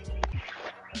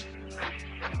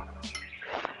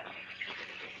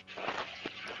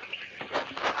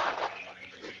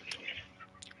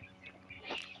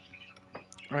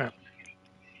 Alright.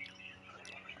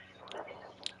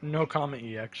 No comment,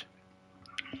 EX.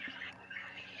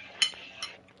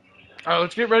 Alright,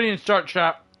 let's get ready and start,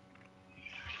 chat.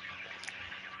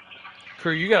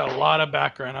 Crew, you got a lot of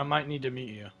background. I might need to mute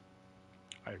you.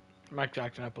 Alright, mic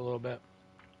acting up a little bit.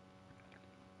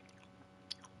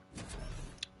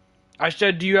 I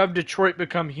said, do you have Detroit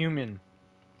Become Human?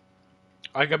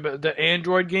 Like the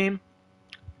Android game?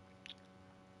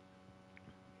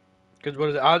 Because what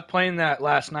is it? I was playing that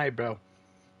last night, bro.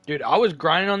 Dude, I was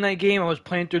grinding on that game. I was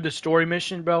playing through the story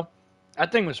mission, bro.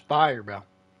 That thing was fire, bro.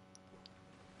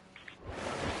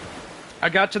 I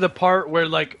got to the part where,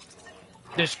 like,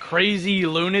 this crazy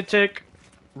lunatic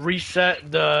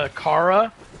reset the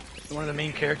Kara, one of the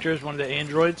main characters, one of the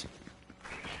androids.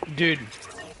 Dude,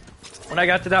 when I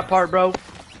got to that part, bro,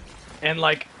 and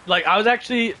like I was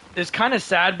actually, it's kind of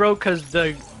sad, bro, because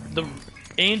the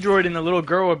android and the little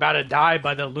girl were about to die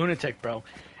by the lunatic, bro.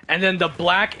 And then the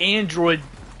black android,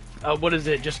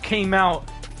 just came out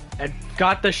and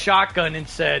got the shotgun and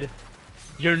said,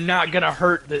 "You're not gonna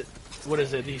hurt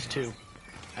these two."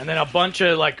 And then a bunch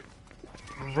of, like,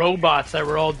 robots that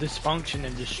were all dysfunction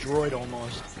and destroyed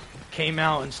almost came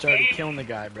out and started killing the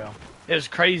guy, bro. It was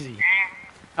crazy.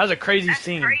 That was a crazy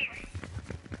scene. Crazy.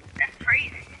 That's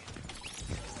crazy.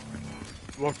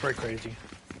 Well, pretty crazy.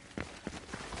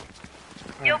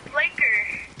 Yo, Blaker.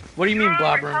 What do you mean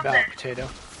blabbering about, Potato?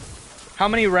 How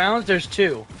many rounds? There's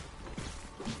 2.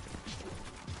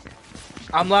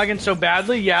 I'm lagging so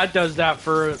badly? Yeah, it does that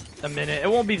for a minute. It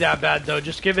won't be that bad, though.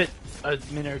 Just give it a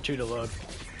minute or 2 to load.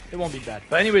 It won't be bad.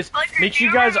 But anyways, make sure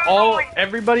you guys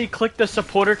everybody click the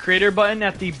supporter creator button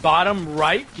at the bottom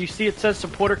right. Do you see it says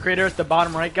supporter creator at the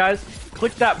bottom right, guys?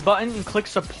 Click that button and click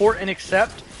support and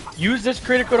accept. Use this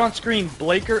creator code on screen,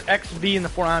 BlakerXB in the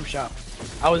Fortnite shop.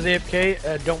 I was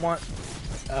AFK, don't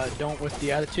with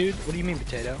the attitude. What do you mean,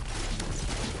 Potato?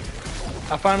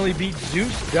 I finally beat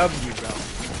Zeus W, bro.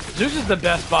 Zeus is the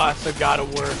best boss of God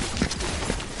of War.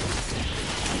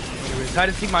 Anyways, hide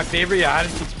and seek my favorite. Yeah, hide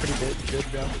and seek's pretty good,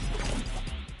 bro.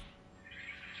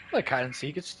 I like hide and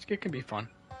seek. It can be fun.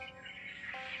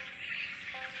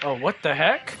 Oh, what the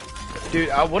heck? Dude,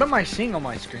 what am I seeing on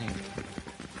my screen?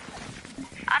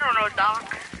 I don't know,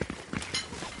 Doc.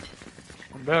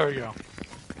 There we go.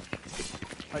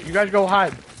 Alright, you guys go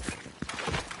hide.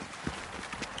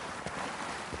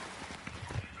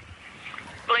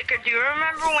 Blaker, do you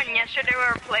remember when yesterday we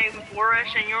were playing with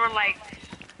Boris and you were like,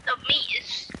 the meat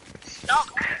is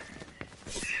stuck?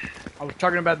 I was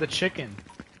talking about the chicken.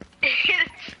 It is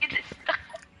stuck.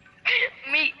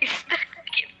 Meat is stuck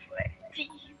in my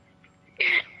teeth.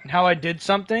 And how I did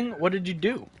something? What did you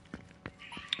do?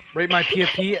 Rate my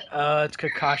PFP? It's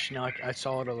Kakashi now. I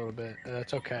saw it a little bit.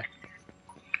 That's okay.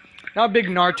 Not a big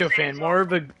Naruto fan. More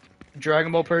of a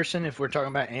Dragon Ball person if we're talking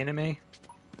about anime.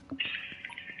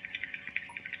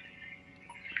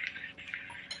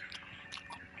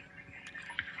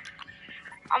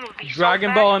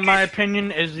 Dragon Ball, in my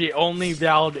opinion, is the only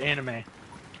valid anime.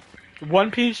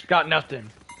 One Piece got nothing.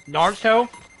 Naruto,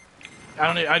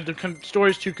 the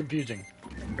story's too confusing.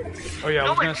 Oh yeah, I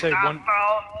was gonna say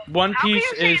One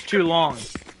Piece is too long.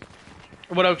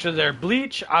 What else is there?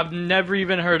 Bleach, I've never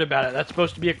even heard about it. That's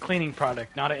supposed to be a cleaning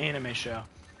product, not an anime show.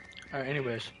 Alright,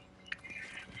 anyways.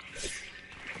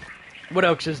 What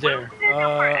else is there?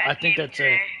 I think that's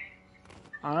it.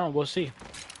 I don't know. We'll see.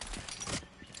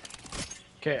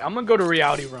 Okay, I'm gonna go to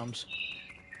reality rooms.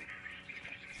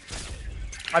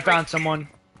 I found someone.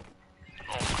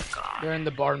 Oh my god. They're in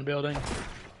the barn building.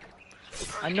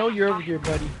 I know you're over here,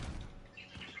 buddy.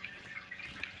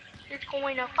 You're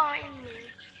going to find me.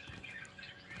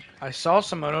 I saw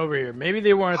someone over here. Maybe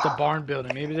they weren't at the barn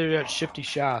building. Maybe they were at Shifty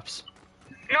Shops.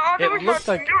 No, there was looked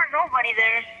there like was nobody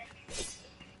there.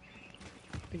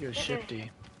 I think it was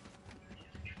Shifty.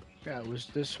 Yeah, it was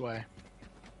this way.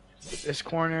 This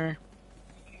corner.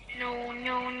 No.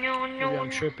 Maybe I'm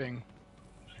tripping.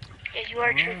 Yeah, you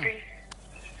are tripping.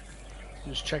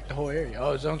 Just check the whole area.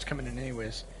 Oh, zone's coming in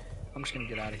anyways. I'm just gonna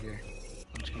get out of here.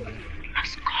 I'm just gonna go.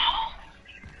 Let's go.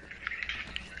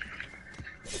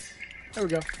 There we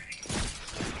go.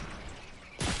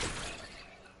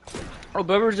 Oh,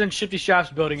 whoever's in Shifty Shops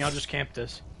building, I'll just camp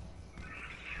this.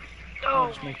 I'll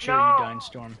just make sure you die in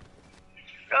storm.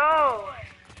 No.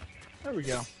 There we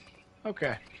go.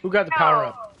 Okay. Who got the power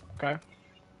up? Okay.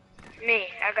 Me,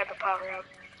 I got the power up.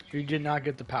 You did not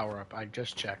get the power up. I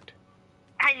just checked.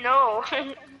 I know.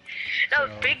 That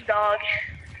was big dog.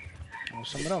 Well,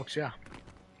 someone else, yeah.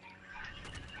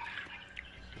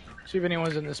 See if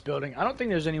anyone's in this building. I don't think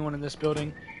there's anyone in this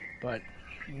building, but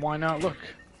why not look?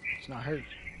 It's not hurt.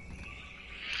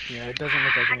 Yeah, it doesn't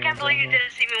look like I anyone's can't believe in you here.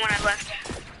 didn't see me when I left.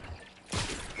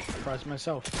 Surprised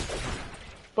myself.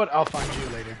 But I'll find you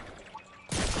later.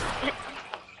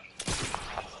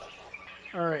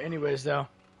 Alright, anyways though.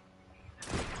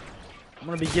 I'm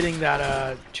gonna be getting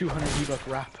that 200 V-Buck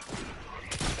wrap.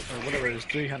 Or whatever it is,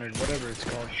 300, whatever it's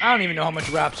called. I don't even know how much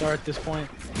wraps are at this point.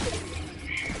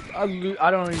 I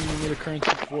don't even need a currency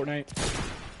for Fortnite.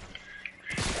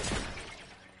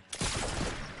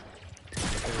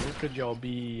 Okay, where could y'all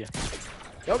be?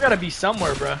 Y'all gotta be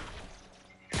somewhere, bruh.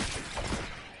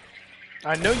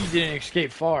 I know you didn't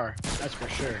escape far, that's for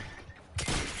sure.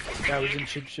 Guy was in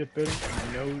ship building.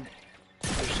 I know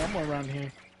they're somewhere around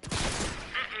here.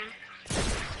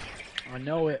 I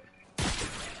know it.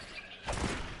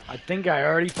 I think I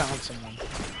already found someone.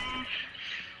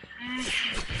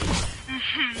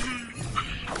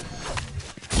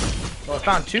 Well, I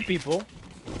found two people.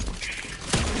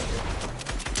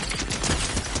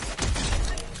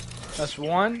 That's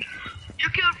one. You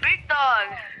killed Big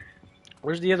Dog.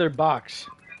 Where's the other box?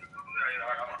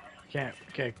 Can't.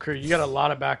 Okay, crew, you got a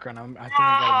lot of background. I think I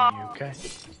got on you, okay?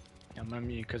 I'm on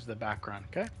you because of the background,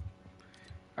 okay?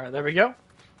 Alright, there we go.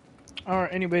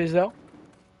 Alright, anyways, though.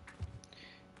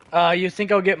 You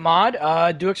think I'll get mod?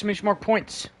 Do exclamation mark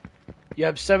points. You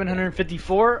have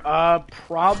 754.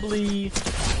 Probably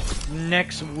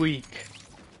next week.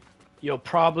 You'll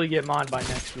probably get mod by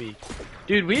next week.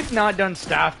 Dude, we've not done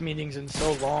staff meetings in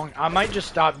so long. I might just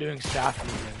stop doing staff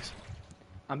meetings.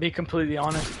 I'll be completely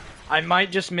honest. I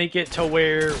might just make it to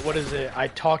where, what is it? I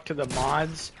talk to the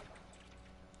mods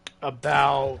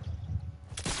about,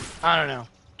 I don't know,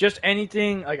 just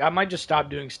anything. Like, I might just stop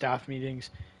doing staff meetings.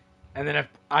 And then if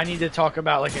I need to talk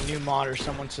about like a new mod or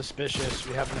someone suspicious,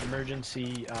 we have an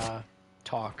emergency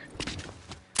talk.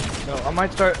 So I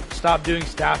might stop doing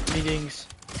staff meetings.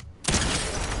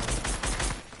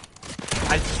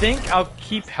 I think I'll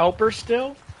keep helper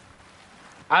still.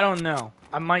 I don't know.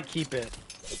 I might keep it.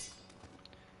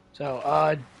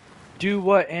 So do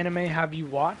what anime have you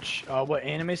watched? What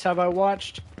animes have I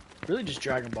watched? Really just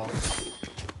Dragon Ball.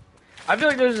 I feel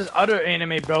like there's this other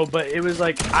anime, bro, but it was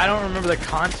like, I don't remember the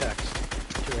context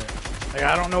to it. Like,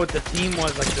 I don't know what the theme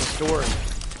was, like the story.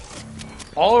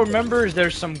 All I remember is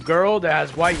there's some girl that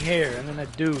has white hair, and then a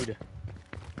dude.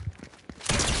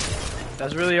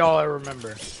 That's really all I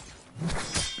remember.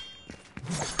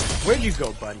 Where'd you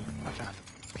go, buddy? I found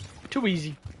it. Too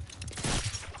easy.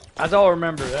 That's all I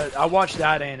remember. I watched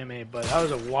that anime, but that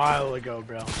was a while ago,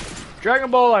 bro.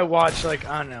 Dragon Ball I watched, like,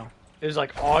 I don't know. It was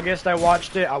like August I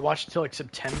watched it. I watched it till like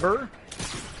September.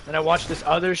 Then I watched this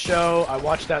other show. I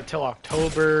watched that till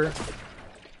October.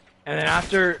 And then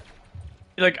after,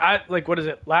 like what is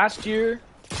it? Last year,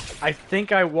 I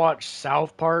think I watched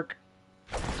South Park.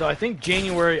 So I think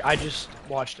January I just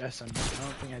watched SM. I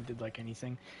don't think I did like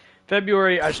anything.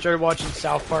 February I started watching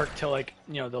South Park till like,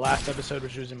 you know, the last episode,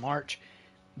 which was in March.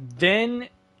 Then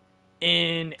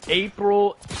in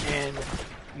April and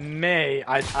May,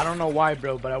 I don't know why,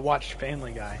 bro, but I watched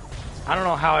Family Guy. I don't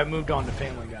know how I moved on to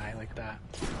Family Guy like that.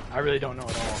 I really don't know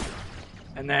at all.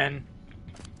 And then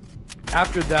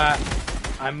after that,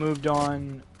 I moved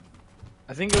on.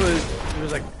 I think it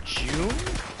was like June.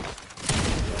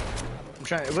 I'm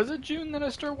trying. Was it June that I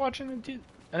started watching the?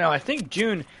 No, I think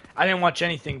June. I didn't watch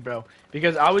anything, bro,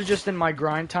 because I was just in my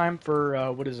grind time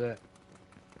for what is it?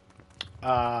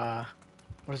 What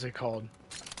is it called?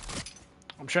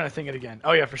 I'm trying to think it again.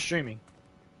 Oh yeah, for streaming.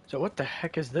 So what the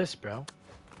heck is this, bro?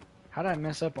 How did I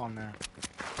mess up on that?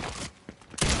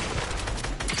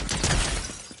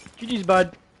 GG's,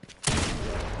 bud.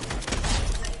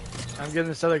 I'm getting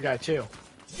this other guy too.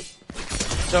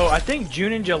 So I think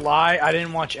June and July I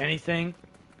didn't watch anything,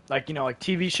 like like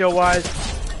TV show wise.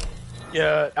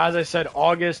 Yeah, as I said,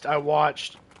 August I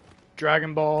watched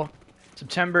Dragon Ball.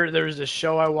 September there was this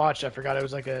show I watched. I forgot it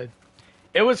was like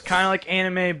it was kind of like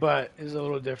anime, but it's a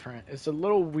little different. It's a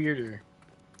little weirder,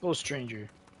 a little stranger.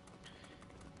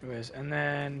 Anyways, and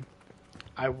then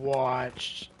I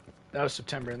watched. That was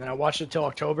September, and then I watched it till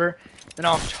October. Then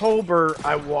October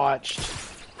I watched.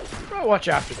 What did I watch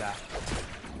after that?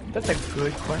 That's a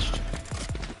good question.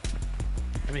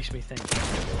 That makes me think.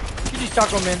 GG's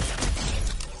Taco Man.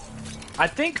 I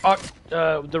think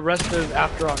the rest of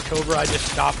after October, I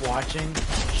just stopped watching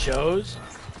shows.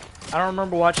 I don't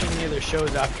remember watching any other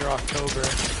shows after October.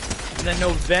 And then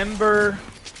November,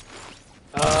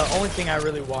 only thing I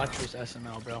really watched was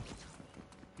SML, bro.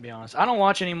 To be honest, I don't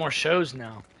watch any more shows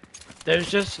now. There's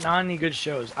just not any good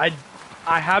shows. I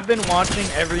have been watching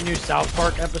every new South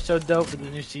Park episode though for the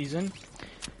new season.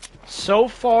 So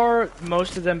far,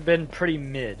 most of them been pretty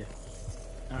mid.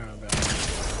 I don't know about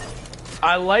it.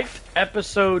 I liked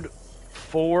episode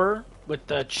 4 with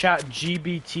the chat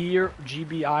GBT or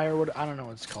GBI or what, I don't know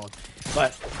what it's called.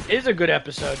 But it is a good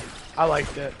episode. I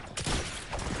liked it.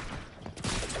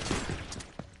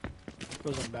 It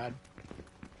wasn't bad.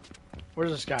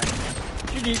 Where's this guy?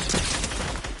 GG's.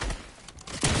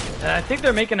 And I think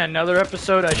they're making another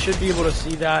episode. I should be able to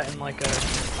see that in like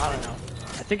I don't know.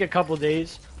 I think a couple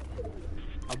days.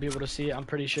 I'll be able to see it, I'm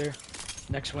pretty sure.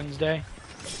 Next Wednesday.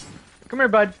 Come here,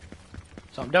 bud.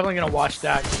 So I'm definitely going to watch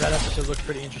that, because that episode looks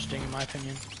pretty interesting, in my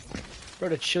opinion.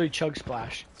 Wrote a chili chug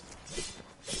splash.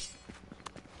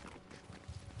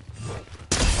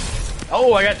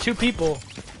 Oh, I got 2 people.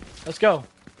 Let's go.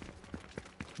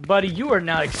 Buddy, you are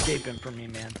not escaping from me,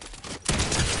 man.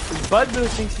 If Bud really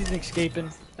thinks he's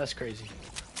escaping, that's crazy.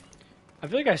 I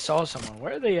feel like I saw someone.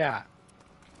 Where are they at?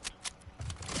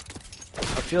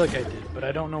 I feel like I did, but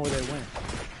I don't know where they went.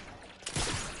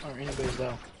 Or anyways,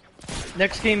 though.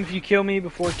 Next game, if you kill me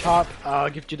before top, I'll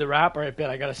gift you the wrap. Alright, bet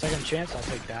I got a second chance. I'll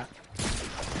take that.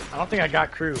 I don't think I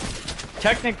got crew.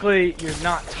 Technically, you're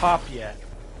not top yet.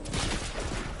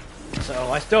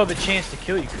 So, I still have a chance to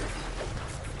kill you, crew.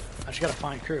 I just gotta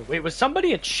find crew. Wait, was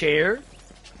somebody a chair?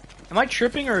 Am I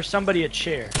tripping or is somebody a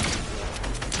chair?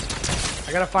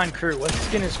 I gotta find crew. What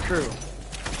skin is crew?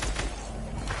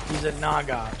 He's a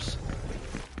Nogops.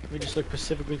 We just look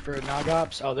specifically for a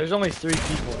Nogops. Oh, there's only 3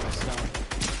 people in this zone.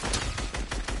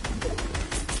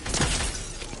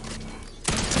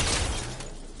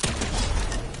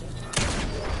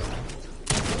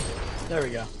 There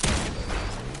we go.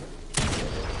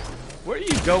 Where are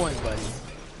you going, buddy?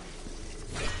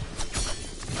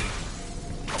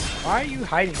 Why are you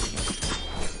hiding?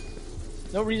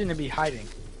 No reason to be hiding.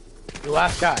 Your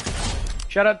last guy.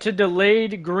 Shout out to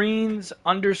delayed greens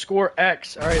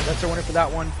 _X. Alright, that's our winner for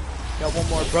that one. Got one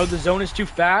more. Bro, the zone is too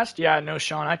fast? Yeah, no,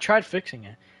 Sean. I tried fixing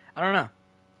it. I don't know.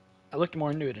 I looked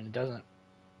more into it and it doesn't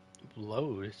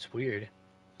load. It's weird.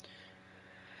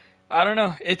 I don't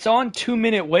know. It's on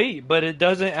 2-minute wait, but it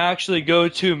doesn't actually go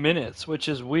 2 minutes, which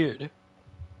is weird.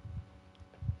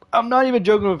 I'm not even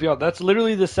joking with y'all. That's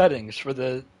literally the settings for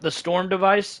the storm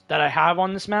device that I have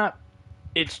on this map.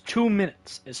 It's 2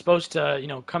 minutes. It's supposed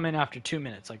to, come in after 2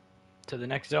 minutes, like, to the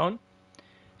next zone.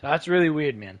 So that's really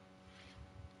weird, man.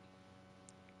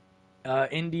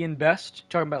 Indian best.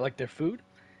 Talking about, like, their food.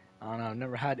 I don't know. I've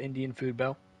never had Indian food,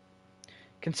 Bell.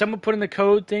 Can someone put in the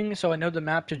code thing so I know the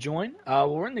map to join? Well,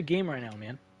 we're in the game right now,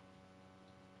 man.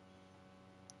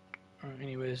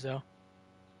 Anyways, though.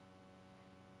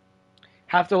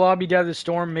 Have to lobby down the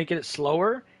storm, make it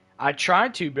slower? I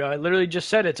tried to, bro. I literally just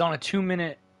said it's on a 2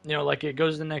 minute, like it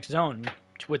goes to the next zone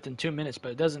within 2 minutes,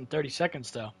 but it does in 30 seconds,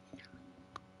 though.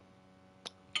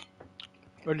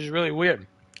 Which is really weird.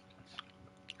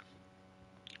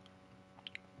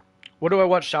 What do I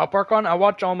watch South Park on? I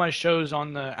watch all my shows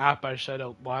on the app I said a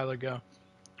while ago.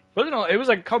 It was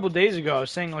like a couple days ago. I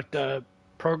was saying like the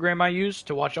program I use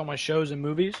to watch all my shows and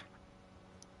movies.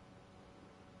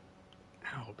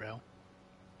 Ow, bro.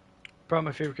 Probably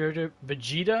my favorite character,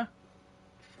 Vegeta.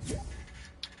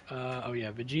 Oh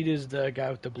yeah, Vegeta's the guy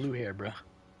with the blue hair, bro.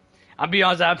 I'll be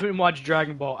honest, I haven't watched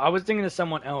Dragon Ball. I was thinking of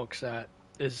someone else that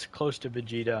is close to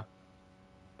Vegeta,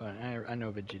 but I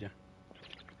know Vegeta.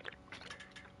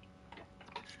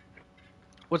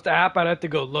 What's the app? I'd have to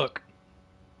go look.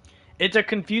 It's a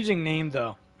confusing name,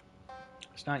 though.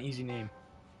 It's not an easy name.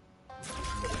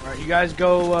 Alright, you guys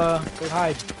go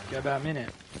hide. You got about a minute.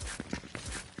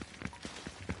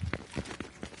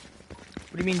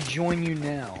 What do you mean join you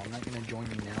now? I'm not gonna join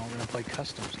you now. We're gonna play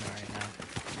customs now right now.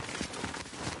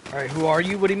 Alright, who are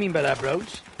you? What do you mean by that,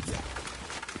 bros?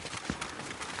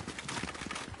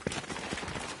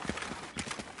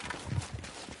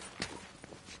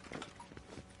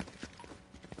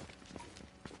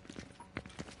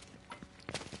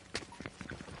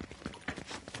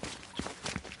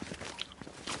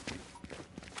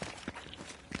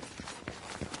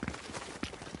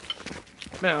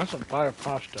 Man, that's some fire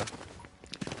pasta.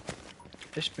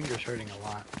 This finger's hurting a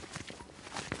lot.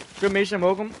 Good Mason,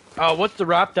 welcome. What's the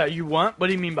wrap that you want? What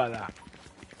do you mean by that?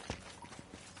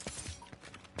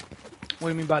 What do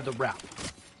you mean by the wrap?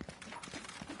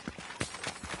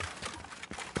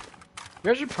 You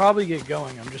guys should probably get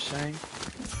going, I'm just saying.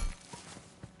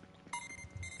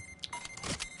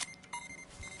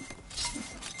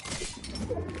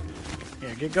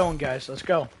 Yeah, get going, guys. Let's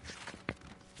go.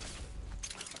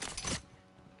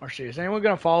 Or see, is anyone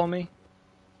gonna follow me?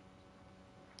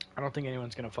 I don't think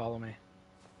anyone's gonna follow me.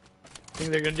 I think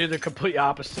they're gonna do the complete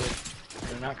opposite.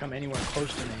 They're not come anywhere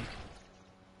close to me.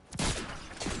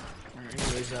 Alright,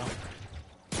 anyways, though.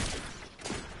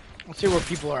 Let's see where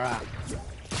people are at.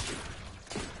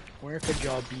 Where could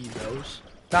y'all be, those?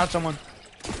 Found someone.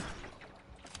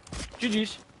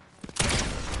 GG's.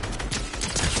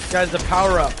 Guys, the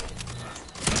power up.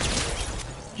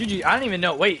 GG. I didn't even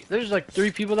know. Wait, there's like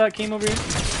 3 people that came over here.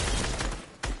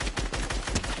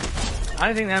 I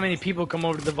didn't think that many people come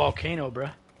over to the volcano,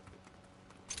 bruh.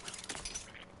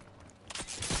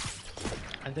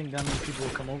 I think that many people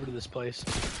will come over to this place.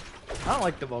 I don't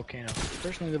like the volcano.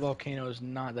 Personally, the volcano is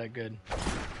not that good,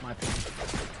 in my opinion.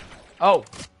 Oh!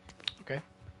 Okay.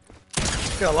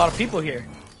 Got a lot of people here.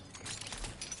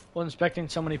 Wasn't expecting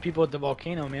so many people at the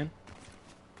volcano, man.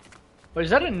 But is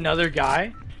that another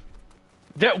guy?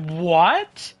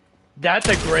 What? That's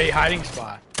a great hiding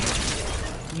spot.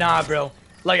 Nah, bro.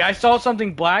 Like, I saw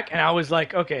something black, and I was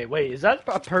like, okay, wait, is that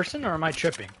a person, or am I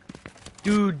tripping?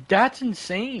 Dude, that's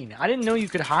insane. I didn't know you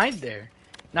could hide there.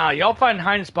 Nah, y'all find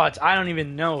hiding spots I don't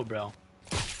even know, bro.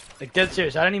 Like, dead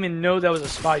serious. I didn't even know that was a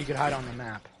spot you could hide on the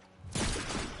map.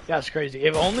 That's crazy.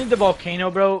 If only the volcano,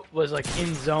 bro, was, like,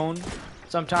 in zone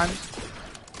sometimes,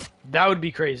 that would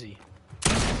be crazy.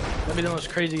 That'd be the most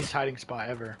craziest hiding spot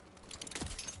ever.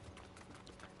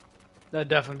 That'd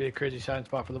definitely be a crazy hiding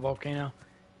spot for the volcano.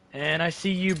 And I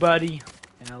see you, buddy.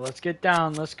 Now let's get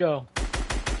down. Let's go.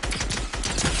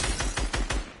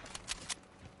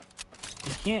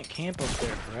 You can't camp up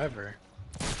there forever.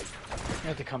 You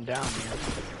have to come down, man.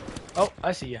 Oh,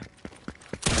 I see ya.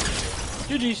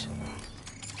 GG's.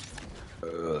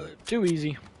 Too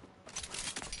easy.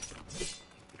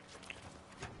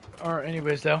 Alright,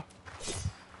 anyways, though.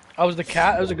 I was the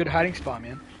cat. That was a good hiding spot,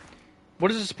 man.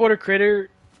 What is the supporter creator?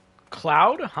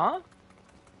 Cloud? Huh?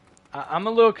 I'm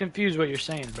a little confused what you're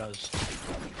saying, bros.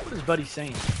 What is Buddy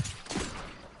saying?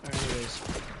 Anyways,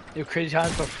 yo, crazy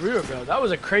hiding spot for real, bro. That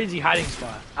was a crazy hiding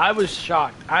spot. I was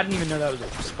shocked. I didn't even know that was a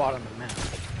spot on the map.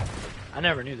 I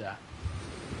never knew that.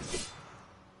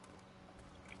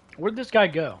 Where'd this guy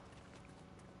go?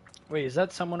 Wait, is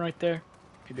that someone right there?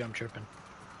 Maybe I'm tripping.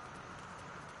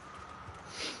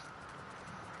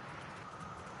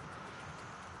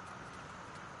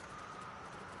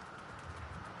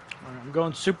 I'm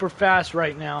going super fast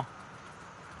right now.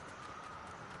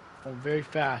 Going very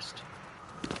fast.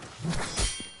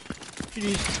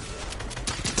 GG's.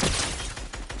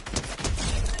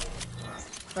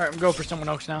 Alright, I'm going for someone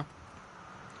else now.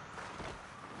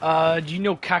 Do you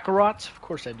know Kakarot? Of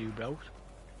course I do, bro.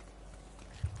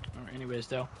 Alright, anyways,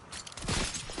 though.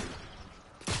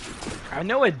 I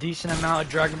know a decent amount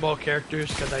of Dragon Ball characters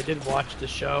because I did watch the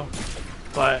show.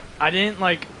 But I didn't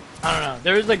like... I don't know.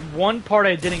 There was like one part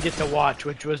I didn't get to watch,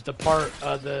 which was the part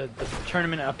of the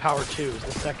Tournament of Power 2. It was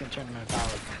the second Tournament of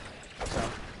Power. So,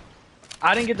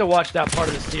 I didn't get to watch that part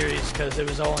of the series because it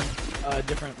was all in a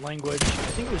different language. I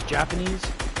think it was Japanese.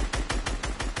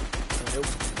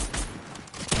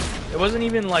 It wasn't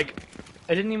even like...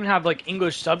 It didn't even have like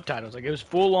English subtitles. Like, it was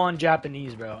full-on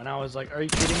Japanese, bro. And I was like, are you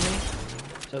kidding me?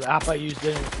 So the app I used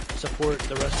didn't support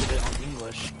the rest of it on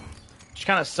English. Which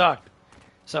kind of sucked.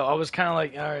 So I was kind of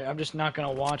like, alright, I'm just not going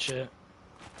to watch it.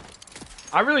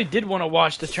 I really did want to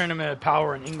watch the Tournament of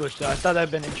Power in English, though. I thought that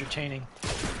would have been entertaining.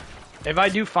 If I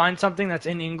do find something that's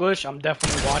in English, I'm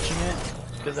definitely watching it.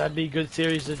 Because that'd be a good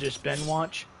series to just binge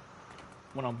watch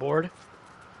when I'm bored.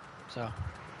 So.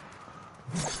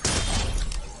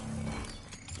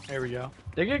 There we go.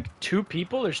 They get 2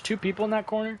 people? There's 2 people in that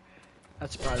corner?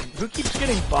 That's surprising. Who keeps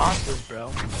getting bosses,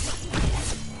 bro?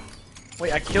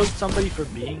 Wait, I killed somebody for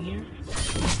being here?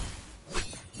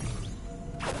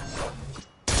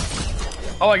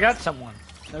 Oh, I got someone.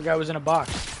 No guy was in a box.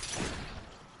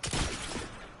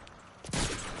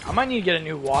 I might need to get a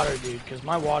new water, dude, because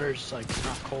my water's like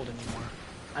not cold anymore.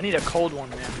 I need a cold one,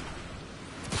 man.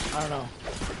 I don't know.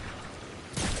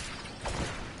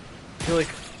 I feel like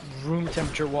room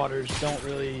temperature waters don't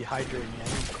really hydrate me. I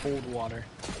need cold water.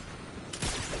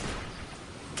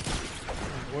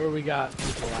 Where we got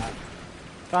people at?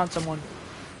 Found someone.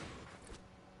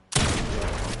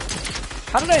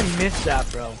 How did I miss that,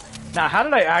 bro? Now, how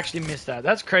did I actually miss that?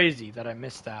 That's crazy that I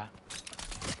missed that.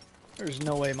 There's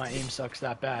no way my aim sucks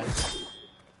that bad.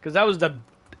 Because that was the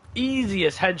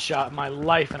easiest headshot in my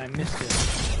life and I missed it.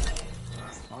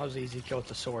 Well, that was an easy kill with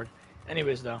the sword.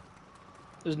 Anyways, though.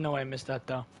 There's no way I missed that,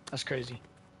 though. That's crazy.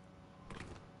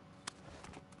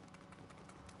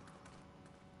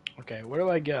 Okay, where do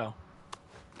I go?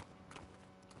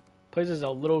 Place is a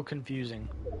little confusing.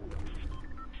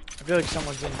 I feel like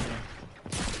someone's in here.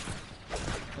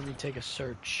 Let me take a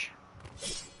search.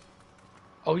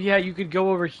 Oh yeah, you could go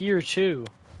over here too.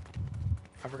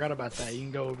 I forgot about that. You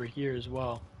can go over here as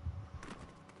well.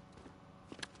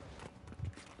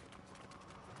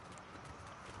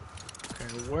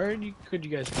 Okay, where could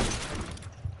you guys be?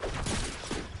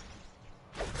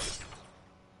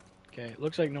 Okay, it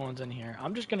looks like no one's in here.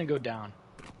 I'm just gonna go down.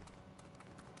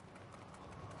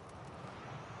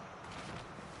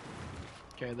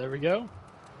 Okay, there we go.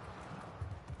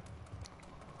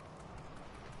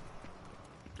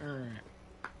 Alright.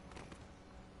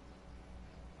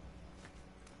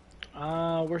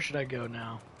 Where should I go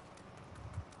now?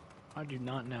 I do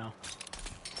not know.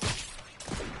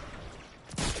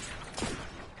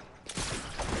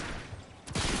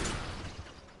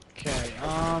 Okay,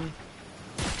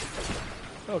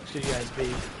 where else could you guys be?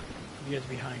 You guys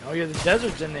behind? Oh yeah, the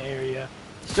desert's in the area.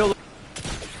 Still.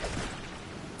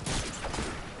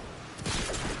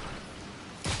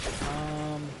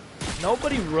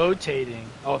 Nobody rotating.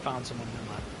 Oh, I found someone. Never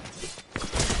mind.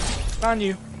 Found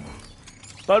you.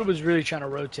 Bud was really trying to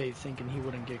rotate, thinking he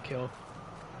wouldn't get killed.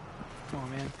 Come on,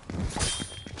 man.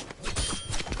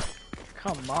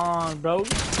 Come on, bro.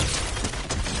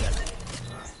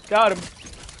 Got him.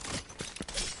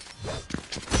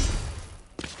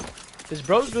 Does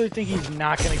bros really think he's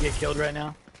not gonna get killed right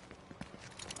now?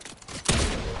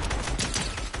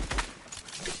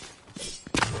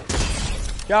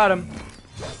 Got him.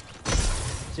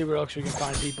 See where else we can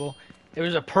find people. There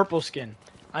was a purple skin.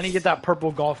 I need to get that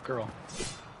purple golf girl.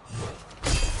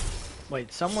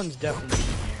 Wait, someone's definitely in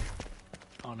here.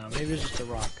 Oh no, maybe it's just a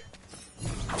rock.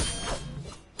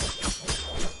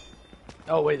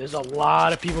 Oh wait, there's a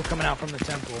lot of people coming out from the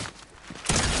temple.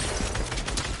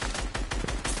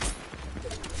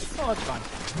 Oh, that's fine.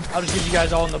 I'll just get you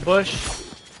guys all in the bush.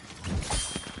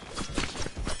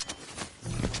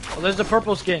 Oh, there's the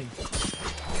purple skin.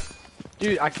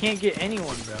 Dude, I can't get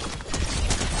anyone, bro.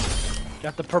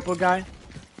 Got the purple guy.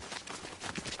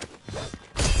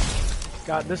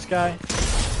 Got this guy.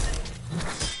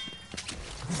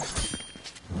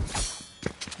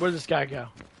 Where'd this guy go?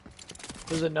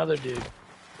 There's another dude.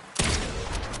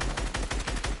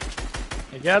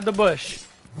 Hey, get out of the bush.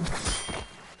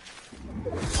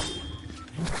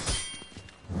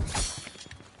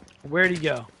 Where'd he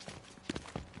go?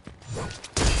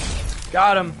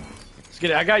 Got him. Let's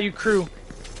get it. I got you, crew.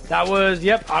 That was,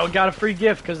 yep, I got a free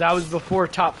gift because that was before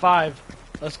top 5.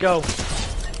 Let's go.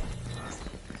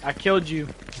 I killed you.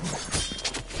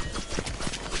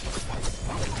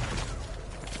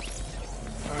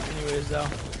 Alright, anyways, though.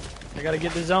 I gotta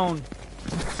get the zone.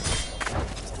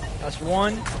 That's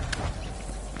one.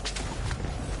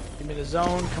 Give me the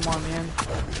zone. Come on, man.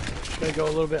 Gotta go a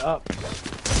little bit up.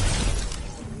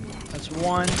 That's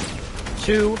 1,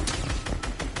 2.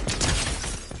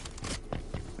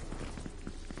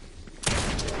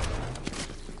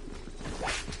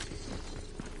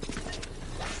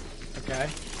 Okay.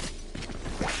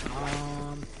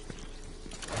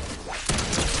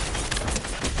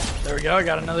 There we go. I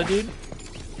got another dude.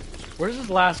 Where's this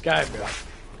last guy, bro?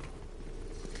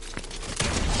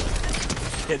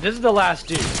 Okay, this is the last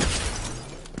dude.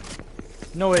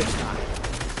 No way it's not.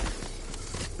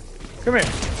 Come here.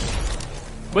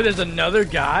 Wait, there's another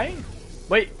guy?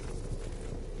 Wait.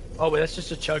 Oh, wait, that's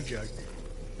just a chug jug.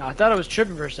 No, I thought I was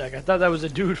tripping for a second. I thought that was a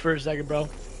dude for a second, bro.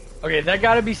 Okay, that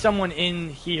gotta be someone in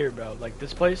here, bro. Like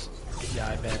this place? Yeah,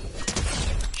 I bet.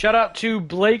 Shout out to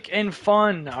Blake and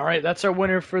Fun. Alright, that's our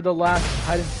winner for the last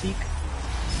hide and seek.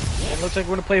 And it looks like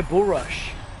we're gonna play a bull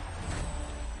rush.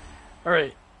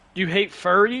 Alright. Do you hate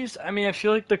furries? I mean, I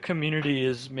feel like the community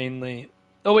is mainly...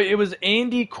 Oh, wait, it was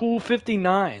Andy Cool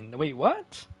 59. Wait,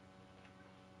 what?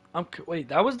 Wait,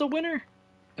 that was the winner?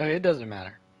 Okay, it doesn't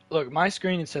matter. Look, my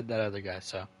screen said that other guy,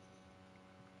 so...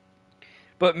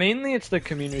 But mainly it's the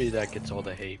community that gets all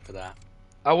the hate for that.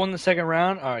 I won the second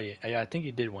round. Oh, yeah, I think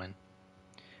you did win.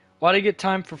 Why did you get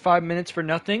time for 5 minutes for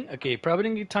nothing? Okay, you probably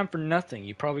didn't get time for nothing.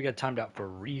 You probably got timed out for a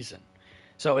reason.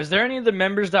 So, is there any of the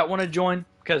members that want to join?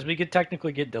 Because we could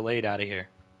technically get delayed out of here.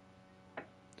 If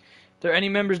there are any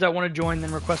members that want to join,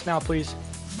 then request now, please.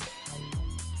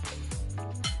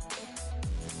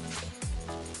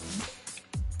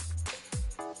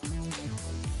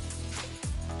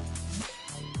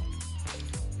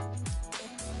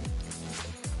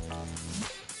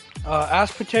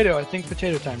 Ask Potato. I think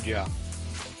Potato timed you out.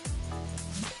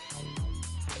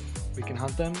 We can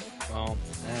hunt them? Well,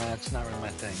 that's not really my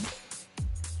thing.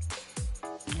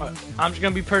 I'm just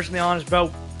gonna be personally honest,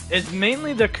 bro. It's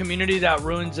mainly the community that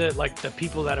ruins it, like the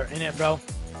people that are in it, bro.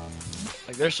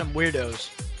 Like, there's some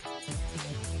weirdos.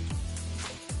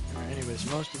 Anyways,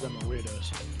 most of them are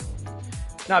weirdos.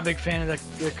 Not a big fan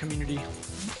of the community.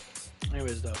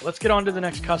 Anyways, though, let's get on to the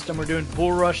next custom. We're doing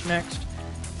Bull Rush next.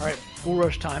 Alright, Bull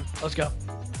Rush time. Let's go.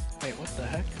 Wait, what the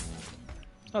heck?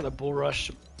 Oh, the Bull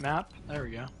Rush map. There we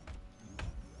go.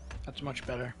 That's much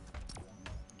better.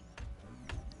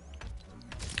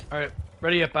 Alright,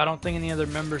 ready up. I don't think any other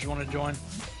members want to join.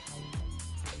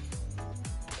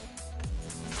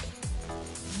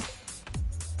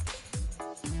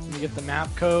 Let me get the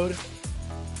map code.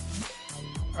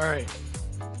 Alright.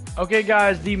 Okay,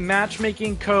 guys, the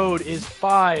matchmaking code is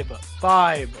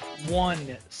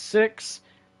 5516.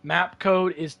 Map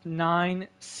code is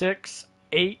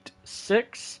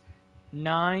 9686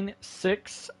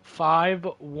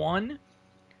 9651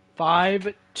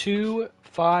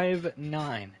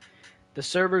 5259. The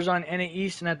server's on NA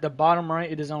East, and at the bottom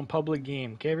right, it is on public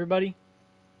game. Okay, everybody?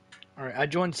 Alright, I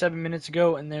joined 7 minutes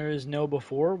ago, and there is no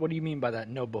before. What do you mean by that,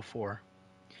 no before?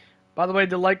 By the way,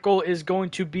 the like goal is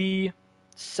going to be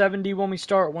 70 when we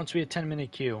start, once we hit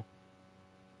 10-minute queue.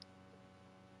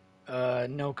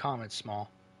 No comments, small.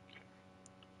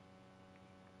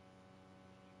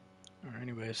 Alright,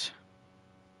 anyways.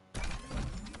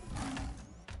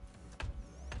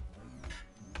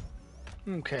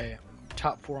 Okay,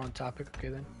 top 4 on topic. Okay,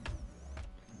 then.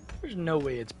 There's no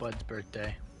way it's Bud's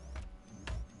birthday.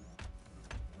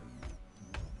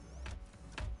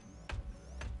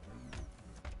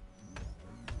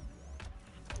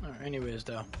 Alright, anyways,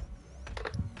 though.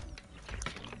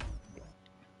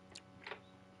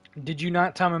 Did you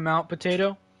not time him out,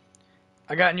 Potato?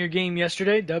 I got in your game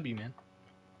yesterday. W, man.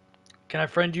 Can I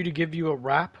friend you to give you a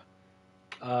rap?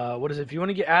 What is it? If you want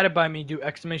to get added by me, do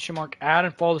 !add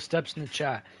and follow the steps in the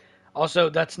chat. Also,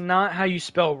 that's not how you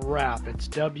spell rap. It's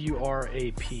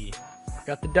W-R-A-P.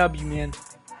 Got the W, man.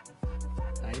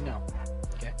 Now you know.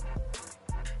 Okay?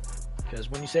 Because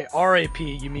when you say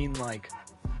R-A-P, you mean like,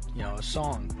 you know, a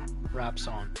song. Rap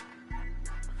song.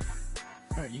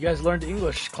 Alright, you guys learned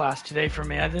English class today from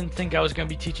me. I didn't think I was going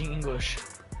to be teaching English.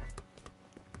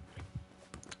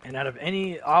 And out of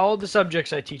all the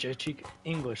subjects I teach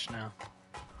English now.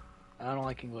 I don't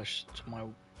like English. It's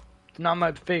not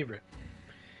my favorite.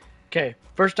 Okay,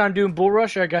 first time doing Bull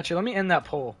Rush. I got you. Let me end that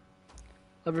poll.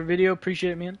 Love your video.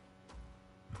 Appreciate it, man.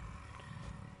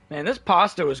 Man, this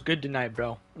pasta was good tonight,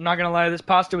 bro. I'm not gonna lie. This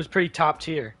pasta was pretty top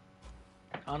tier.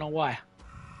 I don't know why.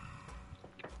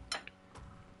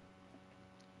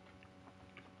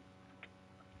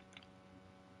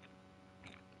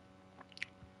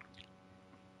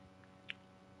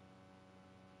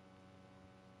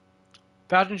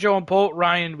 Fashion Show and poll.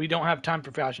 Ryan, we don't have time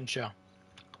for Fashion Show.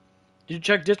 Did you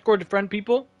check Discord to friend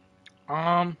people?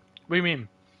 What do you mean?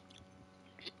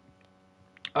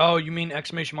 Oh, you mean !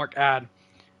 Add.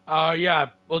 Yeah,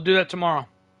 we'll do that tomorrow.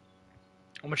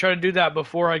 I'm gonna try to do that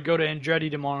before I go to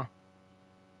Andretti tomorrow.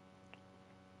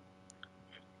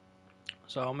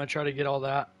 So I'm gonna try to get all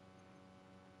that.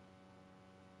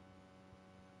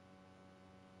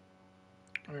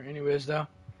 Alright, anyways, though.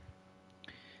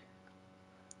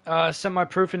 Send my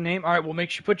proof and name. Alright, well, make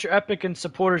sure you put your Epic and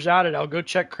supporters added. I'll go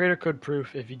check creator code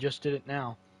proof if you just did it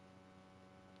now.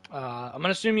 I'm going to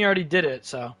assume you already did it,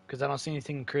 so, because I don't see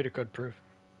anything in creator code proof.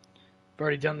 You've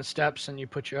already done the steps and you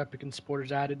put your Epic and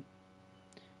supporters added.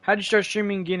 How'd you start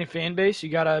streaming and gain a fan base? You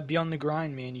got to be on the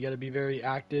grind, man. You got to be very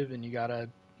active and you got to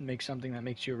make something that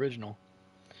makes you original.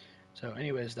 So,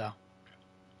 anyways, though.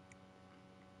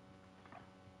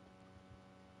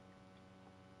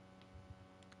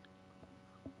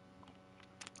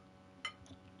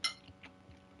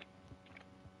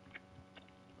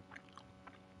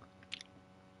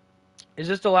 Is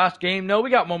this the last game? No,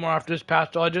 we got one more after this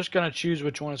pastel. I'm just going to choose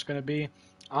which one it's going to be.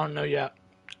 I don't know yet.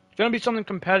 It's going to be something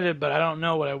competitive, but I don't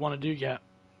know what I want to do yet.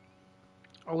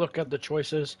 I'll look at the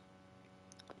choices.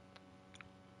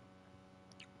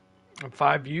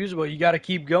 5 views, well, you got to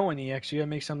keep going, EX. You got to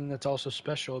make something that's also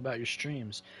special about your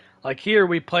streams. Like here,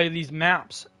 we play these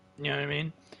maps, you know what I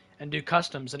mean? And do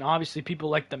customs, and obviously people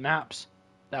like the maps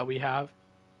that we have.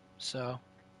 So,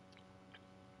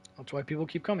 that's why people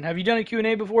keep coming. Have you done a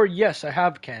Q&A before? Yes, I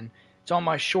have, Ken. It's on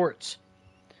my shorts.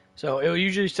 So, it will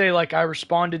usually say, like, I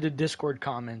responded to Discord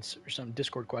comments or some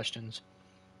Discord questions.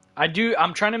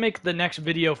 I'm trying to make the next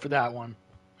video for that one,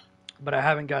 but I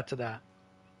haven't got to that.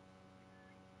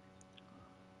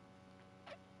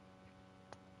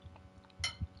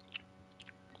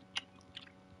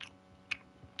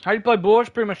 How do you play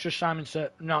Bullish? Pretty much just Simon Says.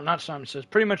 No, not Simon Says.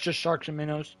 Pretty much just Sharks and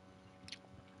Minnows.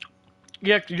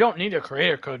 Yeah, you don't need a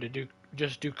creator code to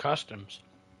just do customs.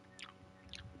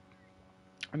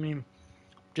 I mean,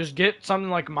 just get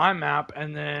something like my map,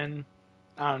 and then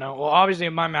I don't know. Well, obviously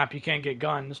in my map you can't get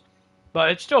guns, but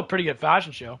it's still a pretty good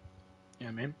fashion show. You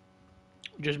know what I mean?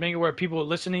 Just make it where people will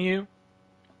listen to you.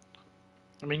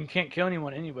 I mean, you can't kill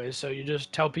anyone anyway, so you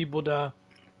just tell people to,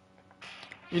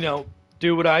 you know,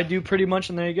 do what I do pretty much,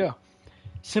 and there you go.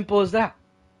 Simple as that.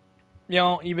 You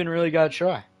don't even really gotta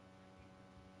try.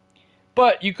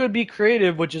 But you could be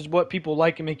creative, which is what people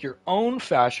like, and make your own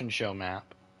fashion show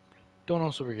map. Don't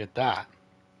also forget that.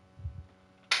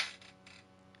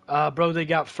 Bro, they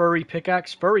got furry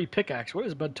pickaxe. Furry pickaxe. What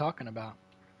is Bud talking about?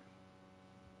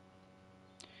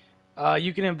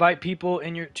 You can invite people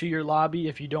to your lobby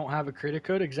if you don't have a creator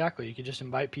code. Exactly. You can just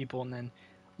invite people and then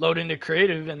load into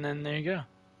creative, and then there you go.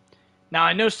 Now,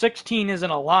 I know 16 isn't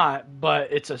a lot,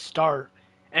 but it's a start.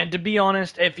 And to be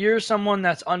honest, if you're someone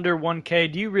that's under 1K,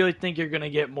 do you really think you're going to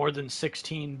get more than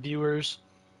 16 viewers?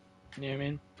 You know what I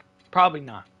mean? Probably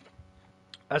not.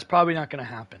 That's probably not going to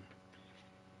happen.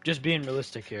 Just being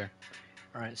realistic here.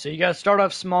 Alright, so you got to start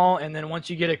off small, and then once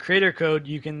you get a creator code,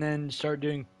 you can then start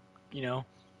doing, you know,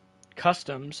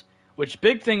 customs. Which,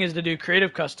 big thing is to do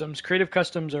creative customs. Creative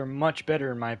customs are much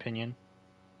better in my opinion.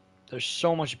 There's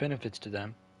so much benefits to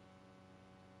them.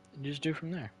 And just do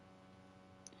from there.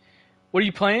 What are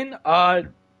you playing?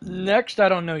 Next, I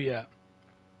don't know yet.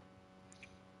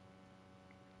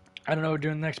 I don't know what we're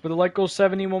doing next, but the like goes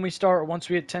 70 when we start. Once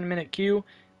we hit 10-minute queue,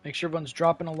 make sure everyone's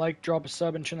dropping a like, drop a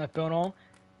sub, and turn that phone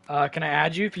on. Can I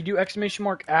add you? If you do exclamation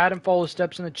mark add and follow the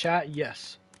steps in the chat,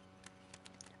 yes.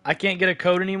 I can't get a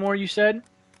code anymore, you said?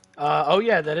 Oh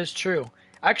yeah, that is true.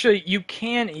 Actually, you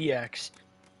can EX.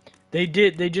 They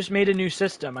just made a new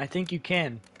system. I think you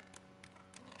can.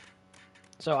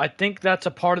 So I think that's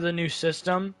a part of the new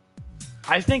system.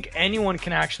 I think anyone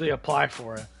can actually apply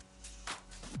for it.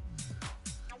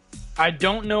 I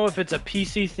don't know if it's a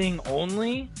PC thing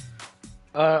only,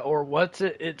 or what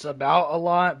it's about a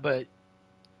lot, but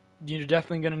you're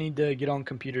definitely going to need to get on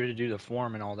computer to do the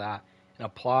form and all that, and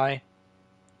apply.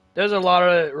 There's a lot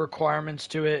of requirements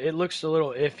to it. It looks a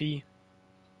little iffy.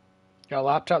 Got a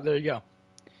laptop? There you go.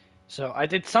 So I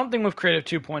did something with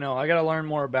Creative 2.0. I got to learn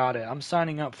more about it. I'm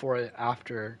signing up for it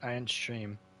after I end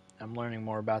stream. I'm learning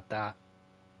more about that.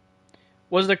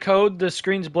 Was the code, the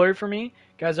screen's blurry for me?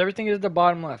 Guys, everything is at the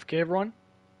bottom left. Okay, everyone?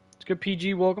 It's good,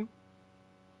 PG. Welcome.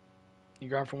 You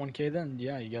grind for 1K then?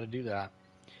 Yeah, you got to do that.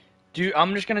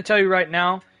 I'm just going to tell you right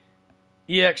now,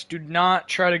 EX, do not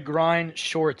try to grind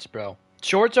shorts, bro.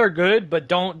 Shorts are good, but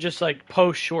don't just, like,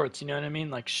 post shorts. You know what I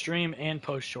mean? Like, stream and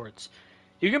post shorts.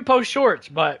 You can post shorts,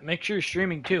 but make sure you're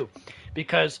streaming too.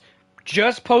 Because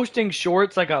just posting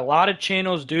shorts, like a lot of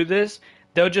channels do this,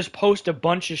 they'll just post a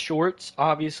bunch of shorts,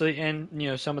 obviously, and, you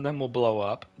know, some of them will blow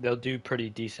up. They'll do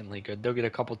pretty decently good. They'll get a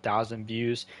couple thousand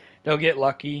views. They'll get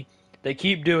lucky. They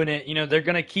keep doing it. You know, they're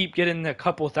going to keep getting a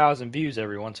couple thousand views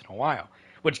every once in a while,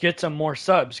 which gets them more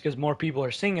subs because more people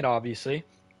are seeing it, obviously.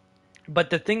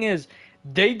 But the thing is,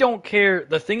 they don't care.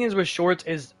 The thing is with shorts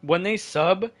is when they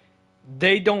sub,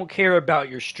 they don't care about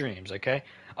your streams, okay?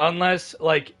 Unless,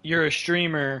 like, you're a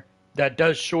streamer that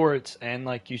does shorts and,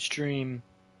 like, you stream,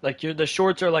 like, the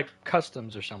shorts are, like,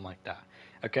 customs or something like that,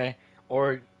 okay?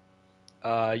 Or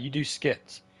you do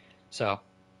skits. So,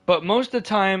 but most of the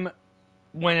time,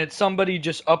 when it's somebody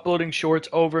just uploading shorts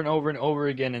over and over and over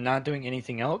again and not doing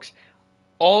anything else,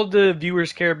 all the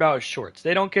viewers care about is shorts.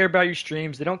 They don't care about your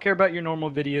streams. They don't care about your normal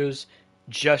videos,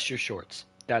 just your shorts.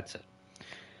 That's it.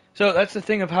 So that's the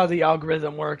thing of how the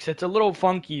algorithm works. It's a little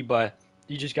funky, but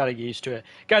you just got to get used to it.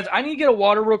 Guys, I need to get a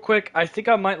water real quick. I think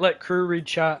I might let Crew read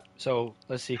chat. So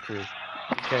let's see, Crew.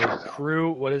 Okay,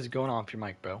 Crew, what is going on with your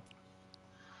mic, bro?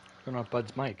 What's going on with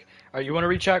Bud's mic? All right, you want to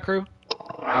read chat, Crew?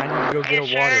 I need to go get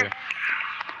a water.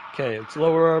 Okay, let's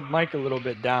lower our mic a little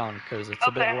bit down because it's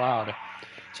a bit loud.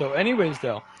 So anyways,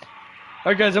 though.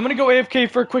 Alright guys, I'm going to go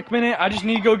AFK for a quick minute. I just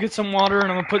need to go get some water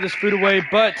and I'm going to put this food away.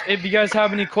 But if you guys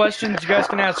have any questions, you guys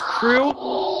can ask Crew.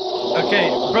 Okay,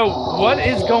 bro, what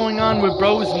is going on with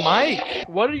bro's mic?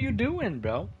 What are you doing,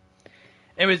 bro?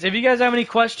 Anyways, if you guys have any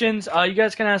questions, you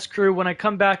guys can ask crew. When I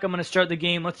come back, I'm going to start the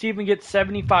game. Let's even get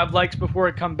 75 likes before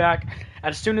I come back.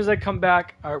 As soon as I come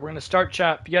back, all right, we're going to start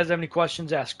chat. If you guys have any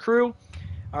questions, ask crew.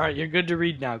 All right, you're good to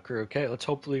read now, crew, okay? Let's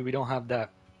hopefully we don't have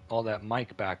that all that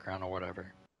mic background or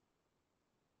whatever.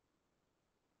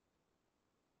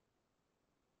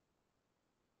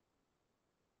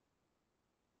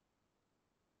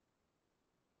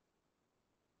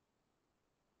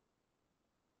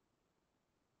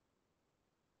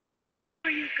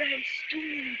 What are you guys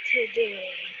doing today?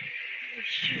 Oh,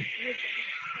 shoot,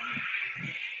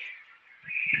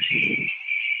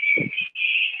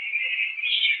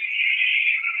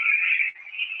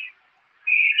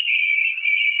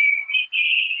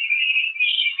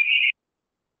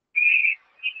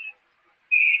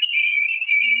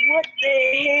 what the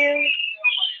hell?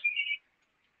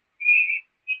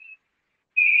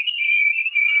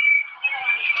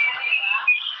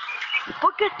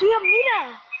 ¿Por qué tía,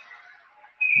 mira?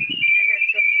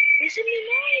 Ese es mi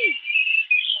móvil.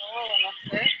 No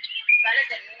sé. Dale,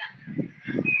 termina.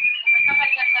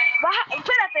 Baja,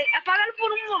 espérate, apágalo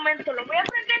por un momento. Lo voy a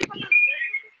prender cuando lo vea.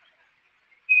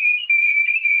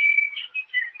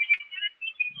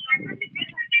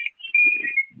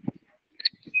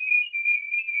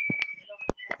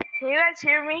 Can you guys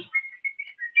hear me?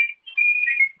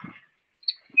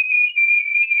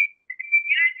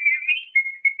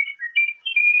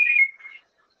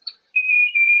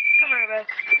 Come here, babe.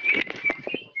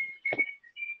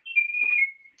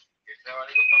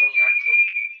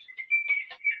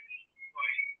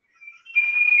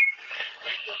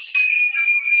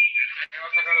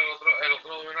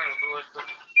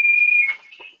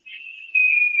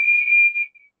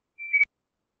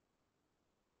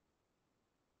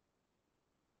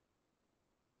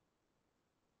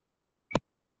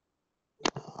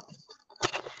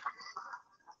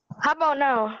 How about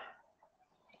now?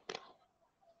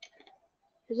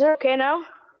 Is it okay now?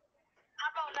 How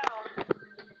about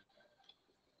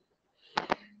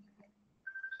now?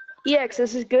 EX,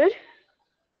 this is good?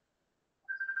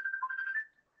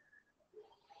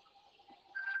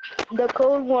 The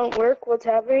code won't work. What's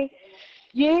happening?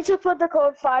 You need to put the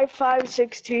code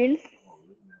 5516.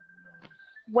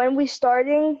 When we're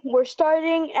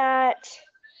starting at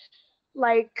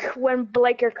like when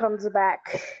Blaker comes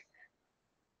back.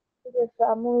 The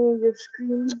family, the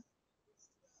screen.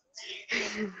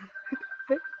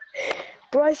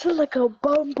 Bro, I feel like a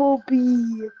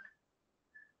bumblebee.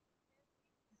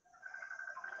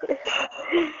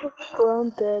 Bro, I'm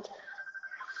dead.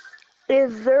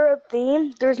 Is there a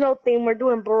theme? There's no theme. We're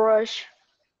doing brush.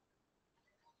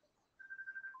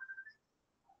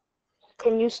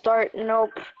 Can you start?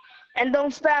 Nope. And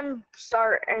don't spam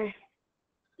start in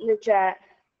the chat.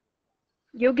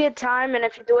 You get time, and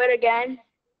if you do it again,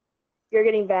 you're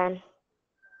getting banned.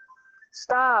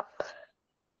 Stop.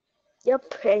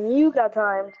 Yep, and you got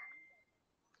timed.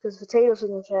 Because potatoes in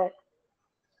the chat.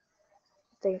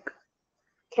 I think.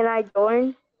 Can I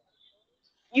join?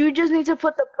 You just need to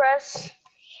put the press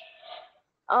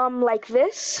like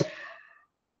this.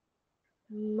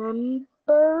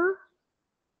 Member.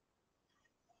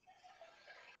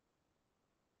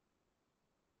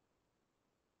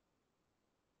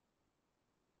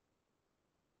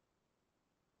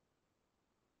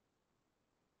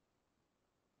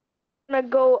 I'm gonna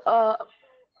go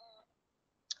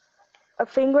a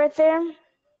thing right there,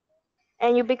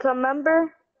 and you become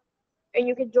member, and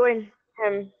you can join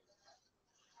him.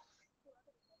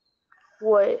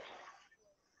 What?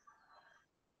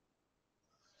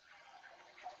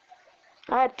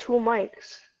 I had 2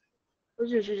 mics. I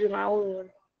was just using my old one.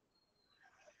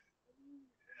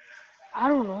 I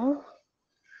don't know.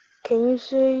 Can you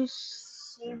say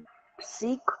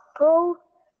Seek Pro?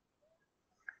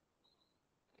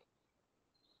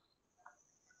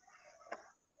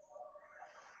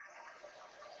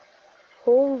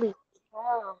 Holy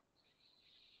cow.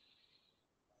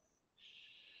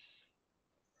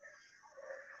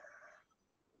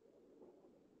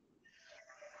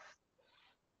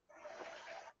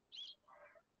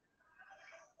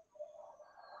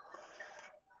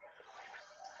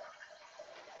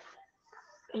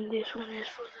 And this one is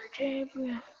for the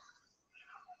champion.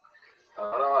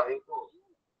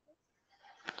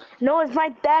 No, it's my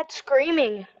dad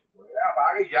screaming.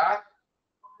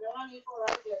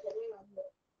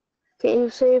 Can you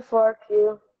say fuck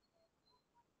you?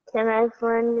 Can I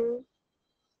friend you?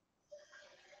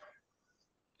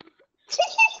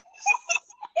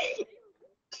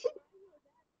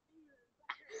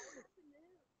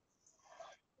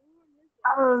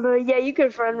 I don't know. Yeah, you can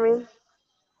friend me.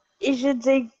 It should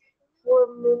take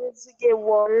 4 minutes to get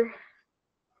water.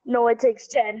 No, it takes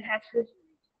 10, actually.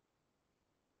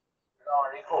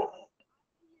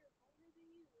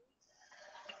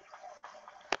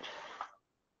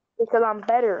 Because I'm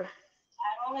better.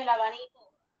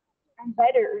 I'm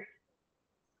better.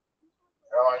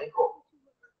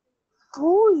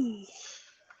 Ooh.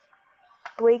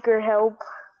 Blaker, help.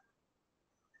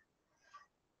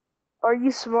 Are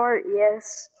you smart?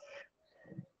 Yes.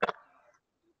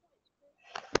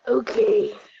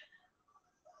 Okay.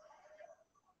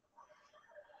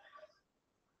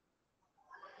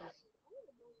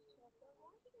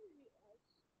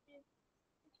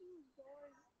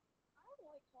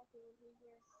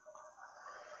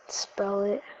 Spell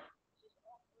it.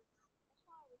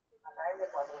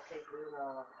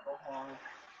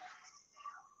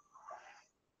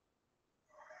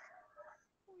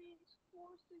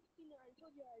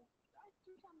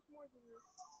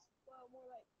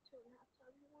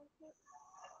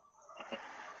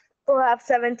 We'll have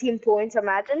 17 points,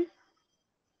 imagine.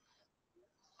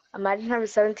 Imagine having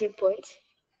 17 points.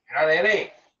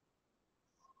 Nene.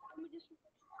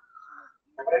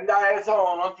 Prenda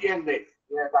eso, no entiende.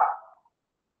 Ya está.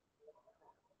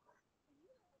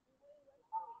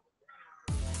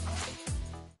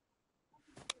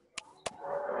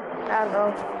 I don't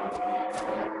know.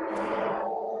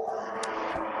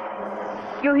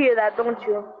 You hear that, don't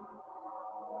you?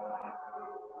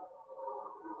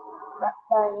 That's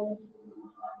fine.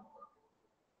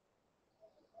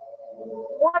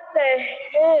 What the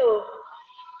hell?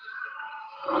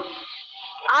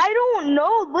 I don't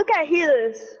know. Look at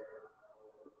this.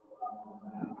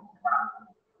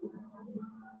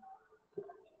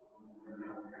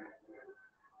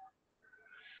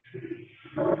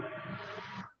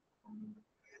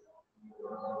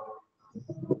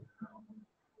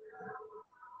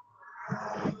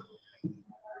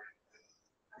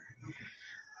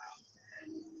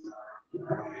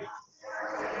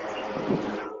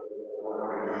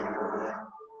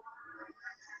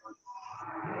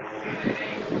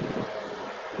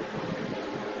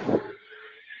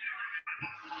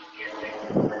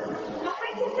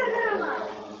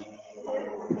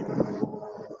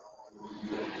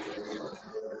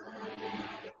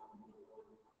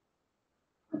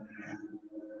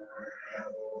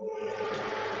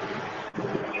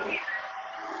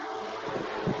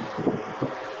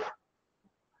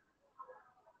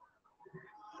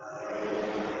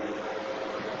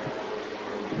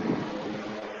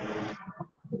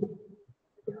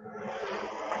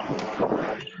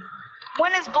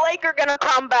 When is Blaker gonna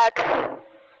come back?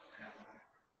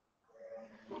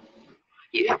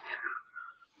 Yeah.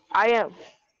 I am.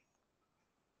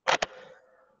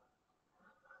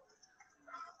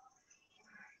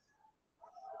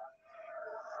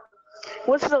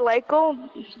 What's the Lyco?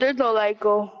 There's no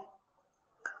Lyco.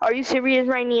 Are you serious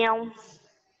right now?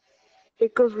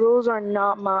 Because rules are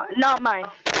not mine.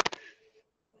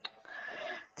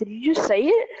 Did you just say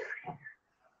it?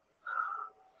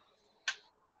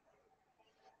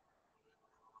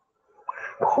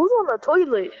 Who's on the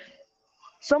toilet?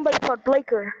 Somebody called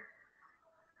Blaker.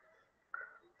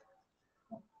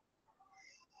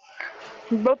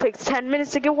 Bro takes 10 minutes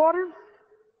to get water?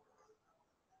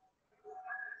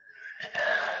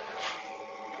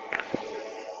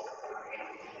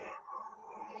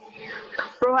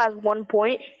 Bro has 1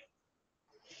 point.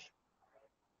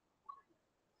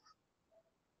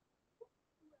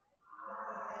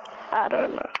 I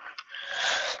don't know.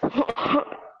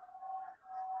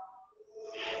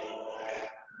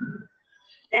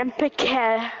 And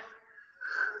Piquet.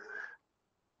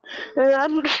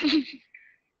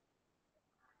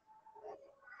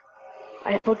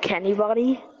 I put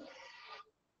anybody.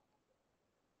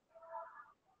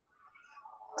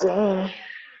 Dang.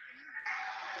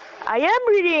 I am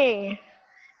reading.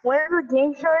 When is the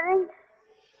game starting?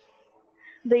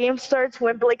 The game starts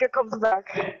when Blaker comes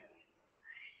back.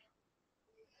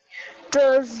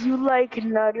 Does you like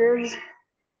nutters?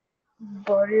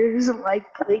 Butters like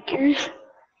Blakers?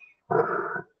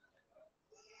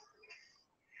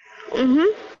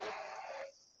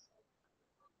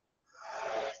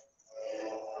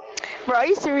 Bro, are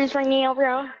you serious right now,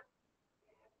 bro?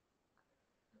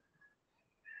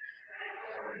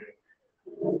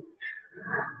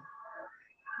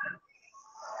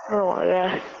 Oh my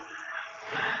god.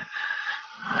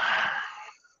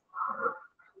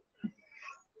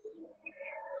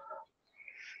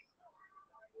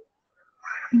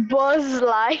 Buzz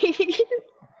Light?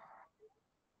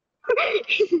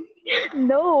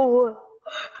 No.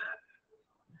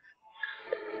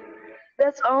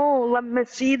 That's all. Let me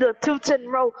see the toots in a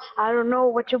row. I don't know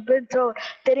what you've been told.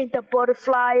 Didn't the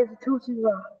butterfly is a toots in a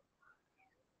row?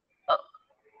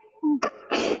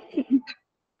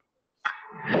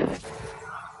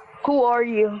 Who are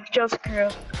you? Just crew.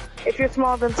 If you're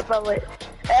small, then spell it.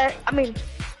 I mean,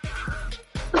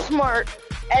 smart.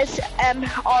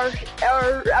 S-M-R.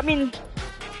 I mean,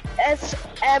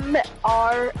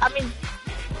 S-M-R. I mean,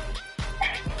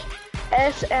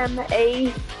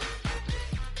 S-M-A-T-T.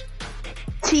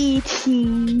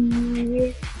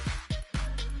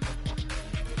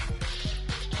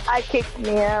 I kicked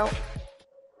me out.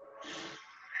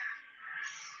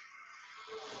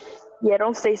 Yeah,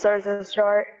 don't say stars and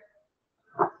start.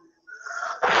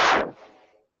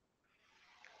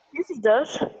 Yes, he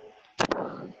does.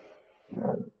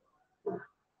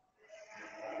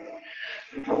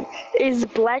 Is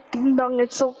black ding dong?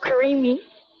 It's so creamy.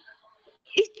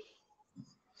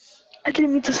 I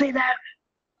didn't mean to say that.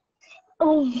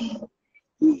 Oh.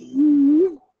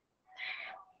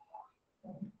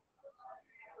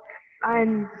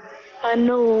 I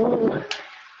know.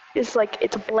 It's like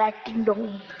it's black ding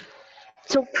dong.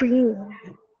 So creamy.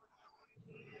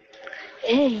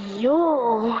 Hey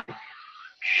yo.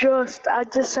 I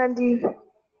just sent you request.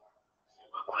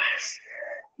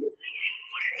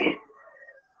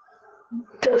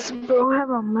 Does bro have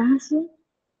a message?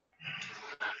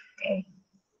 Okay.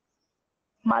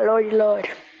 My lord.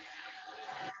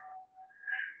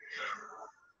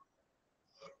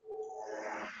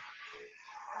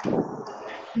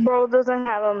 Bro doesn't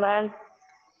have a man.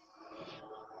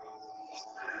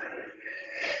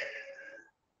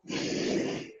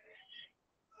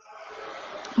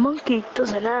 Monkey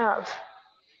doesn't have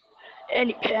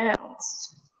any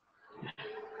pants.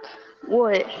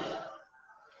 What?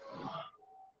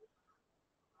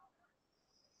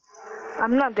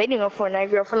 I'm not dating a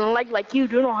Fortnite girlfriend like you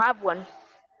do not have one.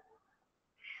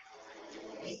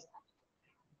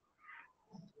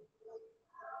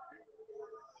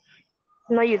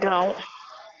 No, you don't.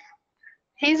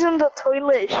 He's in the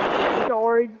toilet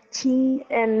shorting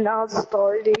and not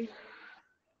starting.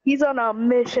 He's on a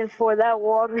mission for that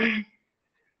water.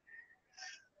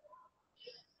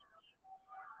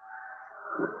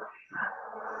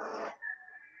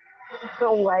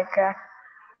 Oh my god.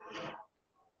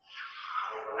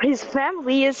 His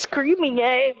family is screaming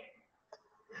at him.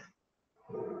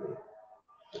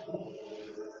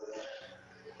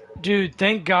 Dude,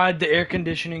 thank God the air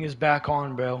conditioning is back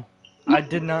on, bro. I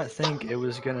did not think it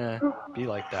was gonna be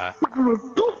like that.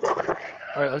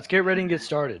 Alright, let's get ready and get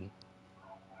started.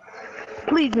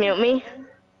 Please mute me.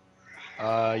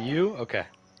 You? Okay.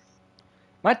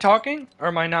 Am I talking? Or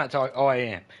am I not talking? Oh, I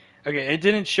am. Okay, it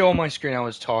didn't show on my screen I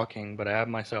was talking, but I have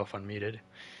myself unmuted.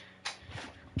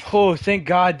 Oh, thank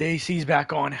God the AC's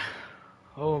back on.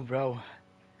 Oh, bro.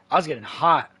 I was getting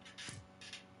hot.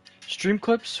 Stream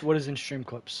clips? What is in stream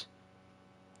clips?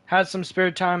 Had some spare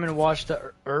time and watched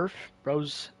the Earth.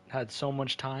 Bros had so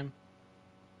much time.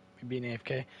 Me being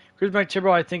AFK. Here's my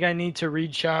Tibro. I think I need to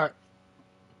read chat.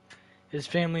 His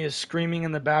family is screaming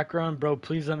in the background. Bro,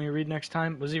 please let me read next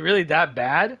time. Was he really that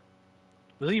bad?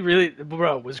 Was he really...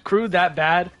 Bro, was Crew that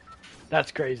bad?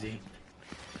 That's crazy.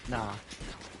 Nah.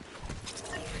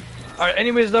 Alright,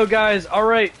 anyways though, guys.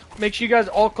 Alright, make sure you guys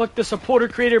all click the supporter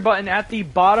creator button at the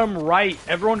bottom right.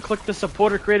 Everyone click the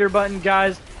supporter creator button,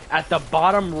 guys, at the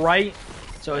bottom right.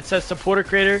 So it says supporter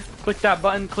creator. Click that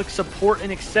button, click support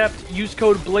and accept. Use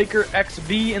code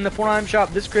BlakerXV in the Fortnite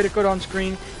shop. This creator code on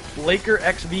screen,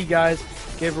 BlakerXV, guys.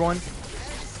 Okay, everyone.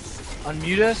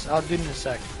 Unmute us. I'll do it in a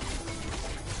sec.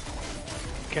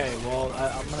 Okay, well,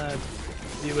 I'm gonna...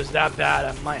 If it was that bad,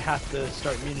 I might have to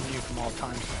start muting you from all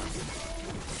times now.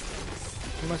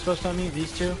 Who am I supposed to unmute?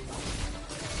 These two?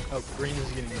 Oh, green is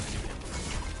getting muted.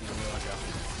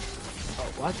 Oh,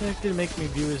 why the heck did it make me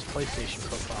view his PlayStation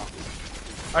profile?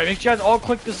 Alright, make sure you guys all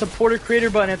click the supporter creator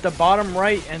button at the bottom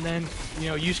right, and then, you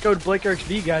know, use code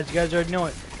BlakerXV, guys. You guys already know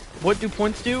it. What do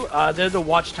points do? They're the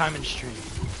watch time and stream.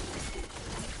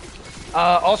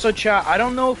 Also, chat, I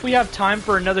don't know if we have time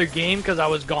for another game because I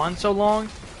was gone so long.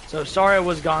 So, sorry I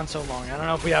was gone so long. I don't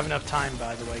know if we have enough time,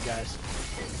 by the way, guys.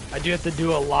 I do have to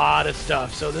do a lot of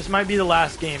stuff, so this might be the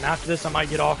last game. After this, I might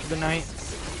get off for the night.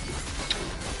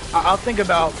 I'll think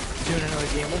about doing another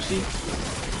game. We'll see.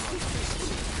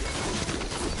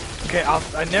 Okay,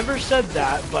 I never said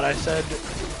that, but I said,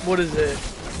 what is it?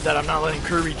 That I'm not letting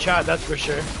crew read chat, that's for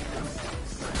sure.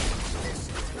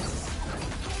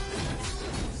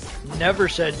 Never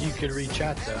said you could read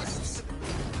chat, though.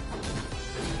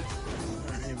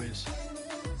 Anyways.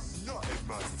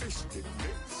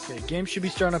 Okay, game should be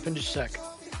starting up in just a sec. There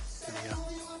we go.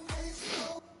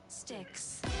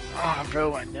 Sticks. Oh,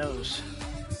 bro, my nose.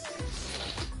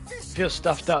 Feels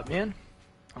stuffed up, man.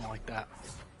 I don't like that.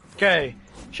 Okay.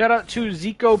 Shout out to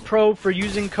Zico Pro for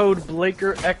using code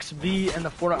BlakerXB in the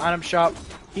Fortnite item shop.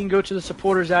 He can go to the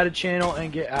supporters added channel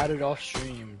and get added off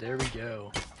stream. There we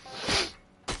go.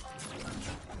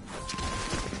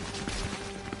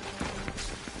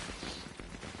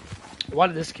 Why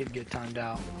did this kid get timed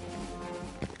out?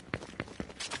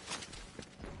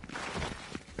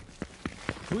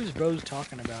 Who is Bros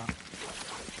talking about?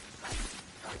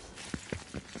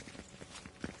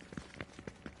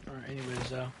 Alright, anyways,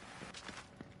 though.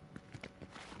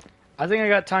 I think I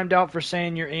got timed out for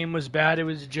saying your aim was bad. It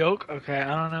was a joke. Okay,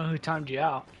 I don't know who timed you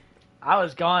out. I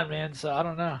was gone, man, so I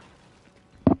don't know.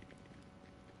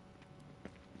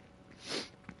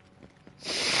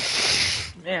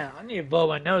 Man, I need to blow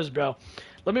my nose, bro.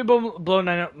 Let me blow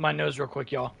my nose real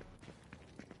quick, y'all.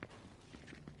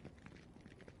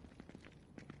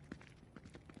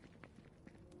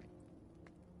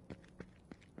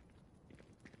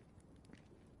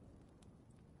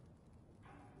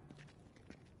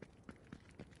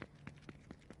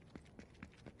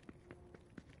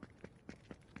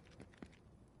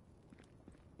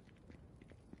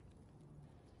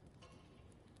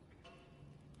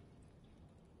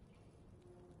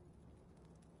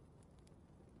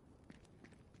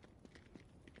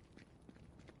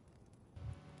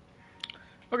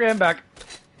 Okay, I'm back.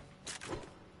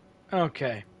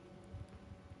 Okay.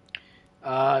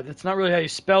 That's not really how you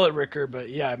spell it, Ricker, but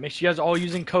yeah, make sure you guys are all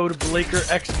using code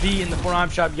BlakerXB in the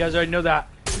Fortnite shop. You guys already know that.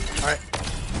 Alright.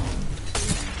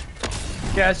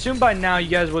 Okay, I assume by now you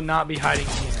guys will not be hiding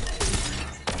here.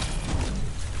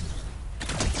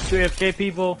 2 AFK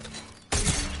people.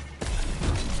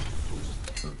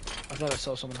 I thought I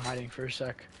saw someone hiding for a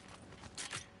sec.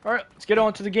 Alright, let's get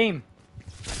on to the game.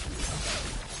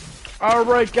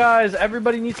 Alright guys,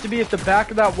 everybody needs to be at the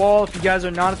back of that wall. If you guys are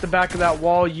not at the back of that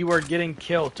wall, you are getting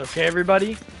killed, okay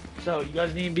everybody? So, you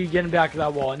guys need to be getting back to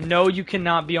that wall. And no, you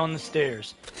cannot be on the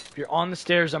stairs. If you're on the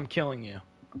stairs, I'm killing you.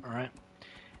 Alright?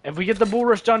 If we get the bull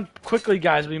rush done quickly,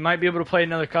 guys, we might be able to play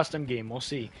another custom game. We'll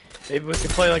see. Maybe we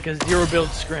can play like a 0-build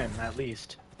scrim, at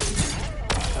least.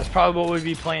 That's probably what we'd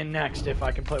be playing next if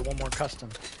I can play one more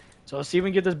custom. So, let's see if we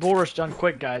can get this bull rush done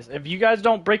quick, guys. If you guys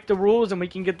don't break the rules and we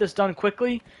can get this done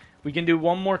quickly, we can do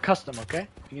one more custom, okay?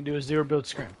 We can do a 0-build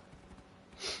scrim.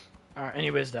 Alright,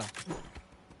 anyways, though.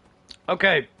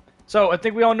 Okay, so I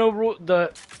think we all know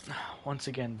once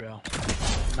again, bro.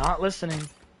 Not listening.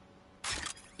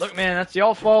 Look, man, that's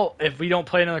y'all fault if we don't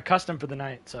play another custom for the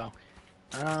night, so.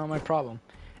 My problem.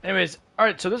 Anyways,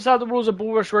 alright, so this is how the rules of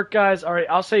Bull Rush work, guys. Alright,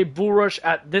 I'll say Bull Rush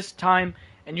at this time,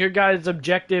 and your guys'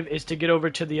 objective is to get over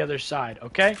to the other side,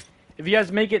 okay? If you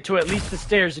guys make it to at least the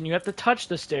stairs, and you have to touch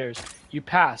the stairs, you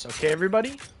pass, okay,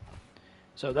 everybody?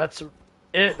 So that's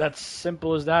it. That's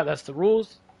simple as that. That's the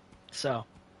rules. So,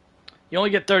 you only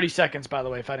get 30 seconds, by the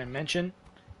way, if I didn't mention.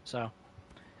 So,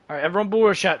 alright, everyone bull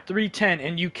rush at 3:10,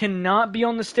 and you cannot be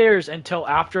on the stairs until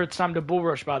after it's time to bull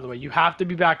rush, by the way. You have to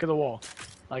be back of the wall.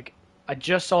 Like, I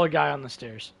just saw a guy on the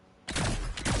stairs.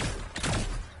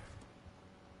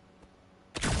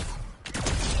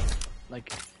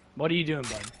 Like, what are you doing,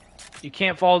 bud? You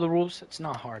can't follow the rules. It's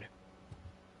not hard.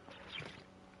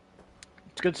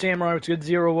 It's good, Samurai. It's good,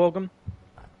 Zero. Welcome.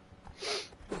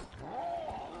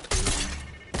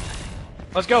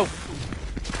 Let's go.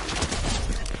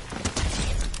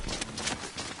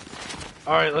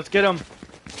 Alright, let's get him.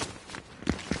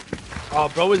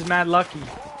 Oh, bro is mad lucky.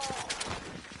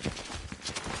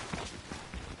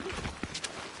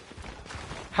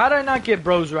 How did I not get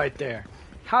bros right there?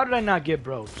 How did I not get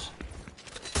bros?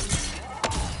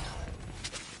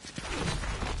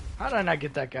 How did I not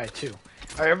get that guy too?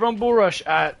 Alright, everyone bull rush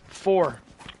at 4.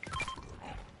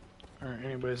 Alright,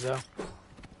 anyways though.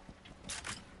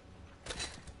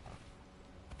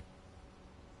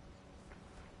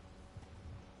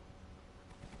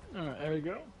 Alright, there we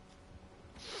go.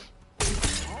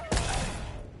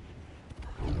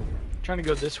 Trying to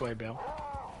go this way, Bill.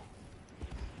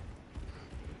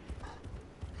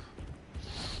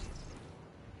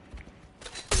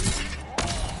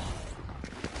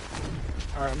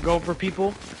 Alright, I'm going for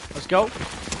people. Let's go. I'm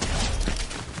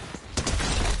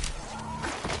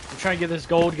trying to get this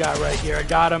gold guy right here. I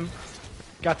got him.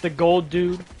 Got the gold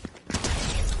dude.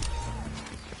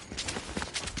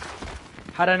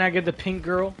 How did I not get the pink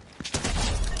girl?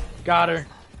 Got her.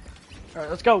 Alright,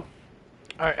 let's go.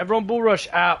 Alright, everyone bull rush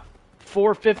at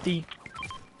 4:50.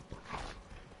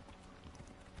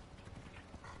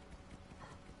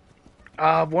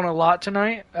 Won a lot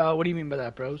tonight? What do you mean by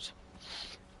that, bros?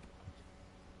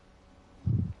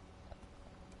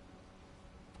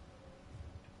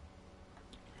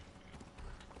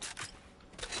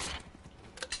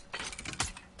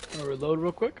 gonna reload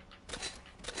real quick.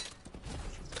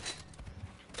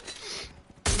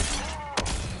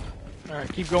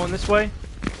 Alright, keep going this way.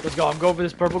 Let's go. I'm going for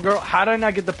this purple girl. How did I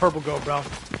not get the purple girl, bro?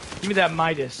 Give me that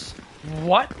Midas.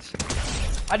 What?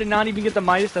 I did not even get the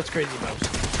Midas? That's crazy, bro.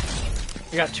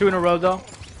 I got 2 in a row, though.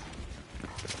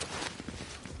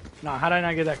 Nah, how did I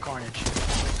not get that Carnage?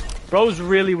 Bros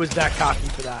really was that cocky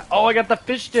for that. Oh, I got the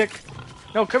fish stick.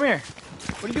 No, come here.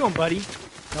 What are you doing, buddy?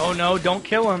 No, no, don't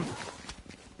kill him.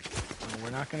 No, we're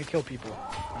not going to kill people.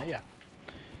 Not yet.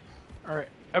 Alright,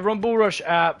 everyone bull rush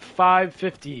at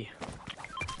 550.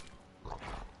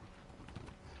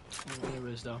 There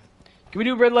it is, though. Can we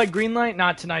do red light, green light?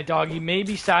 Not tonight, doggy.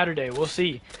 Maybe Saturday. We'll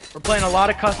see. We're playing a lot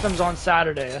of customs on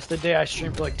Saturday. That's the day I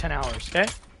stream for like 10 hours, okay?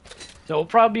 So we'll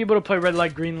probably be able to play red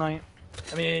light, green light.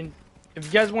 I mean, if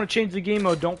you guys want to change the game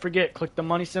mode, don't forget, click the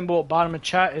money symbol at bottom of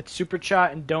chat. It's super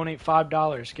chat and donate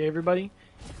 $5. Okay, everybody?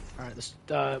 Alright, this,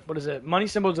 what is it? Money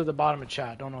symbol's at the bottom of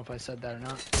chat. Don't know if I said that or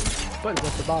not. But it's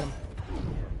at the bottom.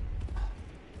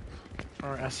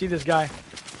 Alright, I see this guy.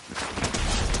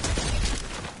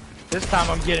 This time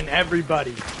I'm getting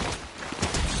everybody.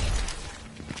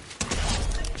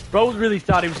 Bro really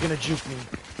thought he was going to juke me.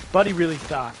 Buddy really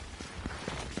thought.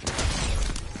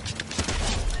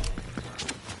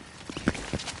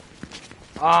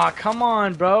 Ah, come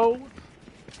on, bro.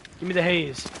 Give me the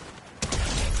haze.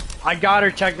 I got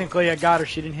her, technically. I got her.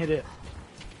 She didn't hit it.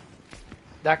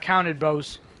 That counted,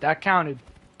 bros. That counted.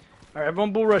 Alright,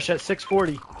 everyone bull rush at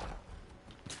 640.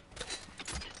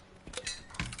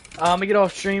 Let me get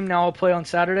off stream. Now I'll play on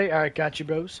Saturday. Alright, got you,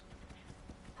 bros.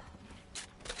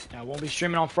 I won't be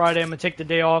streaming on Friday. I'm going to take the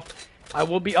day off. I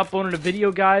will be uploading a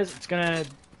video, guys. It's going to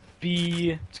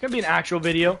be an actual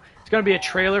video. It's going to be a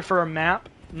trailer for a map.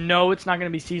 No, it's not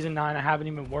going to be Season 9. I haven't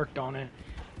even worked on it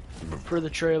for the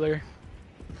trailer.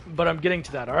 But I'm getting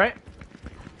to that, alright?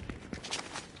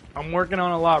 I'm working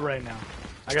on a lot right now.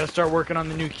 I got to start working on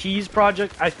the new Keys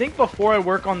project. I think before I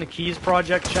work on the Keys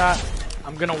project, chat,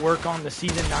 I'm going to work on the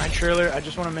Season 9 trailer. I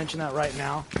just want to mention that right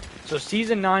now. So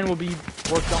Season 9 will be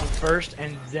worked on first,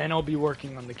 and then I'll be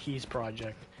working on the Keys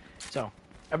project. So,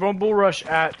 everyone bull rush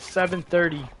at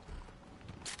 7:30.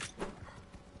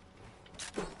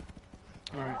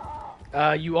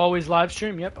 Alright. You always live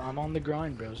stream? Yep, I'm on the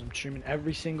grind, bros. I'm streaming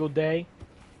every single day.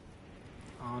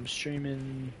 I'm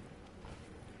streaming...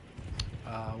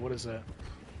 what is it?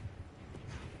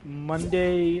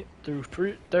 Monday through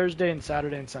Thursday and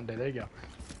Saturday and Sunday. There you go.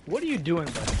 What are you doing,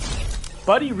 buddy?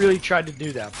 Buddy really tried to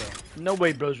do that, bro. No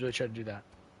way bros really tried to do that.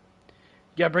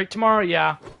 You got a break tomorrow?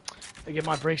 Yeah. I get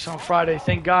my breaks on Friday.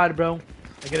 Thank God, bro.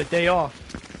 I get a day off.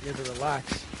 I get to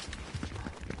relax.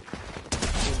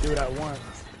 I do what I want.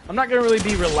 I'm not going to really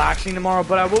be relaxing tomorrow,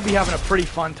 but I will be having a pretty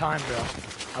fun time, bro.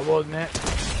 I will admit.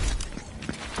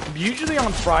 Usually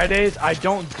on Fridays, I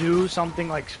don't do something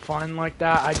like fun like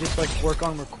that. I just like work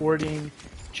on recording,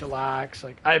 chillax.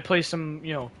 Like I play some,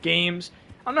 you know, games.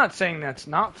 I'm not saying that's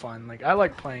not fun. Like I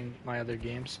like playing my other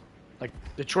games, like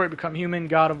Detroit Become Human,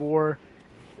 God of War.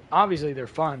 Obviously they're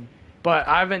fun, but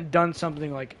I haven't done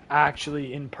something like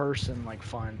actually in person like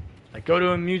fun. Like go to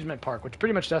an amusement park, which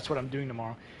pretty much that's what I'm doing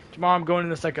tomorrow. Tomorrow I'm going to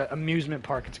this like a amusement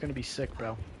park. It's gonna be sick, bro.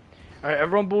 All right,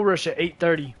 everyone bull rush at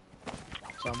 8:30.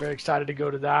 So I'm very excited to go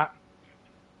to that.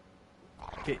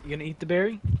 Okay, you gonna eat the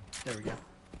berry? There we go.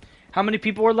 How many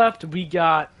people are left? We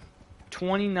got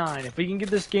 29. If we can get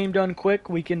this game done quick,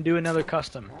 we can do another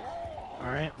custom.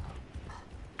 Alright.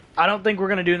 I don't think we're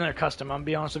gonna do another custom, I'm gonna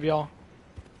be honest with y'all.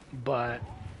 But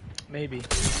maybe.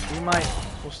 We might.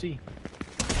 We'll see.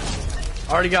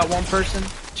 Already got one person.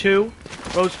 2.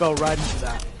 Rose fell right into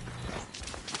that.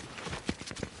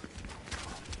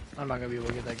 I'm not gonna be able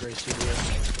to get that gray studio.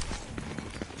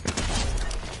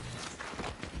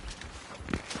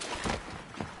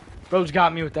 Bro's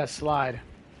got me with that slide.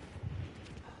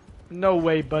 No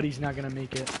way buddy's not gonna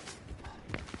make it.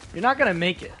 You're not gonna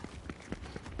make it.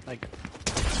 Like,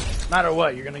 no matter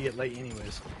what, you're gonna get late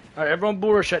anyways. Alright, everyone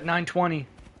bull rush at 9:20.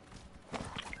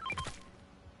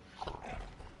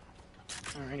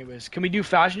 Alright, anyways. Can we do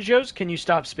fashion shows? Can you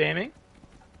stop spamming?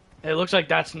 It looks like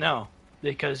that's no.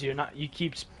 Because you're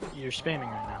spamming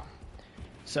right now.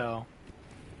 So,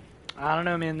 I don't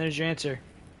know, man. There's your answer.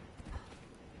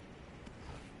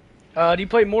 Do you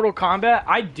play Mortal Kombat?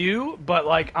 I do, but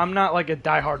like I'm not like a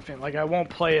diehard fan. Like I won't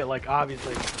play it. Like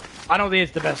obviously, I don't think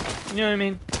it's the best. You know what I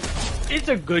mean? It's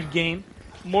a good game.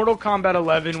 Mortal Kombat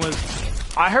 11 was.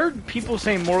 I heard people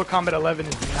saying Mortal Kombat 11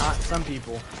 is not. Some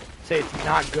people say it's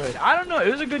not good. I don't know.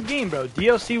 It was a good game, bro.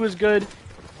 DLC was good.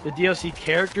 The DLC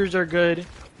characters are good.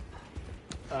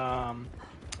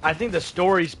 I think the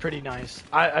story's pretty nice.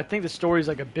 I think the story's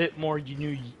like a bit more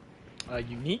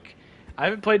unique. I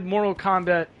haven't played Mortal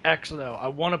Kombat X though. I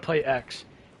want to play X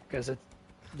because it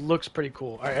looks pretty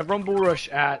cool. All right, everyone bull rush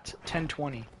at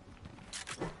 10:20.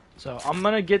 So I'm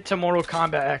gonna get to Mortal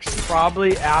Kombat X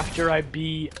probably after I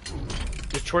beat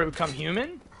Detroit Become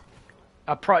Human.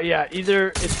 Yeah, either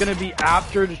it's gonna be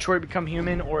after Detroit Become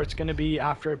Human or it's gonna be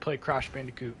after I play Crash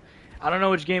Bandicoot. I don't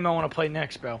know which game I want to play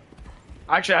next, bro.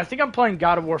 Actually, I think I'm playing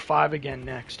God of War 5 again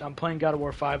next. I'm playing God of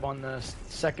War 5 on the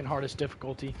second hardest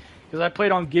difficulty. Because I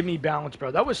played on Give Me Balance,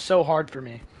 bro. That was so hard for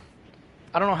me.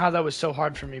 I don't know how that was so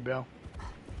hard for me, bro.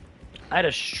 I had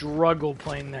a struggle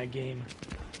playing that game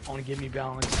on Give Me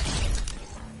Balance.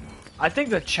 I think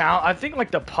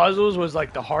like the puzzles was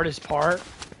like the hardest part.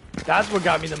 That's what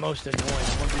got me the most annoyed,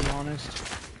 if I'm being honest.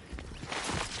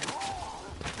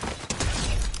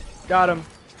 Got him.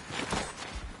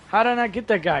 How did I not get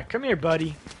that guy? Come here,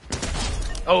 buddy.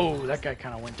 Oh, that guy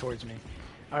kind of went towards me.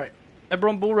 Alright.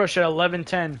 Everyone bull rush at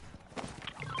 11:10.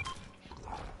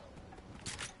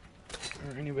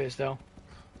 Anyways, though.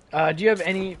 Do you have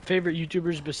any favorite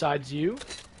YouTubers besides you?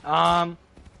 I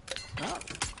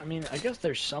mean, I guess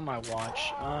there's some I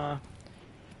watch.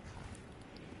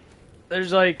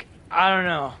 There's like, I don't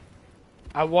know.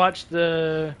 I watch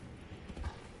the...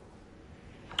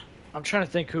 I'm trying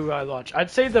to think who I watch. I'd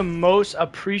say the most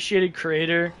appreciated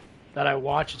creator that I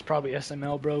watch is probably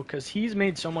SML, bro, because he's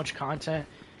made so much content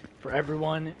for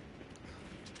everyone.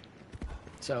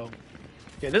 So,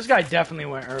 yeah, this guy definitely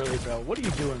went early, bro. What are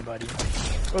you doing, buddy?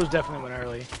 Bro's definitely went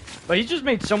early. But he's just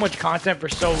made so much content for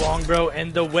so long, bro,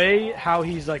 and the way how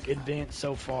he's, like, advanced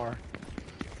so far.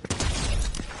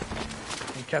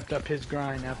 And kept up his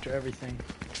grind after everything.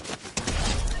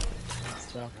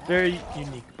 So, very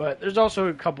unique. But there's also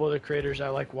a couple other creators I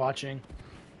like watching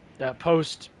that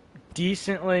post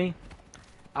decently,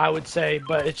 I would say,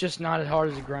 but it's just not as hard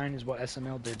as a grind as what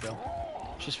SML did, though.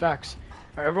 It's just facts.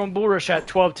 Alright, everyone bull rush at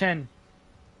 12:10.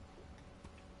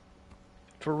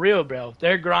 For real, bro.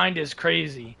 Their grind is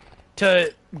crazy.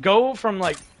 To go from,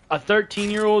 like, a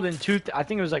 13-year-old in I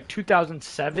think it was, like,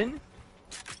 2007?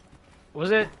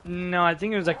 Was it? No, I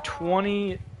think it was, like,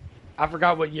 20... I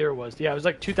forgot what year it was. Yeah, it was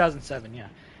like 2007, yeah.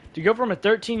 To go from a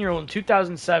 13-year-old in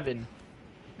 2007,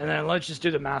 and then let's just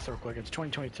do the math real quick. It's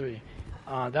 2023.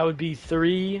 That would be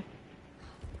 13,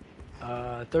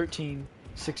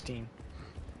 16.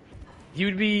 He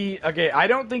would be, okay, I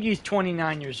don't think he's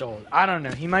 29 years old. I don't know.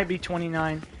 He might be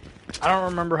 29. I don't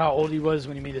remember how old he was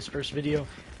when he made his first video.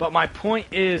 But my point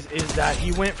is that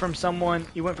he went from a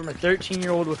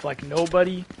 13-year-old with, like,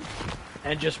 nobody,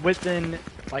 and just within,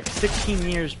 like, 16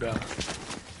 years, bro,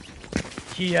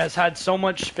 he has had so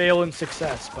much fail and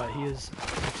success, but he has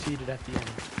succeeded at the end.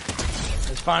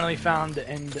 Has finally found the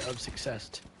end of success.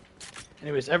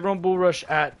 Anyways, everyone bull rush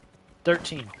at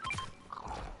 13.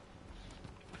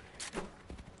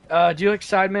 Do you like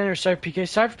Sideman or Cypher PK?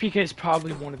 Cypher PK is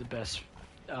probably one of the best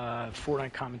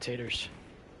Fortnite commentators.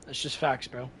 That's just facts,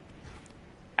 bro.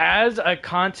 As a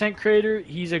content creator,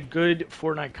 he's a good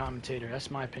Fortnite commentator.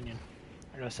 That's my opinion.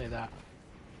 I gotta say that.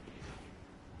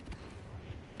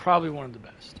 Probably one of the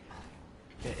best.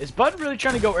 Okay, is Bud really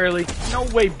trying to go early? No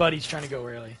way Buddy's trying to go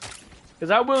early. Because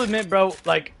I will admit, bro,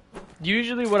 like,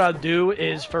 usually what I'll do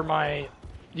is for my,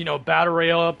 you know, Battle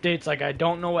Royale updates, like, I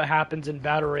don't know what happens in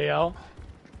Battle Royale,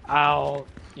 I'll,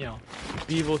 you know,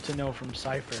 be able to know from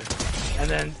Cypher. And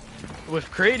then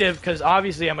with creative, because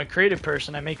obviously I'm a creative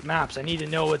person, I make maps, I need to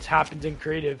know what's happened in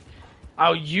creative.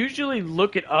 I'll usually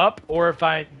look it up, or if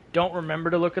I don't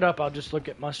remember to look it up, I'll just look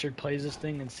at Mustard Plays this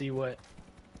thing and see what,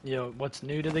 you know, what's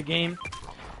new to the game.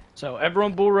 So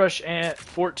everyone bull rush at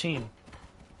 14.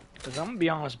 Because I'm going to be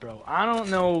honest, bro, I don't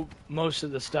know most of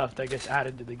the stuff that gets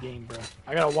added to the game, bro.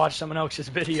 I got to watch someone else's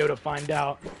video to find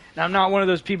out. And I'm not one of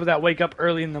those people that wake up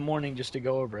early in the morning just to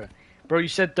go over it. Bro, you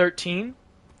said 13?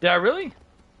 Did I really?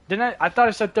 Didn't I? I thought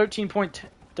I said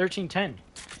 13.10.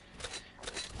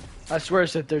 I swear I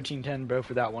said 13.10, bro,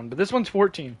 for that one. But this one's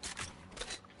 14.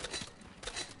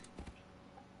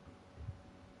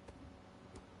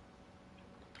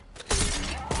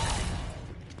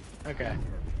 Okay.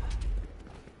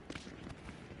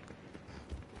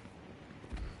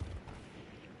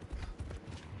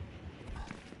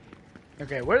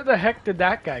 Okay, where the heck did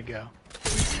that guy go?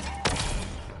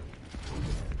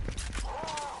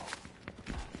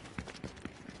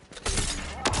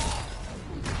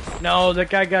 No, that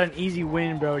guy got an easy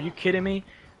win, bro. Are you kidding me?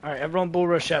 Alright, everyone bull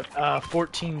rush at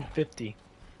 14:50. Did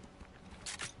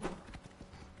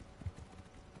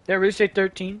I really say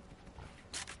 13?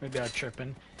 Maybe I'm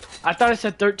tripping. I thought I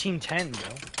said 13:10,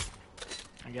 bro.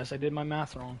 I guess I did my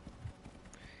math wrong.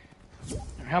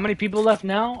 How many people left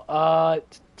now?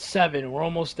 7. We're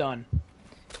almost done.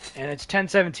 and it's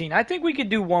 10:17. I think we could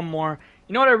do one more.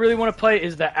 You know what I really want to play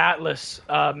is the Atlas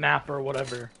map or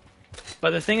whatever.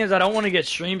 But the thing is, I don't want to get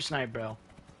stream sniped, bro.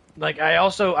 Like,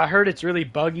 I heard it's really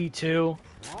buggy too,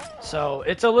 so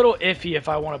it's a little iffy if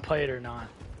I want to play it or not.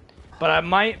 But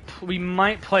we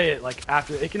might play it like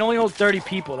after. It can only hold 30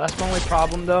 people. That's the only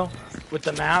problem though with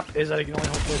the map is that it can only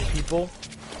hold 30 people.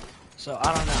 So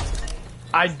I don't know.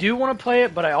 I do want to play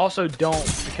it, but I also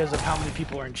don't because of how many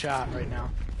people are in chat right now.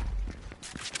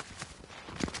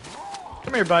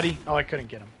 Come here, buddy. Oh, I couldn't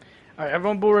get him. All right,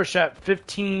 everyone, bull rush at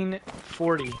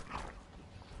 15:40. All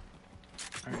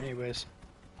right, anyways.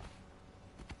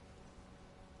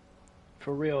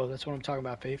 For real, that's what I'm talking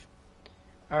about, Faith.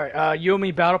 Alright, you owe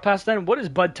me battle pass then? What is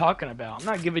Bud talking about? I'm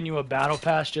not giving you a battle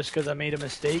pass just because I made a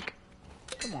mistake.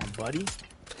 Come on, buddy.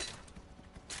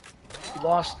 You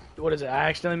lost, what is it? I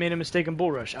accidentally made a mistake in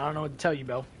Bull Rush. I don't know what to tell you,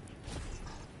 Bell.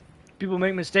 People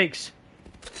make mistakes.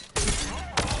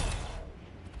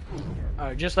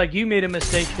 Alright, just like you made a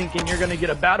mistake thinking you're going to get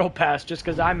a battle pass just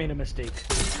because I made a mistake.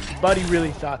 Buddy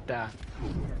really thought that.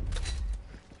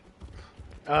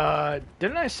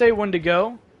 Didn't I say when to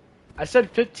go? I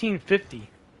said 15:50. You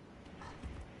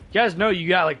guys know you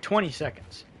got like 20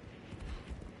 seconds.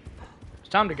 It's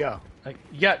time to go. Like,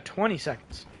 you got 20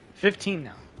 seconds. 15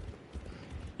 now.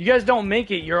 You guys don't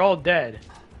make it, you're all dead.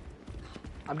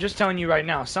 I'm just telling you right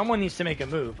now, someone needs to make a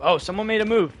move. Oh, someone made a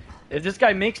move. If this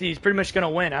guy makes it, he's pretty much going to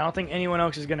win. I don't think anyone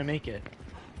else is going to make it.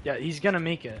 Yeah, he's going to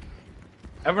make it.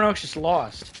 Everyone else just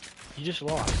lost. You just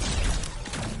lost.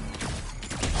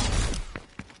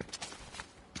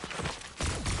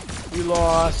 You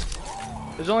lost.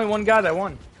 There's only one guy that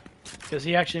won. Because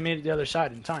he actually made it the other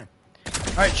side in time.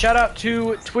 Alright, shout out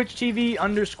to Twitch TV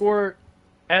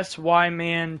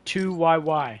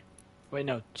 _SYman2YY. Wait,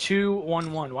 no,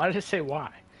 211. Why did it say Y?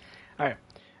 Alright.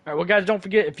 Alright, well guys, don't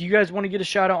forget, if you guys want to get a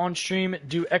shout out on stream,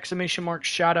 do !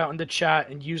 shout out in the chat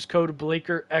and use code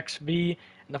BlakerXV in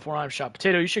the Fortnite shop.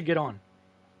 Potato, you should get on.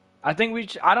 I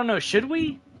think I don't know, should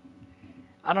we?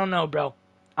 I don't know, bro.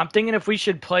 I'm thinking if we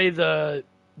should play the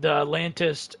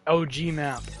Atlantis OG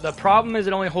map. The problem is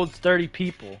it only holds 30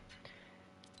 people.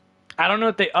 I don't know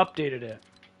if they updated it.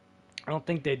 I don't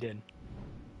think they did.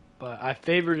 But I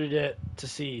favorited it to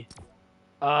see.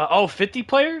 Oh, 50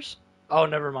 players? Oh,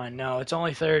 never mind. No, it's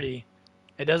only 30.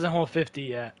 It doesn't hold 50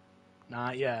 yet.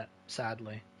 Not yet,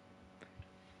 sadly.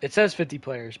 It says 50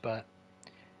 players, but...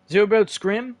 Zero Boat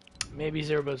Scrim? Maybe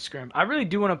Zero Boat Scrim. I really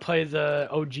do want to play the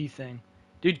OG thing.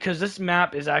 Dude, because this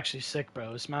map is actually sick,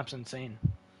 bro. This map's insane.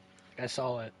 I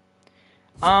saw it.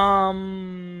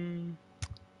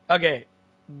 Okay.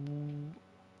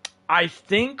 I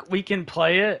think we can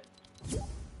play it.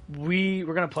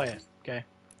 We're gonna play it, okay?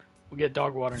 We'll get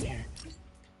dog water in here.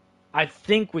 I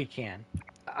think we can.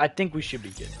 I think we should be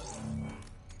good.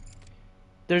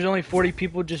 There's only 40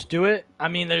 people, just do it. I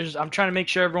mean, I'm trying to make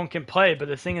sure everyone can play, but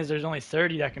the thing is there's only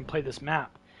 30 that can play this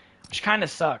map. Which kinda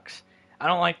sucks. I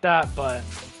don't like that, but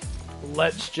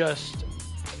let's just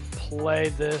play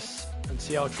this and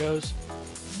see how it goes.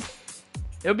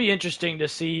 It'll be interesting to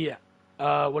see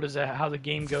how the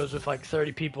game goes with like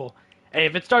 30 people. Hey,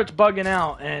 if it starts bugging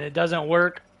out and it doesn't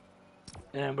work,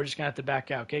 then we're just gonna have to back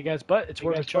out, okay guys? But it's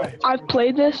worth a try. I've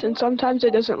played this and sometimes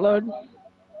it doesn't load.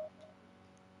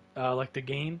 Like the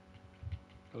game?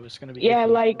 Oh, it's gonna be yeah,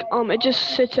 iffy. like it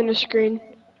just sits in the screen.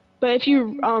 But if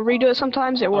you redo it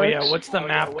sometimes it works. Oh yeah, what's the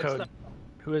map code?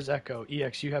 Who is Echo?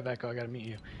 EX, you have Echo, I gotta meet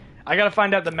you. I gotta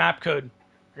find out the map code.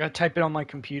 I gotta type it on my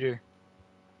computer.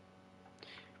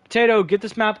 Potato, get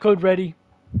this map code ready.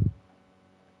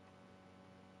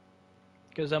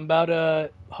 Because I'm about to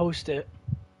host it.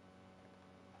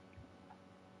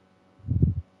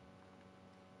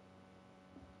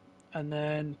 And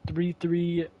then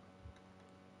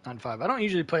 3395. I don't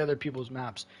usually play other people's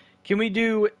maps. Can we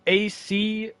do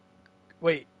AC?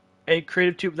 Wait, a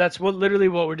creative tube. That's literally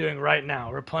what we're doing right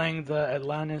now. We're playing the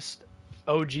Atlantis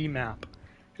OG map.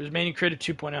 It was made in Creative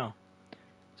 2.0.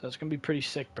 So it's going to be pretty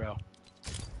sick, bro.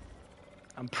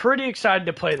 I'm pretty excited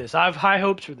to play this. I have high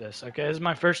hopes for this, okay? This is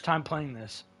my first time playing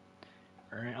this.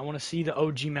 Alright, I want to see the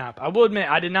OG map. I will admit,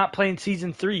 I did not play in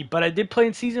Season 3, but I did play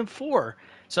in Season 4.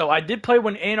 So I did play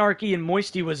when Anarchy and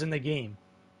Moisty was in the game.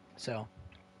 So.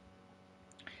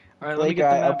 Alright, let me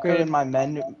get the map I upgraded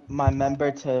code. my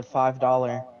member to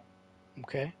 $5.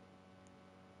 Okay.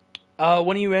 When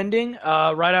are you ending?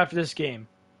 Right after this game.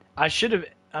 I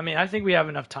think we have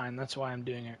enough time. That's why I'm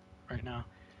doing it right now.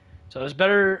 So it's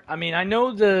better. I mean, I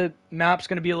know the map's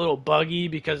going to be a little buggy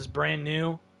because it's brand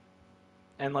new.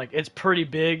 And, like, it's pretty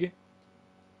big.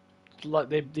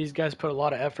 These guys put a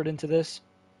lot of effort into this.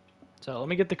 So let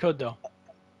me get the code, though.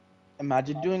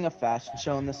 Imagine doing a fashion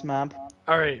show on this map.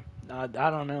 Alright. I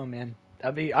don't know, man.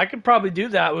 I could probably do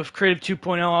that with Creative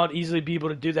 2.0. I'd easily be able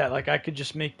to do that. Like, I could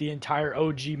just make the entire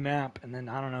OG map and then,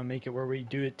 I don't know, make it where we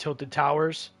do it tilted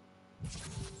towers.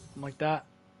 Something like that.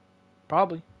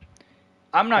 Probably.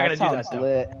 I'm not going to do that, though.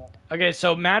 Lit. Okay,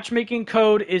 so matchmaking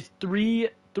code is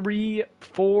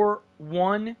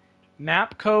 3341.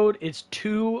 Map code is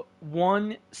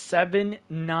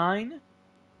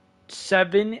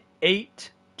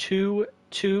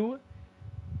 21797822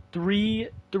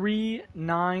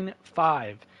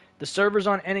 3395. The server's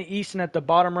on NA East and at the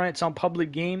bottom right, it's on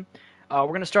public game. We're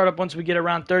going to start up once we get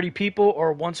around 30 people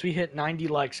or once we hit 90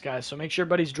 likes, guys. So make sure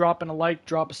everybody's dropping a like,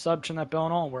 drop a sub, turn that bell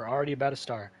and all, and we're already about to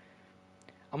start.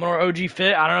 I'm on our OG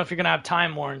fit. I don't know if you're going to have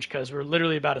time, Orange, because we're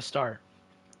literally about to start.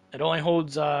 It only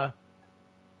holds 30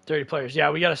 players. Yeah,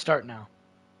 we got to start now.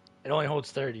 It only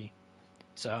holds 30.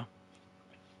 So.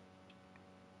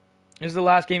 This is the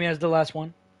last game. Yeah, it's the last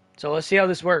one. So let's see how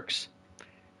this works.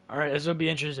 Alright, this will be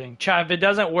interesting. Chat, if it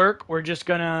doesn't work, I'm just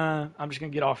gonna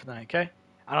get off tonight, okay?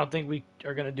 I don't think we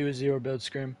are gonna do a zero build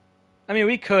scrim. I mean,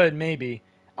 we could, maybe.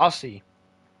 I'll see.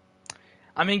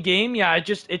 I'm in game, yeah,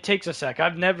 it takes a sec.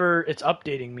 It's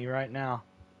updating me right now.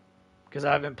 Because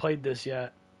I haven't played this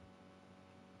yet.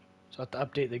 So I have to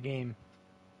update the game.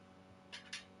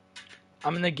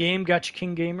 I'm in the game, gotcha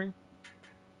King Gamer.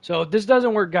 So if this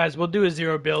doesn't work, guys, we'll do a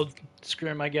zero build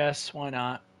scrim, I guess. Why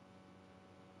not?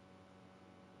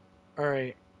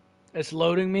 Alright. It's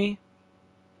loading me.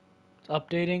 It's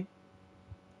updating.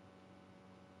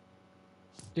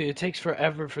 Dude, it takes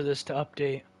forever for this to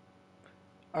update.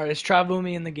 Alright, it's traveling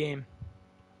me in the game.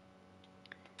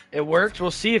 It worked?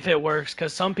 We'll see if it works,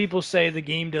 because some people say the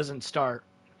game doesn't start.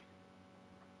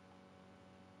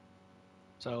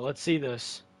 So, let's see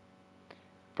this.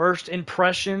 First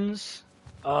impressions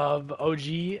of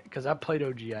OG, because I played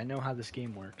OG. I know how this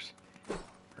game works.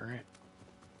 Alright.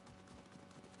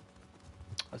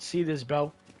 Let's see this,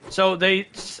 bro. So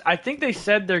I think they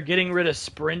said they're getting rid of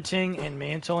sprinting and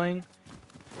mantling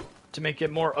to make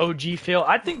it more OG feel.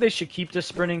 I think they should keep the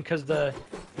sprinting because the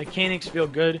mechanics feel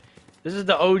good. This is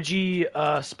the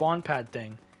OG spawn pad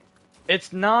thing.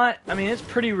 It's not, I mean, it's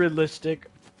pretty realistic.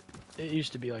 It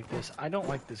used to be like this. I don't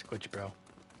like this glitch, bro.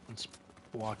 It's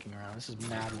walking around. This is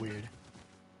mad weird.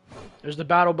 There's the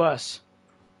battle bus.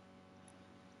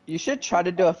 You should try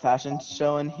to do a fashion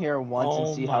show in here once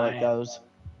and see how it goes.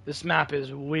 This map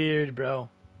is weird, bro.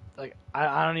 Like,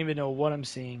 I don't even know what I'm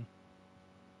seeing.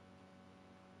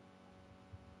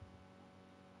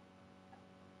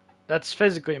 That's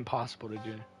physically impossible to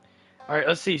do. Alright,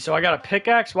 let's see. So I got a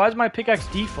pickaxe. Why is my pickaxe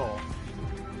default?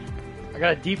 I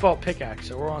got a default pickaxe.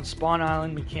 So we're on Spawn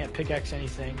Island. We can't pickaxe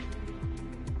anything.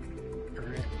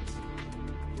 Alright.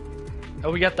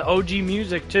 Oh, we got the OG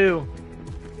music, too.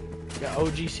 We got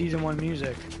OG Season 1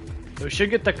 music. So we should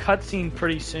get the cutscene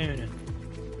pretty soon.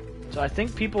 So I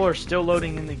think people are still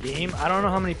loading in the game. I don't know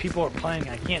how many people are playing.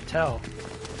 I can't tell.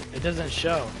 It doesn't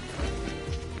show.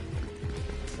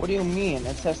 What do you mean?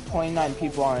 It says 29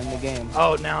 people are in the game.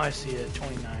 Oh, now I see it.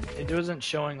 29. It wasn't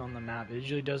showing on the map. It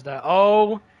usually does that.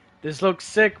 Oh, this looks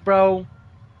sick, bro.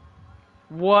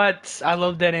 What? I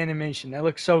love that animation. That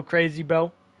looks so crazy,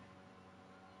 bro.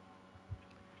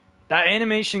 That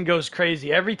animation goes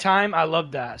crazy. Every time, I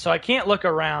love that. So I can't look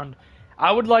around.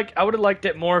 I would have liked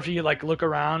it more if you like look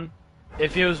around.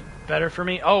 If it was better for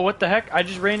me. Oh, what the heck? I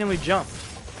just randomly jumped.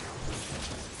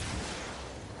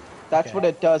 That's Okay. what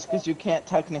it does, because you can't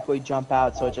technically jump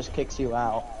out, so it just kicks you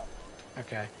out.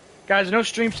 Okay. Guys, no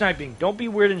stream sniping. Don't be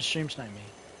weird and stream snipe me.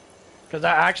 Because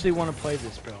I actually want to play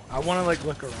this, bro. I want to, like,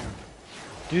 look around.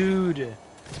 Dude,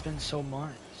 it's been so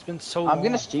much. It's been so long. I'm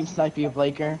gonna stream snipe you,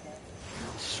 Blaker.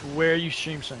 I swear you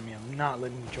stream snipe me. I'm not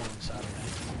letting you join the Saturday.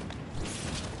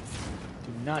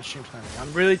 Do not stream snipe me.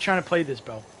 I'm really trying to play this,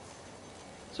 bro.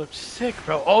 This looks sick,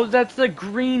 bro. Oh, that's the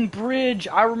green bridge.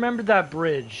 I remember that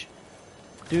bridge.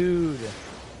 Dude.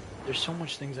 There's so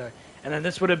much things there. And then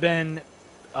this would have been,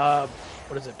 what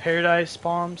is it? Paradise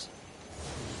Palms.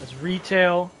 That's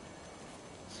retail.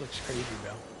 This looks crazy,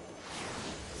 bro.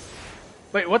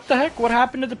 Wait, what the heck? What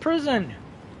happened to the prison?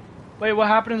 Wait, what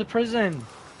happened to the prison?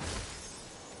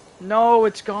 No,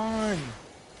 it's gone.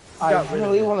 I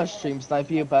really want to stream snipe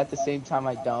you, but at the same time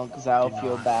I don't, because I'll Do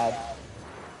feel not. bad.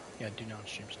 Yeah, do not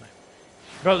stream snipe.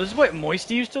 Bro, this is what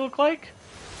Moisty used to look like?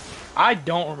 I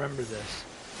don't remember this.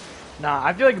 Nah,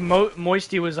 I feel like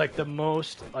Moisty was like the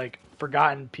most like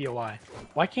forgotten POI.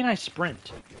 Why can't I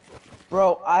sprint?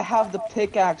 Bro, I have the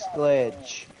pickaxe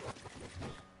glitch.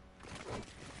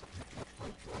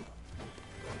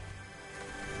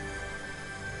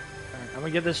 Alright, I'm gonna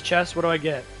get this chest. What do I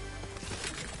get?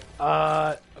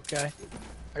 Okay.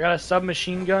 I got a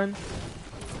submachine gun.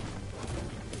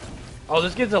 Oh,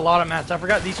 this gives a lot of mats. I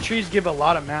forgot these trees give a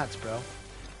lot of mats, bro.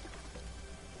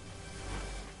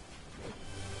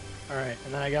 Alright,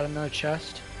 and then I got another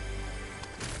chest.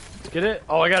 Let's get it.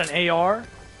 Oh, I got an AR.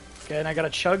 Okay, and I got a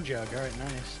chug jug. Alright,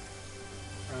 nice.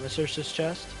 Alright, let's search this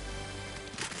chest.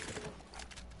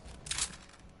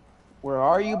 Where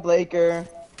are you, Blaker?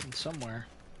 Somewhere.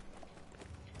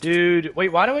 Dude,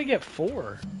 wait, why do I get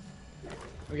 4?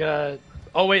 We got a...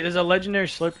 Oh, wait, there's a legendary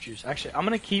slurp juice. Actually, I'm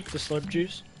gonna keep the slurp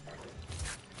juice.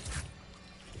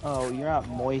 Oh, you're not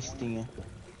moisty.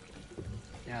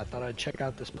 Yeah, I thought I'd check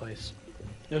out this place.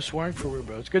 No swearing for real,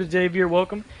 bro. It's good, Xavier.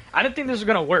 Welcome. I didn't think this was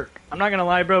gonna work. I'm not gonna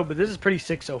lie, bro, but this is pretty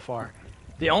sick so far.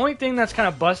 The only thing that's kind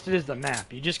of busted is the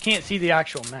map. You just can't see the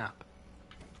actual map.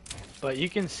 But you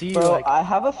can see, Bro, like... I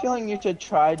have a feeling you should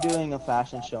try doing a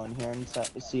fashion show in here and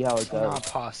see how it It's goes. not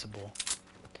possible.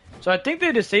 So I think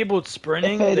they disabled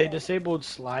sprinting. They disabled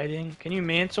sliding. Can you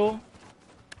mantle?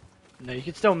 No, you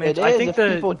can still It mantle. is I think if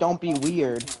the people don't be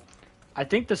weird. I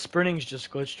think the sprinting's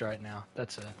just glitched right now.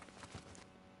 That's it.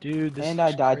 Dude, this And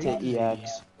I died crazy. to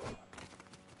EX.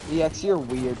 EX, you're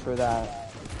weird for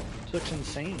that. This looks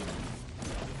insane.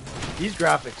 These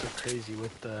graphics are crazy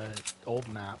with the old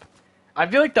map. I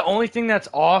feel like the only thing that's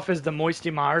off is the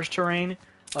Moisty Myers terrain.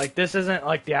 Like, this isn't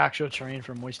like the actual terrain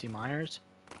for Moisty Myers.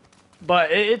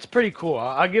 But it's pretty cool.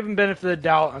 I'll give him benefit of the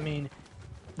doubt. I mean,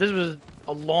 this was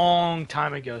a long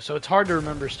time ago, so it's hard to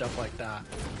remember stuff like that.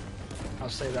 I'll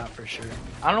say that for sure.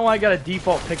 I don't know why I got a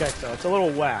default pickaxe though. It's a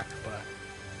little whack, but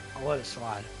I'll let it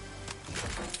slide.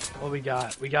 What we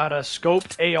got? We got a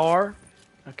scoped AR.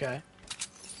 Okay.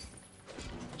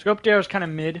 Scoped AR is kind of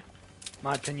mid. In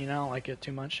my opinion, I don't like it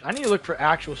too much. I need to look for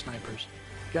actual snipers.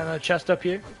 Got another chest up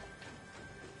here.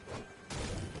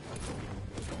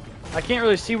 I can't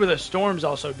really see where the storm's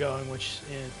also going, which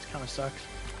kind of sucks.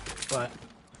 But,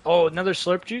 oh, another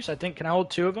slurp juice. I think, can I hold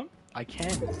 2 of them? I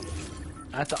can.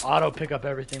 I have to auto pick up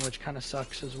everything, which kind of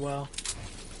sucks as well.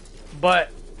 But,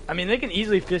 I mean, they can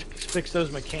easily fix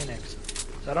those mechanics.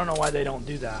 So I don't know why they don't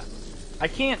do that. I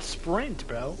can't sprint,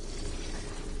 bro.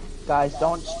 Guys,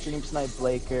 don't stream snipe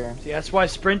Blaker. See, that's why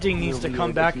sprinting needs to come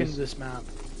weird back if you into this map.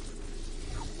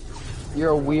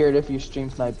 You're weird if you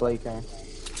stream snipe Blaker.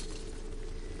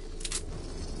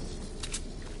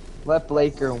 Let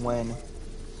Blaker win.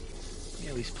 Yeah,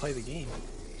 at least play the game.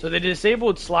 So they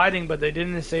disabled sliding, but they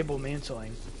didn't disable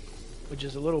mantling, which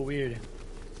is a little weird.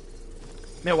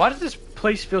 Man, why does this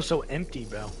place feel so empty,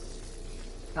 bro?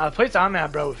 Now, the place I'm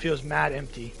at, bro, it feels mad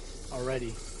empty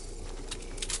already.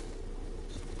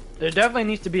 There definitely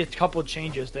needs to be a couple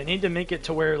changes. They need to make it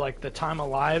to where, like, the time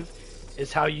alive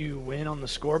is how you win on the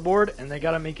scoreboard, and they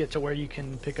gotta make it to where you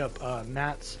can pick up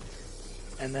mats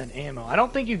and then ammo. I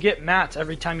don't think you get mats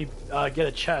every time you get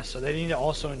a chest, so they need to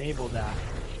also enable that.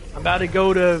 I'm about to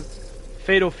go to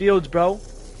Fatal Fields, bro.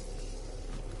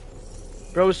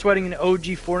 Bro's sweating an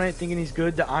OG Fortnite thinking he's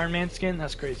good. The Iron Man skin?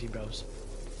 That's crazy, bros.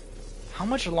 How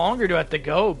much longer do I have to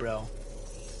go, bro?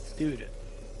 Dude,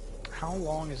 how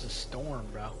long is the storm,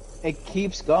 bro? It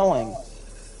keeps going.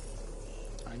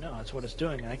 I know, that's what it's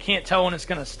doing. And I can't tell when it's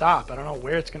going to stop. I don't know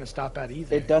where it's going to stop at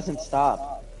either. It doesn't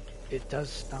stop. It does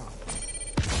stop.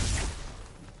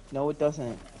 No, it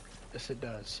doesn't. Yes, it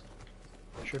does.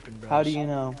 Tripping, bros. How do you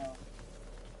know?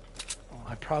 Well,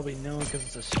 I probably know because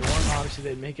it's a storm. Obviously,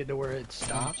 they'd make it to where it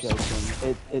stops. I'm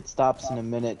joking. It stops in a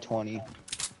minute 20.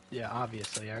 Yeah,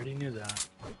 obviously. I already knew that.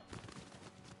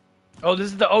 Oh, this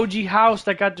is the OG house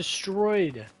that got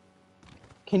destroyed.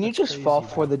 Can you That's just crazy, fall bro.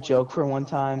 for the joke for one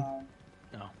time?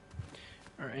 No.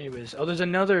 Alright, anyways. Oh, there's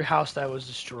another house that was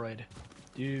destroyed.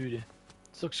 Dude,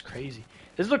 this looks crazy.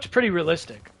 This looks pretty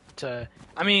realistic.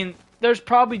 I mean, there's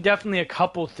probably definitely a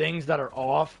couple things that are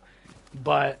off,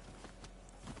 but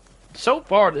so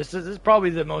far, this is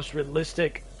probably the most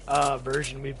realistic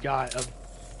version we've got of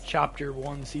Chapter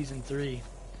 1, Season 3.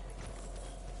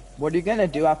 What are you gonna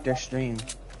do after stream?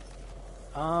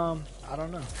 I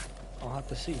don't know. I'll have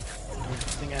to see. I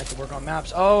think I have to work on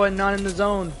maps. Oh, and not in the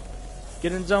zone.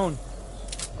 Get in zone.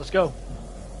 Let's go.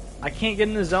 I can't get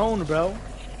in the zone, bro.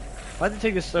 If I have to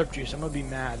take this slurp juice, I'm gonna be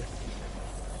mad.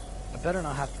 I better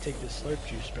not have to take this slurp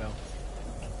juice, bro.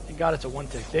 Thank God it's a one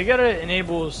tick. They gotta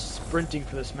enable sprinting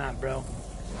for this map, bro.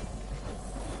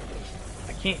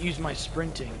 I can't use my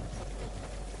sprinting.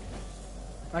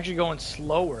 I'm actually going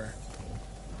slower.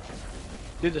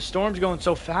 Dude, the storm's going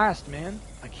so fast, man.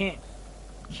 I can't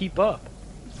keep up.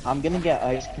 I'm gonna get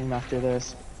ice cream after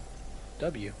this.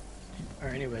 W.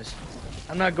 Alright, anyways.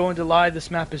 I'm not going to lie,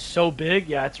 this map is so big.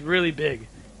 Yeah, it's really big.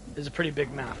 It's a pretty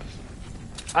big map.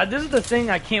 This is the thing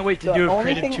I can't wait to The do with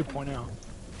only Creative thing- 2.0.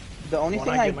 The only When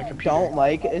thing I I get my computer. don't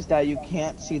like is that you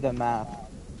can't see the map.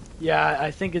 Yeah,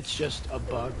 I think it's just a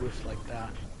bug with like that.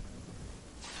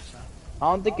 So,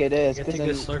 I don't think it is, I because think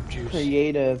in the slurp juice.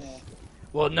 creative,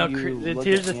 Well, no, you look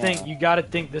here's at- the thing. yeah. You gotta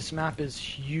think this map is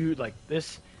huge. Like,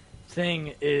 this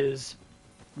thing is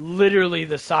literally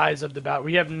the size of the battle.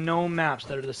 We have no maps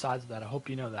that are the size of that. I hope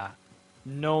you know that.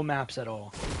 No maps at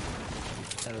all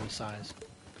that are the size.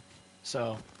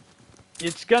 So,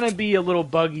 it's gonna be a little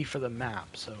buggy for the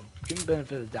map. So, give me the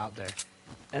benefit of the doubt there.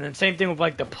 And then same thing with,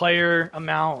 like, the player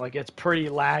amount. Like, it's pretty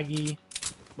laggy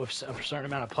with a certain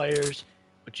amount of players,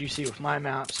 which you see with my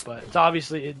maps. But it's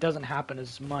obviously, it doesn't happen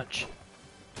as much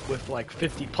with like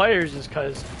 50 players, is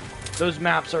because those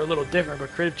maps are a little different.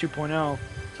 But Creative 2.0,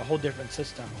 it's a whole different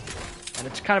system, and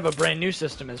it's kind of a brand new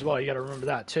system as well. You got to remember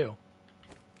that too.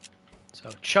 So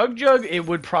Chug Jug, it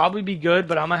would probably be good,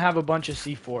 but I'm gonna have a bunch of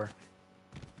C4,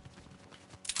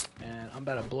 and I'm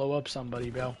about to blow up somebody,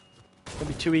 bro. It's gonna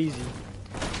be too easy,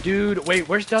 dude. Wait,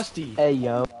 where's Dusty? Hey,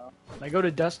 yo. Can I go to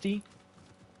Dusty?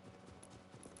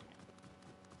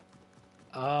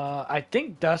 I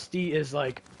think Dusty is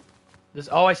like this.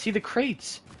 Oh, I see the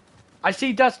crates. I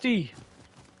see Dusty.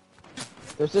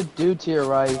 There's a dude to your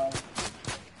right.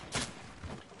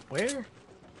 Where?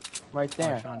 Right Oh, I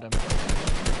there. found him.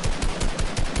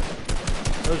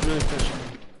 That was really pushing me.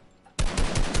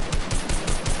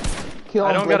 Kill I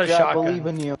him, don't got a Blake, I shotgun. believe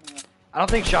in you. I don't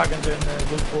think shotguns are in the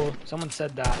loot pool. Someone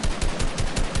said that.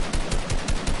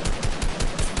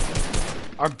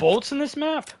 Are bolts in this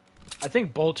map? I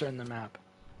think bolts are in the map.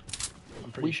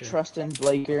 I'm pretty We sure. trust in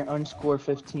Blaker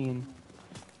 _15.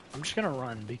 I'm just gonna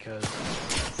run because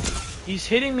he's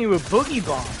hitting me with boogie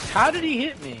bombs. How did he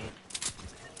hit me?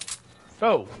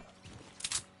 Oh.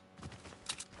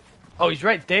 Oh, he's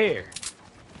right there.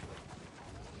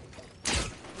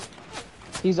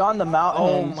 He's on the mountain.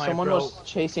 Oh my Someone bro. was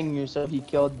chasing you, so he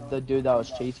killed the dude that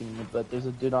was chasing you. But there's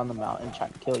a dude on the mountain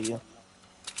trying to kill you.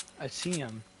 I see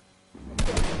him.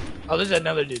 Oh, there's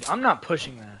another dude. I'm not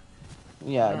pushing that.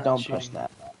 Yeah, Alright, don't shooting. push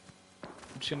that.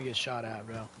 I'm just gonna get shot at,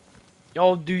 bro.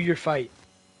 Y'all do your fight.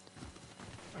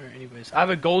 Alright, anyways. I have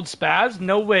a gold spaz?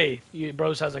 No way you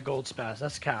bros has a gold spaz.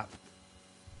 That's cap.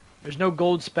 There's no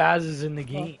gold spazzes in the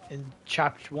game in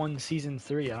chapter 1 season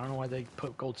 3. I don't know why they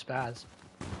put gold spaz.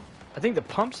 I think the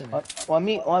pump's in it. Let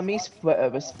me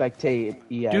spectate.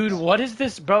 EX. Dude, what is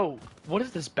this, bro? What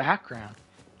is this background?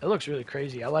 It looks really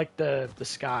crazy. I like the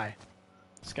sky.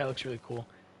 The sky looks really cool.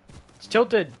 It's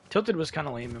Tilted. Tilted was kind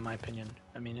of lame in my opinion.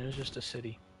 I mean, it was just a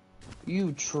city.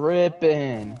 You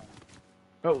tripping?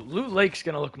 Bro, Loot Lake's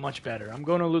gonna look much better. I'm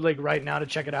going to Loot Lake right now to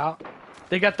check it out.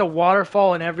 They got the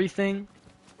waterfall and everything.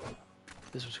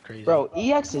 This was crazy. Bro,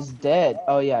 EX is dead.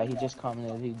 Oh yeah, he just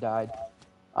commented he died.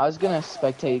 I was gonna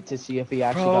spectate to see if he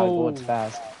actually got Bro. gold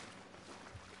fast.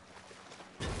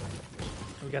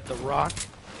 We got the rock.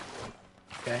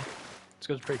 Okay. This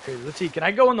goes pretty crazy. Let's see. Can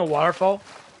I go in the waterfall?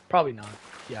 Probably not.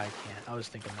 Yeah, I can't. I was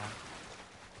thinking that.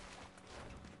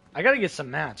 I gotta get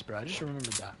some mats, bro. I just remembered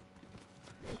that.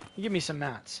 You give me some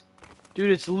mats.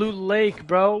 Dude, it's Loot Lake,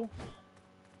 bro.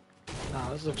 Nah,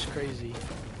 this looks crazy.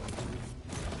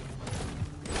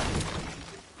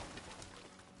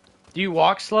 Do you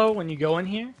walk slow when you go in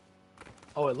here?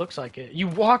 Oh, it looks like it. You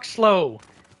walk slow!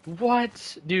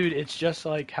 What? Dude, it's just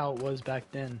like how it was back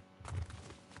then.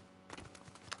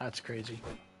 That's crazy.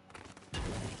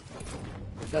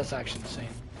 That's actually insane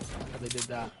how they did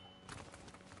that.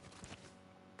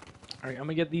 Alright, I'm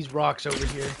gonna get these rocks over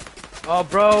here. Oh,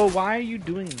 bro, why are you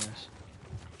doing this?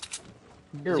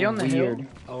 You're Is he on the weird. hill?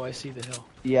 Oh, I see the hill.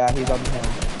 Yeah, he's on the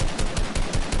hill.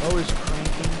 Oh, he's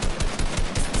cranking.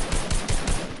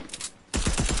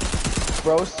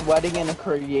 Bro, sweating in a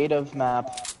creative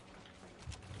map.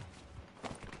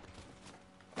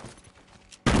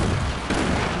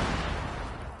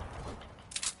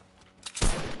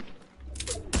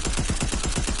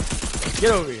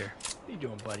 Get over here. What are you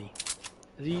doing, buddy?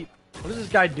 Is he... What is this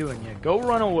guy doing? Yeah, go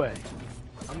run away.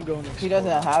 I'm going to He explore.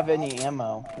 doesn't have any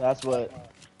ammo. That's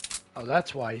what. Oh,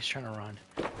 that's why he's trying to run.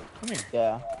 Come here.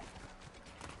 Yeah.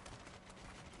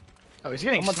 Oh, he's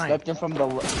getting Someone sniped. sniped him from the.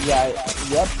 Yeah.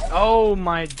 Yep. Oh,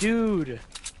 my dude.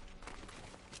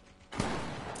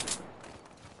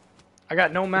 I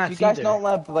got no If mats you guys either. don't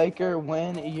let Blaker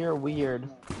win, you're weird.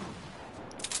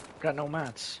 Got no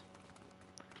mats.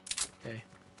 Okay.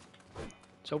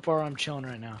 So far, I'm chilling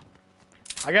right now.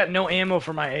 I got no ammo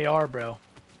for my AR, bro.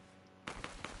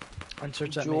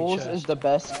 Unsearch that main Jules chest. is the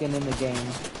best skin in the game.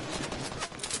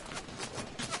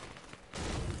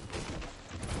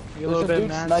 You a little There's bit a of dude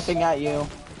mats. sniping at you.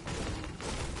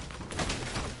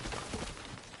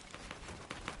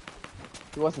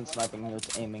 He wasn't sniping, he was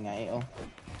aiming at you.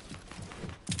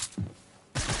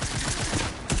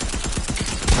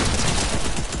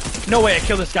 No way I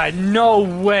killed this guy. No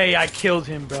way I killed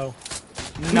him, bro.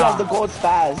 You Nah. have the gold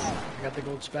spaz. I got the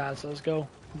gold spaz. Let's go.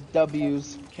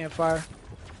 W's. Campfire.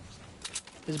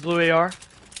 His blue AR.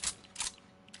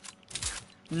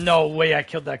 No way I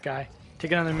killed that guy.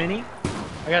 Take another mini.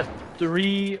 I got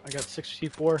 3. I got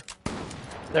 64.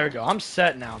 There we go. I'm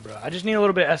set now, bro. I just need a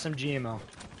little bit of SMG ammo.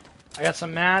 I got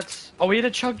some mats. Oh, we had a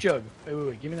chug jug.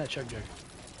 Wait. Give me that chug jug.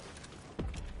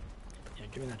 Yeah,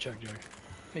 give me that chug jug.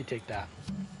 Let me take that.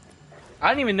 I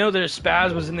didn't even know that a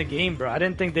spaz was in the game, bro. I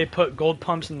didn't think they put gold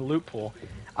pumps in the loot pool.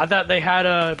 I thought they had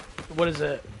a, what is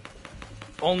it?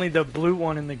 Only the blue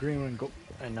one and the green one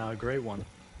and gray one.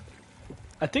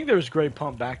 I think there was gray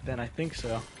pump back then. I think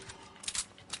so.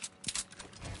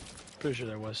 Pretty sure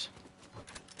there was.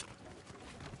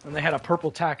 And they had a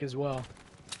purple tack as well.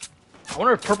 I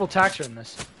wonder if purple tacks are in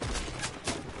this.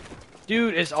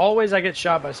 Dude, it's always I get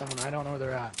shot by someone. I don't know where they're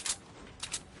at.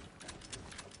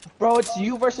 Bro, it's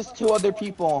you versus 2 other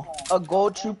people. A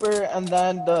gold trooper and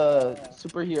then the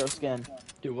superhero skin.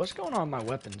 Dude, what's going on with my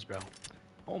weapons, bro?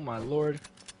 Oh my lord.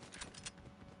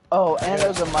 Oh, and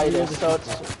there's a Midas, so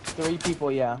it's 3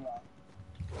 people, yeah.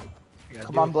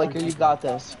 Come on, Blaker, you got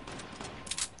this.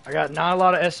 I got not a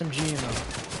lot of SMG in them.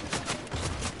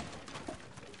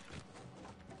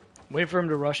 Wait for him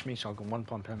to rush me so I can one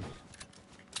pump him.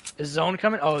 Is zone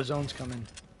coming? Oh, zone's coming.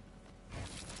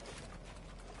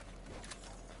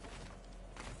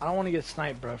 I don't want to get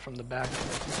sniped, bro, from the back.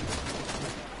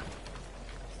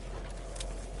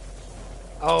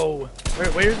 Oh,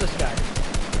 where's this guy?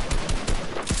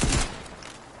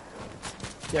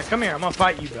 Yeah, come here. I'm gonna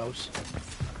fight you, bros.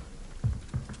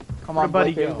 Come on,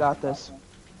 buddy, Blaker, go. you got this.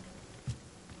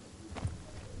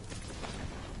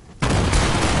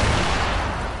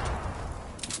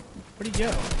 Where'd he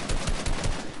go?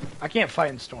 I can't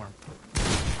fight in Storm.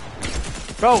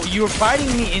 Bro, you were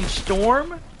fighting me in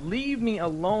Storm? Leave me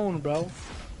alone, bro.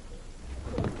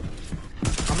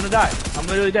 I'm gonna die. I'm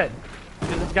literally dead.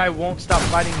 Because this guy won't stop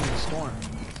fighting me in Storm.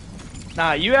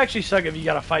 Nah, you actually suck if you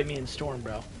gotta fight me in Storm,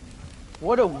 bro.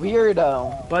 What a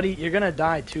weirdo. Buddy, you're gonna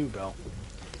die too, bro.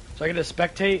 So I gotta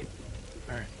spectate?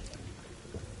 Alright.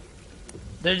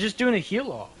 They're just doing a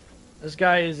heal off. This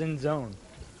guy is in zone.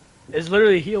 It's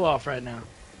literally a heal off right now.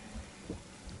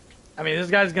 I mean, this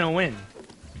guy's gonna win.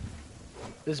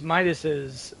 This Midas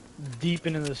is deep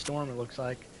into the storm, it looks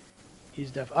like.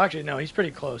 He's actually, no, he's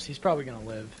pretty close. He's probably gonna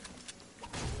live.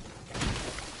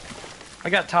 I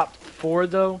got top 4,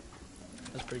 though.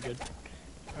 That's pretty good.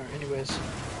 Alright, anyways.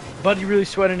 Buddy really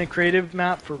sweating a creative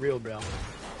map for real, bro.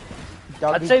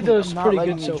 I'd say those pretty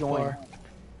good so far.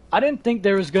 I didn't think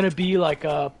there was gonna be like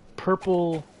a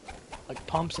purple, like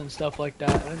pumps and stuff like that.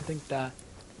 I didn't think that.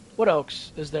 What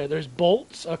else is there? There's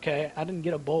bolts. Okay, I didn't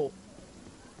get a bolt.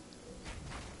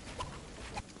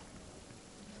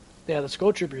 Yeah, the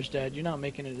Skull Trooper's dead. You're not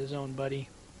making it his own, buddy.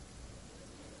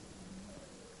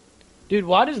 Dude,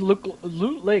 why does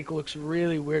Loot Lake looks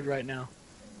really weird right now?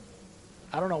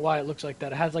 I don't know why it looks like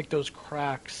that. It has like those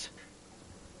cracks.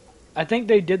 I think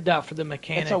they did that for the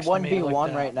mechanics. It's a 1v1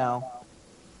 like right now.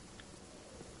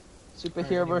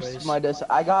 Superhero versus Midas.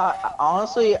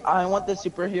 Honestly, I want the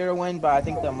superhero win, but I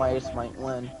think the Midas might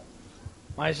win.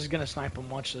 Midas is gonna snipe him.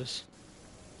 Watch this.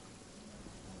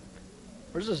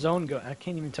 Where's the zone go? I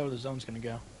can't even tell where the zone's gonna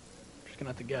go. I'm just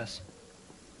gonna have to guess.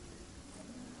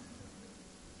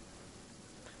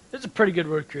 This is a pretty good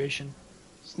word creation.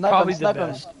 Probably the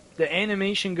best. The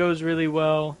animation goes really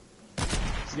well.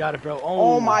 You got it, bro.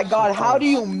 Oh my god, how do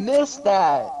you miss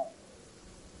that?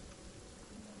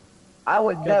 I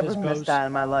would never miss that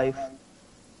in my life.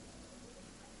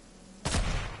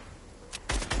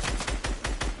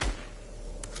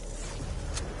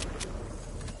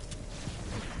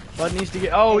 Bud needs to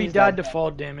get... Oh, he died to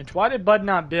fall damage. Why did Bud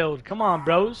not build? Come on,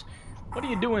 bros. What are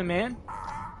you doing, man?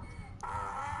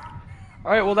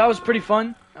 Alright, well, that was pretty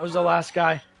fun. That was the last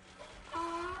guy.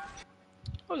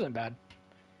 Wasn't bad.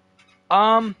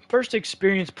 First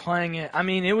experience playing it. I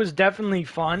mean, it was definitely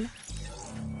fun.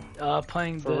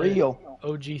 Playing the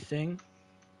OG thing.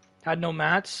 Had no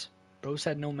mats. Bros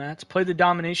had no mats. Played the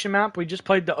domination map. We just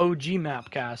played the OG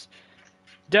map cast.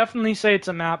 Definitely say it's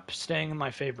a map staying in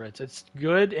my favorites. It's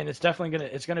good, and it's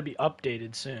definitely gonna be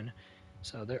updated soon.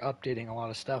 So they're updating a lot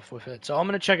of stuff with it. So I'm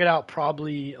gonna check it out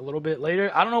probably a little bit later.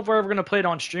 I don't know if we're ever gonna play it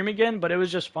on stream again, but it was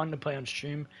just fun to play on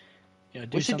stream. You know,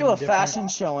 we should do a fashion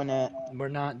show in it. We're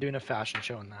not doing a fashion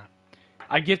show in that.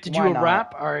 I gifted you a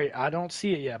wrap. Alright, I don't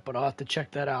see it yet, but I'll have to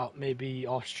check that out maybe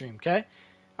off stream, okay?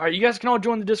 Alright, you guys can all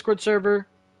join the Discord server.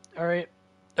 Alright.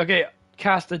 Okay,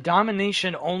 Cast, the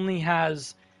Domination only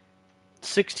has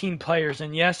 16 players,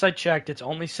 and yes, I checked, it's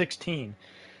only 16.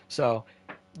 So,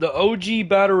 The OG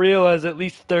battle royale has at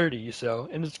least 30, so,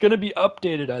 and it's gonna be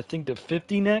updated, I think, to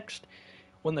 50 next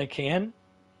when they can.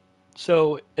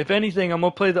 So, if anything, I'm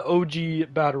gonna play the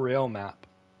OG battle royale map.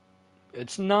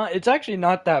 It's actually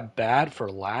not that bad for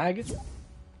lag.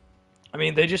 I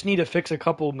mean, they just need to fix a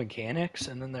couple mechanics,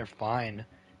 and then they're fine.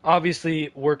 Obviously,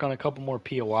 work on a couple more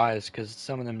POIs, because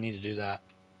some of them need to do that.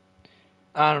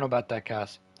 I don't know about that,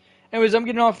 Cass. Anyways, I'm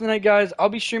getting off tonight, guys. I'll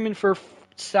be streaming for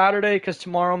Saturday, because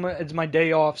tomorrow is my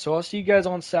day off. So I'll see you guys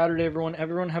on Saturday, everyone.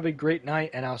 Everyone have a great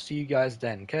night, and I'll see you guys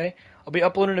then, okay? I'll be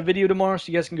uploading a video tomorrow, so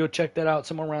you guys can go check that out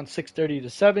somewhere around 6:30 to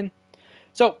 7.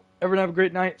 So, everyone have a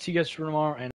great night. See you guys tomorrow, and